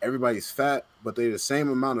 everybody's fat, but they're the same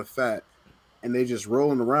amount of fat, and they just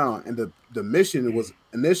rolling around. And the mission was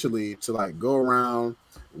initially to like go around,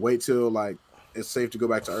 wait till like it's safe to go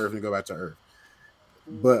back to Earth and go back to Earth.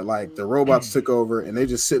 But like the robots took over and they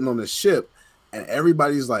just sitting on the ship and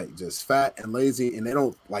everybody's like just fat and lazy and they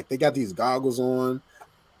don't like, they got these goggles on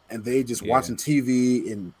and they just watching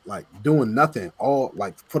TV and like doing nothing all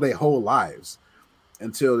like for their whole lives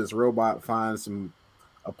until this robot finds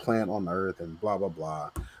a plant on the Earth and blah, blah, blah.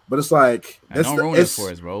 But it's like, don't ruin it for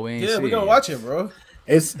us, bro. We're gonna watch it, bro.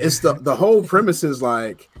 It's the whole premise is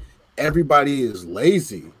like everybody is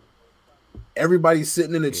lazy. Everybody's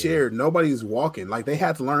sitting in a chair. Nobody's walking. Like they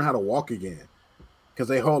had to learn how to walk again because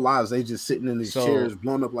their whole lives they just sitting in these chairs,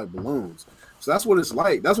 blown up like balloons. So that's what it's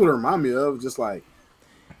like. That's what it reminds me of. Just like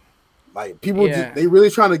people, they really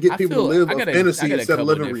trying to get people to live a fantasy instead of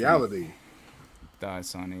living reality.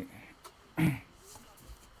 Thoughts on it?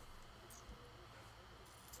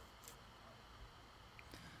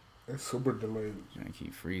 It's super delayed. I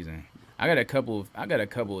keep freezing. I got a couple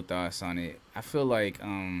of thoughts on it. I feel like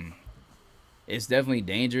it's definitely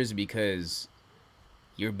dangerous because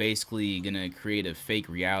you're basically gonna create a fake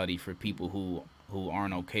reality for people who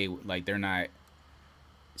aren't okay with, like they're not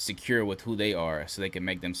secure with who they are, so they can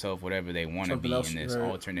make themselves whatever they want to be in this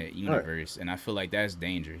alternate universe. And I feel like that's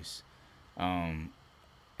dangerous. And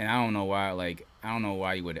I don't know why. Like I don't know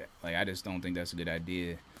why you would like. I just don't think that's a good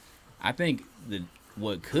idea. I think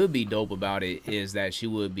what could be dope about it is that she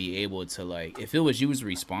would be able to, like, if it was used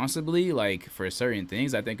responsibly, like for certain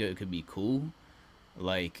things, I think it could be cool.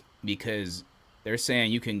 Like, because they're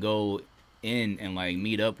saying you can go in and like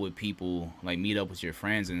meet up with people, like meet up with your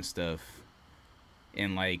friends and stuff,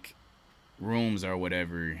 and like rooms or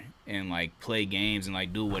whatever and like play games and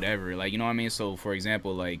like do whatever. Like, you know what I mean? So for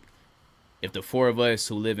example, like if the 4 of us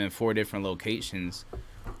who live in 4 different locations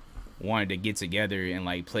wanted to get together and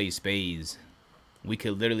like play spades, we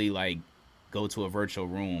could literally like go to a virtual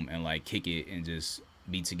room and like kick it and just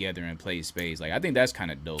be together and play spades. Like I think that's kind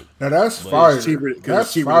of dope. Now that's fire. That's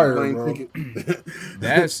fire, bro.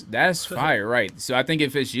 That's fire, right? So I think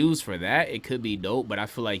if it's used for that, it could be dope. But I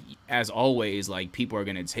feel like, as always, like people are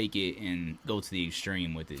gonna take it and go to the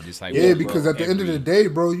extreme with it. Just like because at the end of the day,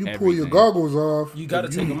 bro, you pull your goggles off. You gotta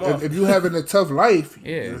take them off. If you having a tough life,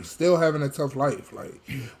 you're still having a tough life. Like,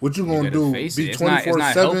 what you gonna do? Be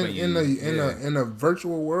 24/7 in a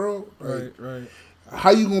virtual world? Like, right.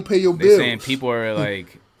 How you gonna pay your bills? Saying people are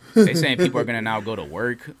like, they saying people are gonna now go to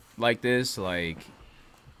work like this, like,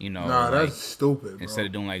 you know. Nah, like, that's stupid, bro. Instead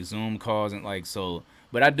of doing like Zoom calls and like so.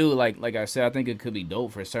 But I do like I said, I think it could be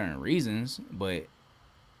dope for certain reasons, but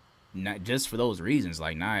not just for those reasons.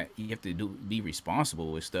 Like, not you have to be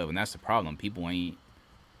responsible with stuff, and that's the problem. People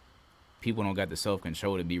don't got the self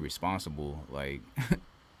control to be responsible. Like,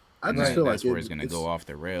 I just feel that's like where it's gonna go off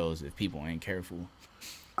the rails if people ain't careful.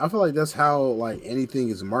 I feel like that's how like anything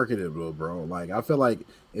is marketed, bro. Like I feel like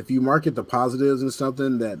if you market the positives and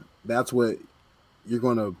something, that's what you're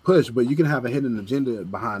gonna push, but you can have a hidden agenda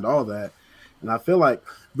behind all that. And I feel like,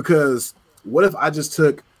 because what if I just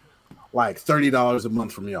took like $30 a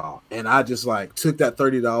month from y'all, and I just like took that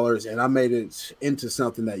 $30 and I made it into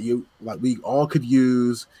something that you like we all could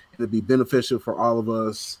use, and it'd be beneficial for all of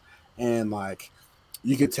us, and like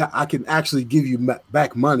you could I can actually give you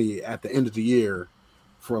back money at the end of the year.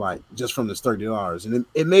 For like just from this $30, and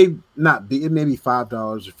it may not be, it may be $5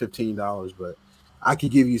 or $15, but I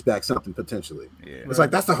could give you back something potentially. Yeah. It's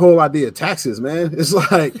like that's the whole idea of taxes, man. It's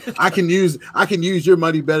like I can use your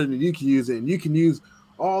money better than you can use it, and you can use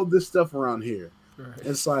all this stuff around here. Right.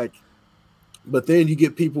 It's like, but then you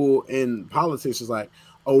get people in politics. It's like,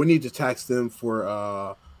 oh, we need to tax them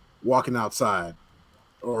for walking outside.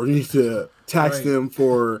 Or we need to tax them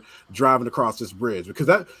for driving across this bridge, because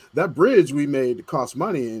that bridge we made costs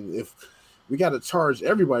money, and if we got to charge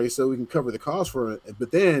everybody so we can cover the cost for it,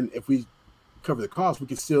 but then if we cover the cost, we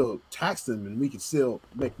can still tax them and we can still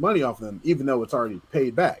make money off them, even though it's already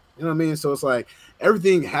paid back. You know what I mean? So it's like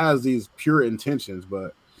everything has these pure intentions,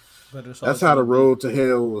 but that's how the road to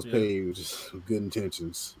hell was paved, just with good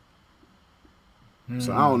intentions.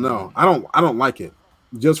 So I don't know. I don't like it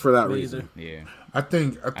just for that reason. Yeah. I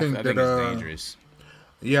think that it's dangerous.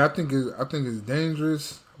 Yeah, I think it's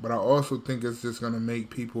dangerous, but I also think it's just gonna make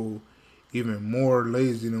people even more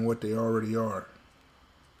lazy than what they already are.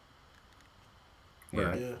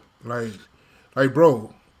 Yeah. Like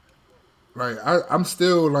bro, like I'm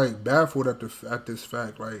still like baffled at this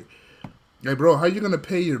fact. Like, bro, how you gonna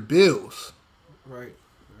pay your bills? Right.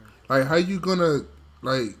 Like, how you gonna,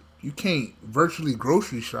 like, you can't virtually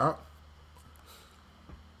grocery shop.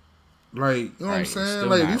 Like, you know what I'm saying?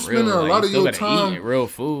 Like, you spending a lot of your time eat real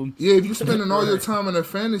food. Yeah, if you spending all your time in a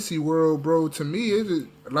fantasy world, bro, to me, it is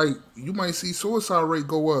like you might see suicide rate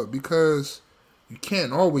go up because you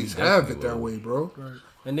can't always have it that way, bro. Right.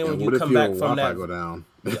 And then when you come back from that, go down.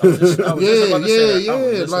 I was just about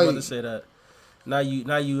to say that. Now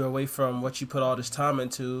you away from what you put all this time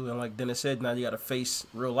into, and like Dennis said, now you got to face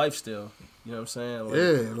real life still. You know what I'm saying? Like,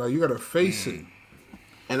 yeah, like you got to face it.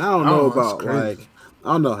 And I don't know about like.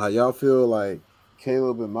 I don't know how y'all feel like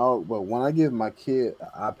Caleb and Mark, but when I give my kid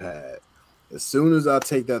an iPad, as soon as I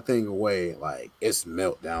take that thing away, like it's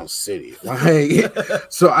meltdown city. Like,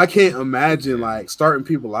 so I can't imagine like starting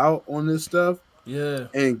people out on this stuff. Yeah.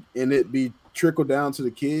 And it be trickled down to the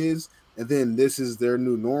kids, and then this is their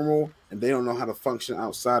new normal, and they don't know how to function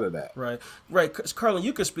outside of that. Right. Because Carlin,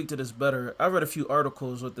 you could speak to this better. I read a few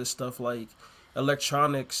articles with this stuff like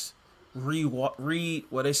electronics. They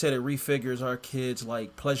said it refigures our kids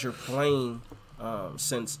like pleasure playing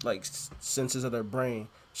senses of their brain.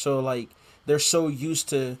 So like they're so used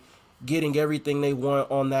to getting everything they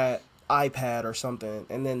want on that iPad or something,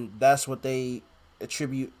 and then that's what they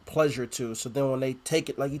attribute pleasure to. So then when they take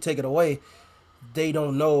it, like you take it away, they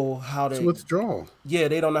don't know how to withdraw. Yeah,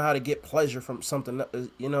 they don't know how to get pleasure from something.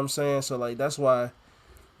 You know what I'm saying? So like that's why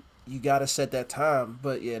you gotta set that time.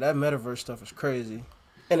 But yeah, that metaverse stuff is crazy.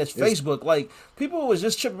 And it's Facebook. Like, people was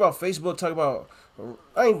just tripping about Facebook, talking about,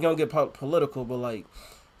 I ain't gonna get political, but like,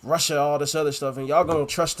 Russia, all this other stuff, and y'all gonna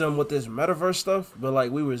trust them with this metaverse stuff? But like,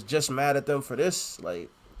 we was just mad at them for this. Like,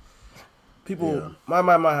 people, my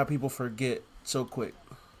mind might have people forget so quick.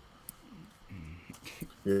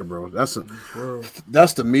 Yeah, bro. That's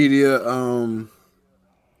the media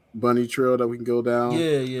bunny trail that we can go down.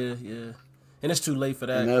 Yeah. And it's too late for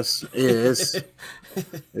that. And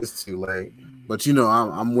it's too late. But you know,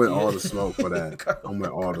 I'm with all the smoke for that. I'm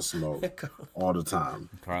with all the smoke all the time.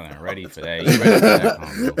 Carlin, ready for that? You ready for that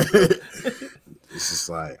combo? It's just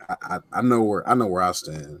like I know where I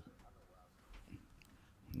stand.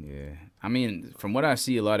 Yeah, I mean, from what I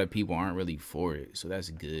see, a lot of people aren't really for it, so that's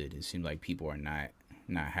good. It seems like people are not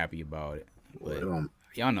happy about it. But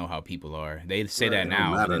y'all know how people are. They say that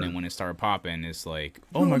now, but then when it start popping, it's like,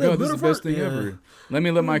 oh my god, this is the best thing ever. Let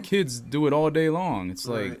me let my kids do it all day long. It's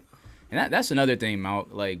like, and that's another thing, Mal.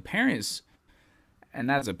 Like parents,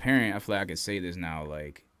 and as a parent, I feel like I could say this now,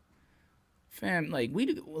 like. Fam, like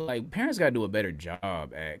parents gotta do a better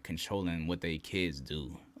job at controlling what they kids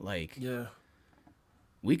do. Like,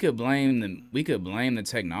 we could blame the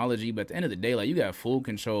technology, but at the end of the day, like you got full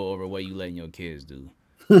control over what you letting your kids do.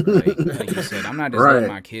 Like you said, I'm not just letting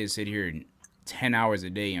my kids sit here 10 hours a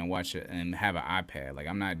day and watch it and have an iPad. Like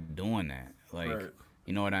I'm not doing that. Like,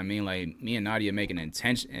 you know what I mean? Like me and Nadia making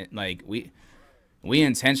intention, like we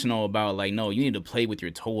intentional about like, no, you need to play with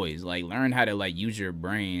your toys. Like learn how to like use your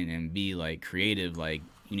brain and be like creative. Like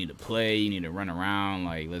you need to play, you need to run around.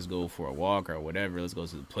 Like let's go for a walk or whatever. Let's go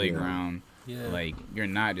to the playground. Yeah. Like you're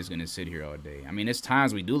not just gonna sit here all day. I mean, it's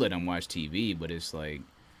times we do let them watch TV, but it's like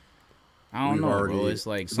I don't know, bro. It's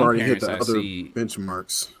like some parents I see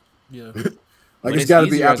benchmarks. Yeah, like it's got to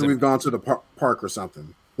be after we've gone to the park or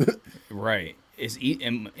something. Right. It's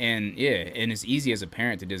and it's easy as a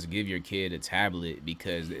parent to just give your kid a tablet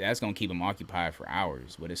because that's gonna keep them occupied for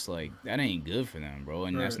hours. But it's like that ain't good for them, bro,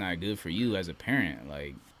 and that's not good for you as a parent.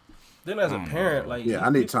 Like, then as a parent, like I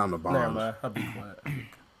need time to bond. Never mind, I'll be quiet.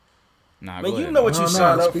 Nah, man, you know what you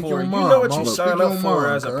sign up for. You know what you sign up for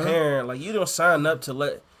as a parent. Like you don't sign up to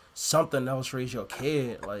let something else raise your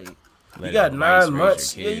kid. Like you got 9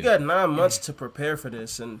 months. Yeah, you got 9 months to prepare for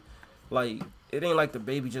this, and like. It ain't like the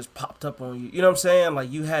baby just popped up on you. You know what I'm saying? Like,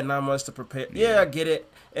 you had 9 months to prepare. Yeah, I get it.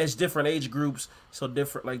 It's different age groups, so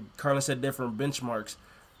different, like Carlin said, different benchmarks.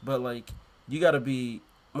 But, like, you got to be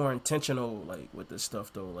more intentional, like, with this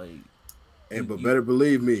stuff, though. Like, but better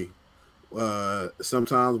believe me,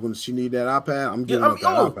 sometimes when she need that iPad, I'm giving up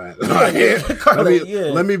that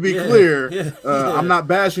iPad. Let me be clear. I'm not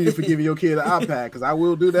bashing you for giving your kid an iPad because I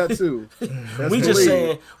will do that too. We just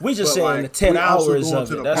saying like, the 10 hours of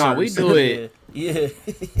it. That's how we do it. Yeah,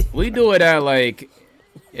 we do it at like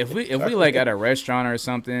if we like at a restaurant or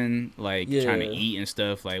something, like trying to eat and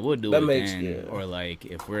stuff. Like we'll do it then, or like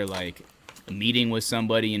if we're like meeting with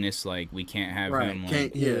somebody and it's like we can't have him.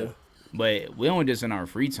 Like, but we don't just in our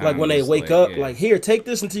free time. Like when they wake up, like here, take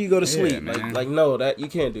this until you go to sleep. Like no, that you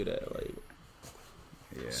can't do that. Like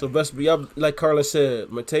so, best be up. Like Carla said,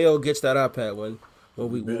 Mateo gets that iPad when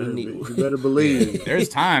we need. You better believe. There's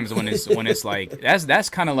times when it's like that's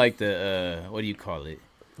kind of like the what do you call it?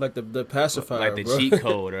 Like the pacifier, like the cheat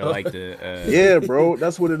code, or like the yeah, bro.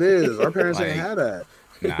 That's what it is. Our parents ain't had that.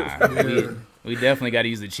 Nah, we definitely got to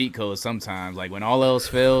use the cheat code sometimes. Like when all else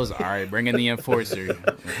fails, all right, bring in the enforcer.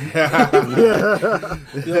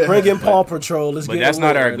 Bring in Paw Patrol. But that's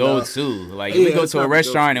not our go-to. Like if we go to a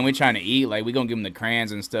restaurant and we trying to eat, like we gonna give him the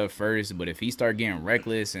crayons and stuff first. But if he start getting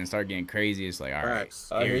reckless and start getting crazy, it's like all right,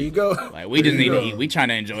 here you go. Like we just need to eat. We trying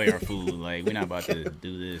to enjoy our food. Like we're not about to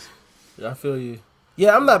do this. I feel you.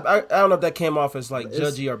 Yeah, I'm not. I don't know if that came off as like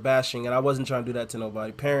judgy or bashing, and I wasn't trying to do that to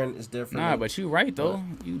nobody. Parent is different. Nah, but you right though.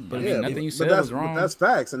 Nothing you said was wrong. But that's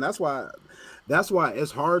facts, and that's why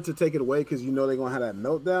it's hard to take it away because you know they're gonna have that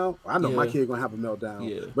meltdown. I know my kid gonna have a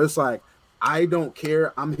meltdown, but it's like I don't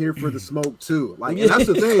care. I'm here for the smoke too. Like, and that's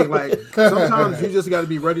the thing. Like sometimes you just got to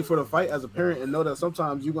be ready for the fight as a parent and know that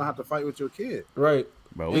sometimes you're gonna have to fight with your kid. Right.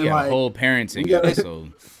 Bro, we got a whole parenting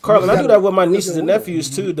episode. Carlin, I do that with my nieces and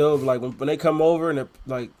nephews too, though. Like when they come over and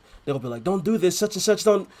they'll be like, "Don't do this, such and such.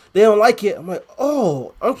 They don't like it." I'm like,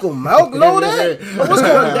 "Oh, Uncle Malk know that? What's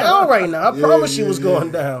going down right now? I promise you, what's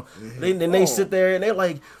going down." They sit there and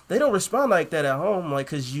they don't respond like that at home, like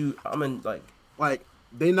because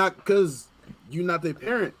they not because you not their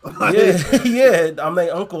parent. Yeah, I'm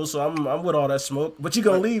their uncle, so I'm with all that smoke. But you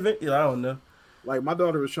gonna leave it? Yeah, I don't know. Like my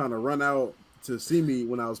daughter was trying to run out to see me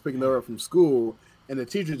when I was picking her up from school, and the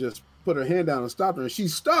teacher just put her hand down and stopped her, and she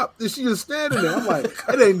stopped, and she just standing there. I'm like,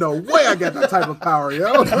 it ain't no way I got that type of power,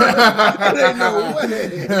 yo. It ain't no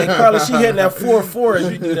way. Hey, Carla, she hitting that 4-4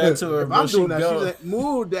 if you do that to her. If I'm doing that, she's like,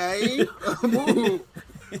 move, daddy, move.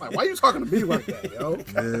 Like, why you talking to me like that, yo?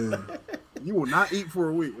 Man. You will not eat for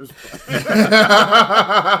a week. He's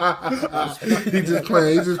just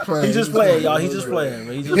playing, y'all. He's just playing,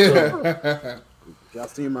 man. He's just playing. Y'all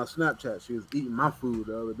seen my Snapchat. She was eating my food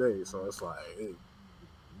the other day, so it's like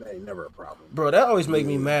that ain't never a problem. Bro, that always make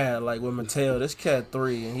me mad. Like with Mateo, this cat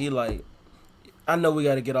 3, and he like I know we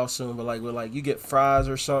got to get off soon, but like you get fries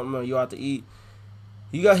or something, or you out to eat.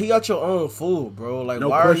 He got your own food, bro. Like, No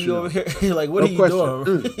why question. are you over here? Like, what No are you question.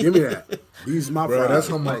 doing? Give me that. These my Bro, fries. that's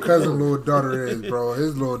how my cousin little daughter is, bro.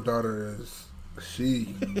 His little daughter is. She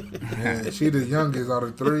the youngest out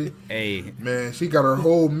of 3. Hey, Man, she got her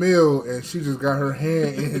whole meal and she just got her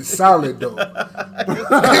hand in his salad though. Hand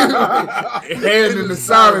in the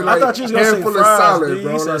salad, like I thought you was gonna say handful fries, of salad, dude.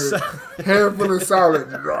 bro. You said Like, salad. handful of salad.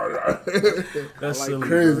 That's like silly,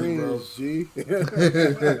 crazy, bro. bro. G.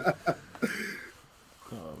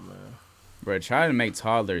 bro, trying to make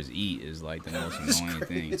toddlers eat is like the most annoying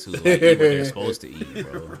thing too. Like, eat what they're supposed to eat,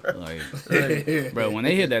 bro. Like, bro, when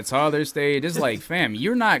they hit that toddler stage, it's like, fam,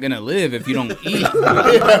 you're not gonna live if you don't eat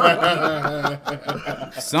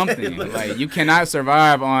something. Like, you cannot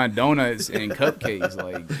survive on donuts and cupcakes.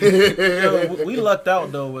 Like, Yo, we lucked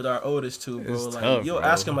out though with our oldest two, bro. It's Like, tough, you'll bro.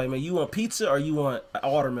 ask them like, man, you want pizza or you want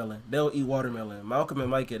watermelon? They'll eat watermelon. Malcolm and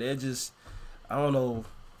Micah, they just, I don't know,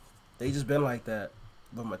 they just been like that.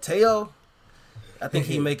 But Mateo, I think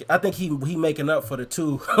he making up for the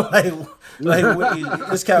 2.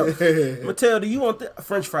 This count. Mateo, do you want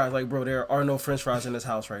French fries? Like, bro, there are no French fries in this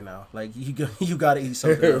house right now. Like, you got to eat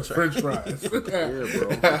something else. Right? French fries. Yeah,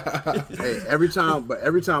 bro. Hey, every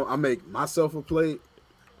time I make myself a plate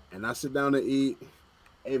and I sit down to eat,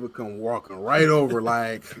 Ava come walking right over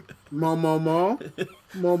like, mo.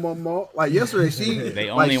 Like yesterday,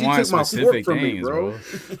 they like, only she want took my specific fork from me, things, bro.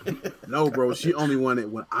 bro. No, bro, she only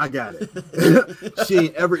wanted when I got it. She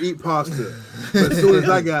ain't ever eat pasta. But as soon as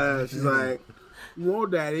I got it, she's like, "No,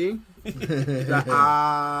 daddy." She's like,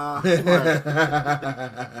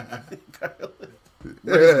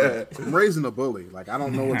 I'm raising a bully. Like, I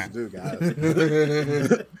don't know what to do,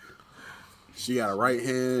 guys. She got a right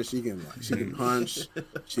hand. She can punch.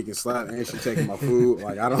 She can slap, and she taking my food.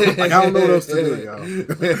 Like, I don't know what else to do, y'all.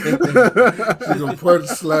 She gonna punch,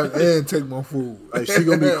 slap, and take my food. Like, she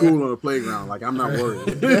gonna be cool on the playground. Like, I'm not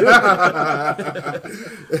worried.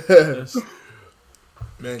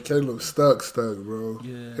 Man, Caleb stuck, bro.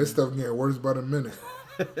 Yeah. His stuff getting worse by the minute.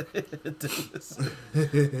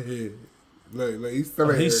 Like he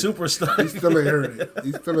still ain't He's heard super it. stuck. He still ain't heard it.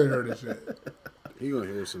 He still ain't heard this shit. He gonna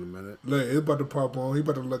hear us in a minute. Look, it's about to pop on. He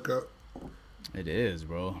about to look up. It is,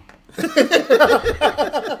 bro.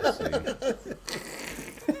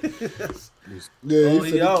 Yeah, Oh,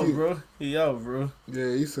 he he said out, keep- bro. He out, bro.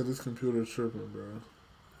 Yeah, he said his computer's tripping, bro.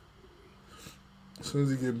 As soon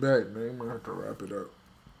as he get back, man, he might have to wrap it up.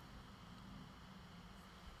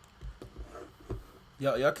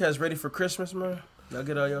 Y'all cats ready for Christmas, man? Y'all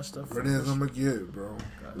get all y'all stuff. for Ready as Christmas? I'm gonna get, bro.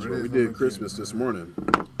 That's what we did Christmas this morning.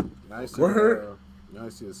 Nice. Word?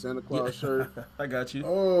 Nice see a Santa Claus shirt. I got you.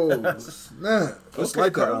 Oh, snap. It's Okay,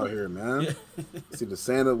 like that Carla. out here, man. See the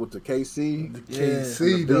Santa with the KC.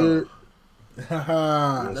 KC, and the though. beard.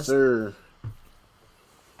 Haha. Yes, sir.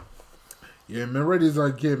 Yeah, man, ready as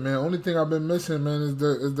I get, man. Only thing I've been missing, man, is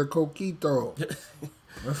the coquito.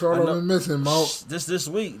 That's all I I've know. been missing, Mo. This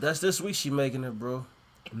week. That's this week she making it, bro.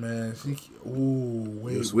 Man, she. Ooh,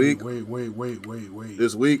 wait. This week? Wait.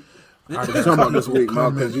 This week. I Talking about this week,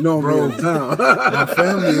 man, because you know I'm bro. in town. My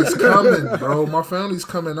family is coming, bro. My family's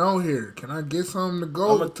coming out here. Can I get something to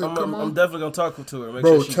go come on? I'm definitely gonna talk to her. Make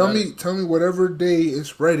Bro, sure she tell got me it. whatever day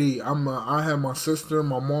it's ready. I have my sister,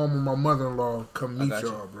 my mom, and my mother-in-law come meet got you.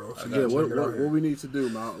 y'all, bro. So Yeah, y'all what check it out here. we need to do,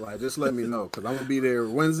 man? Like, just let me know, because I'm gonna be there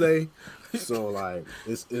Wednesday. So like,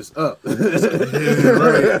 it's up.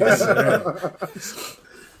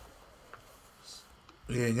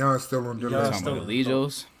 Yeah, y'all still on Y'all delay. Talking about the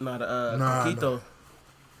Legos. Nah, Nah, coquito.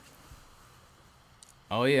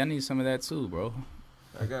 Oh yeah, I need some of that too, bro.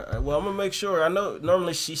 Well, I'm gonna make sure. I know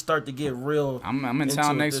normally she start to get real. I'm in into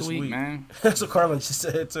town it next this week, man. That's what Carlin just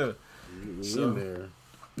said too. We So- in there.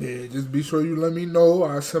 Yeah, just be sure you let me know.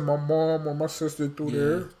 I send my mom or my sister through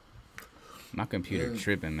there. My computer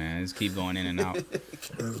tripping, man. Just keep going in and out.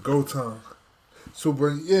 It's go time. So,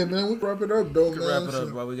 but yeah, man, we wrap it up though, We can man. wrap it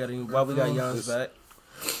up while we got Jan's back.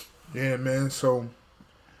 Yeah, man. So,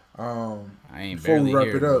 I ain't before barely we wrap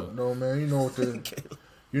here, it bro. up, though, man, you know what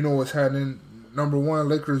you know what's happening. Number 1,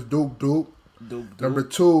 Lakers Duke. Number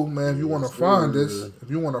 2, man, if you want to find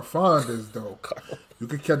us, though, you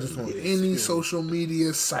can catch us on any social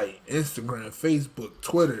media site: Instagram, Facebook,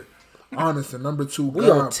 Twitter. Honest and number 2, We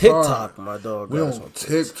God on TikTok, Pod. my dog. We guys, on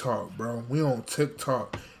TikTok, bro. We on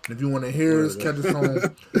TikTok. And if you want to hear us, catch us on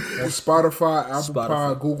Spotify, Apple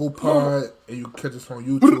Pod, Google Pod, and you can catch us on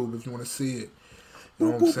YouTube if you want to see it. You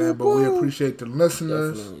know what I'm saying? But we appreciate the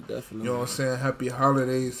listeners. Definitely. You know what I'm saying? Happy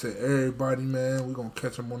holidays to everybody, man. We're gonna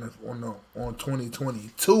catch them on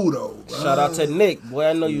 2022 though. Bro. Shout out to Nick, boy.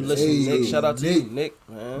 I know you listen, Nick. Shout out to you, Nick,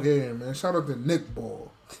 man. Yeah, man. Shout out to Nick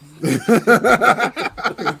Ball.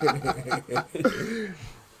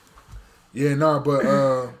 Yeah, nah, but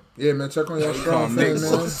yeah, man. Check on y'all strong fans,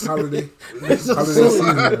 man. Holiday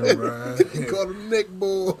season, man, bro. Call him Nick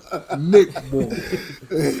Ball. Nick Ball.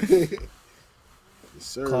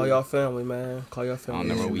 Sir. Call y'all family, man. Call y'all I family.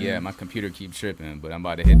 don't know where we at. My computer keep tripping, but I'm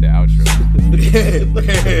about to hit the outro. Yeah, man.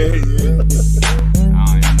 I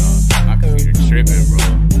don't even know. My computer tripping, bro.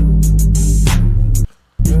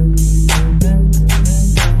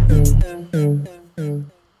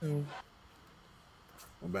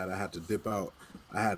 I'm bad. I had to dip out. I had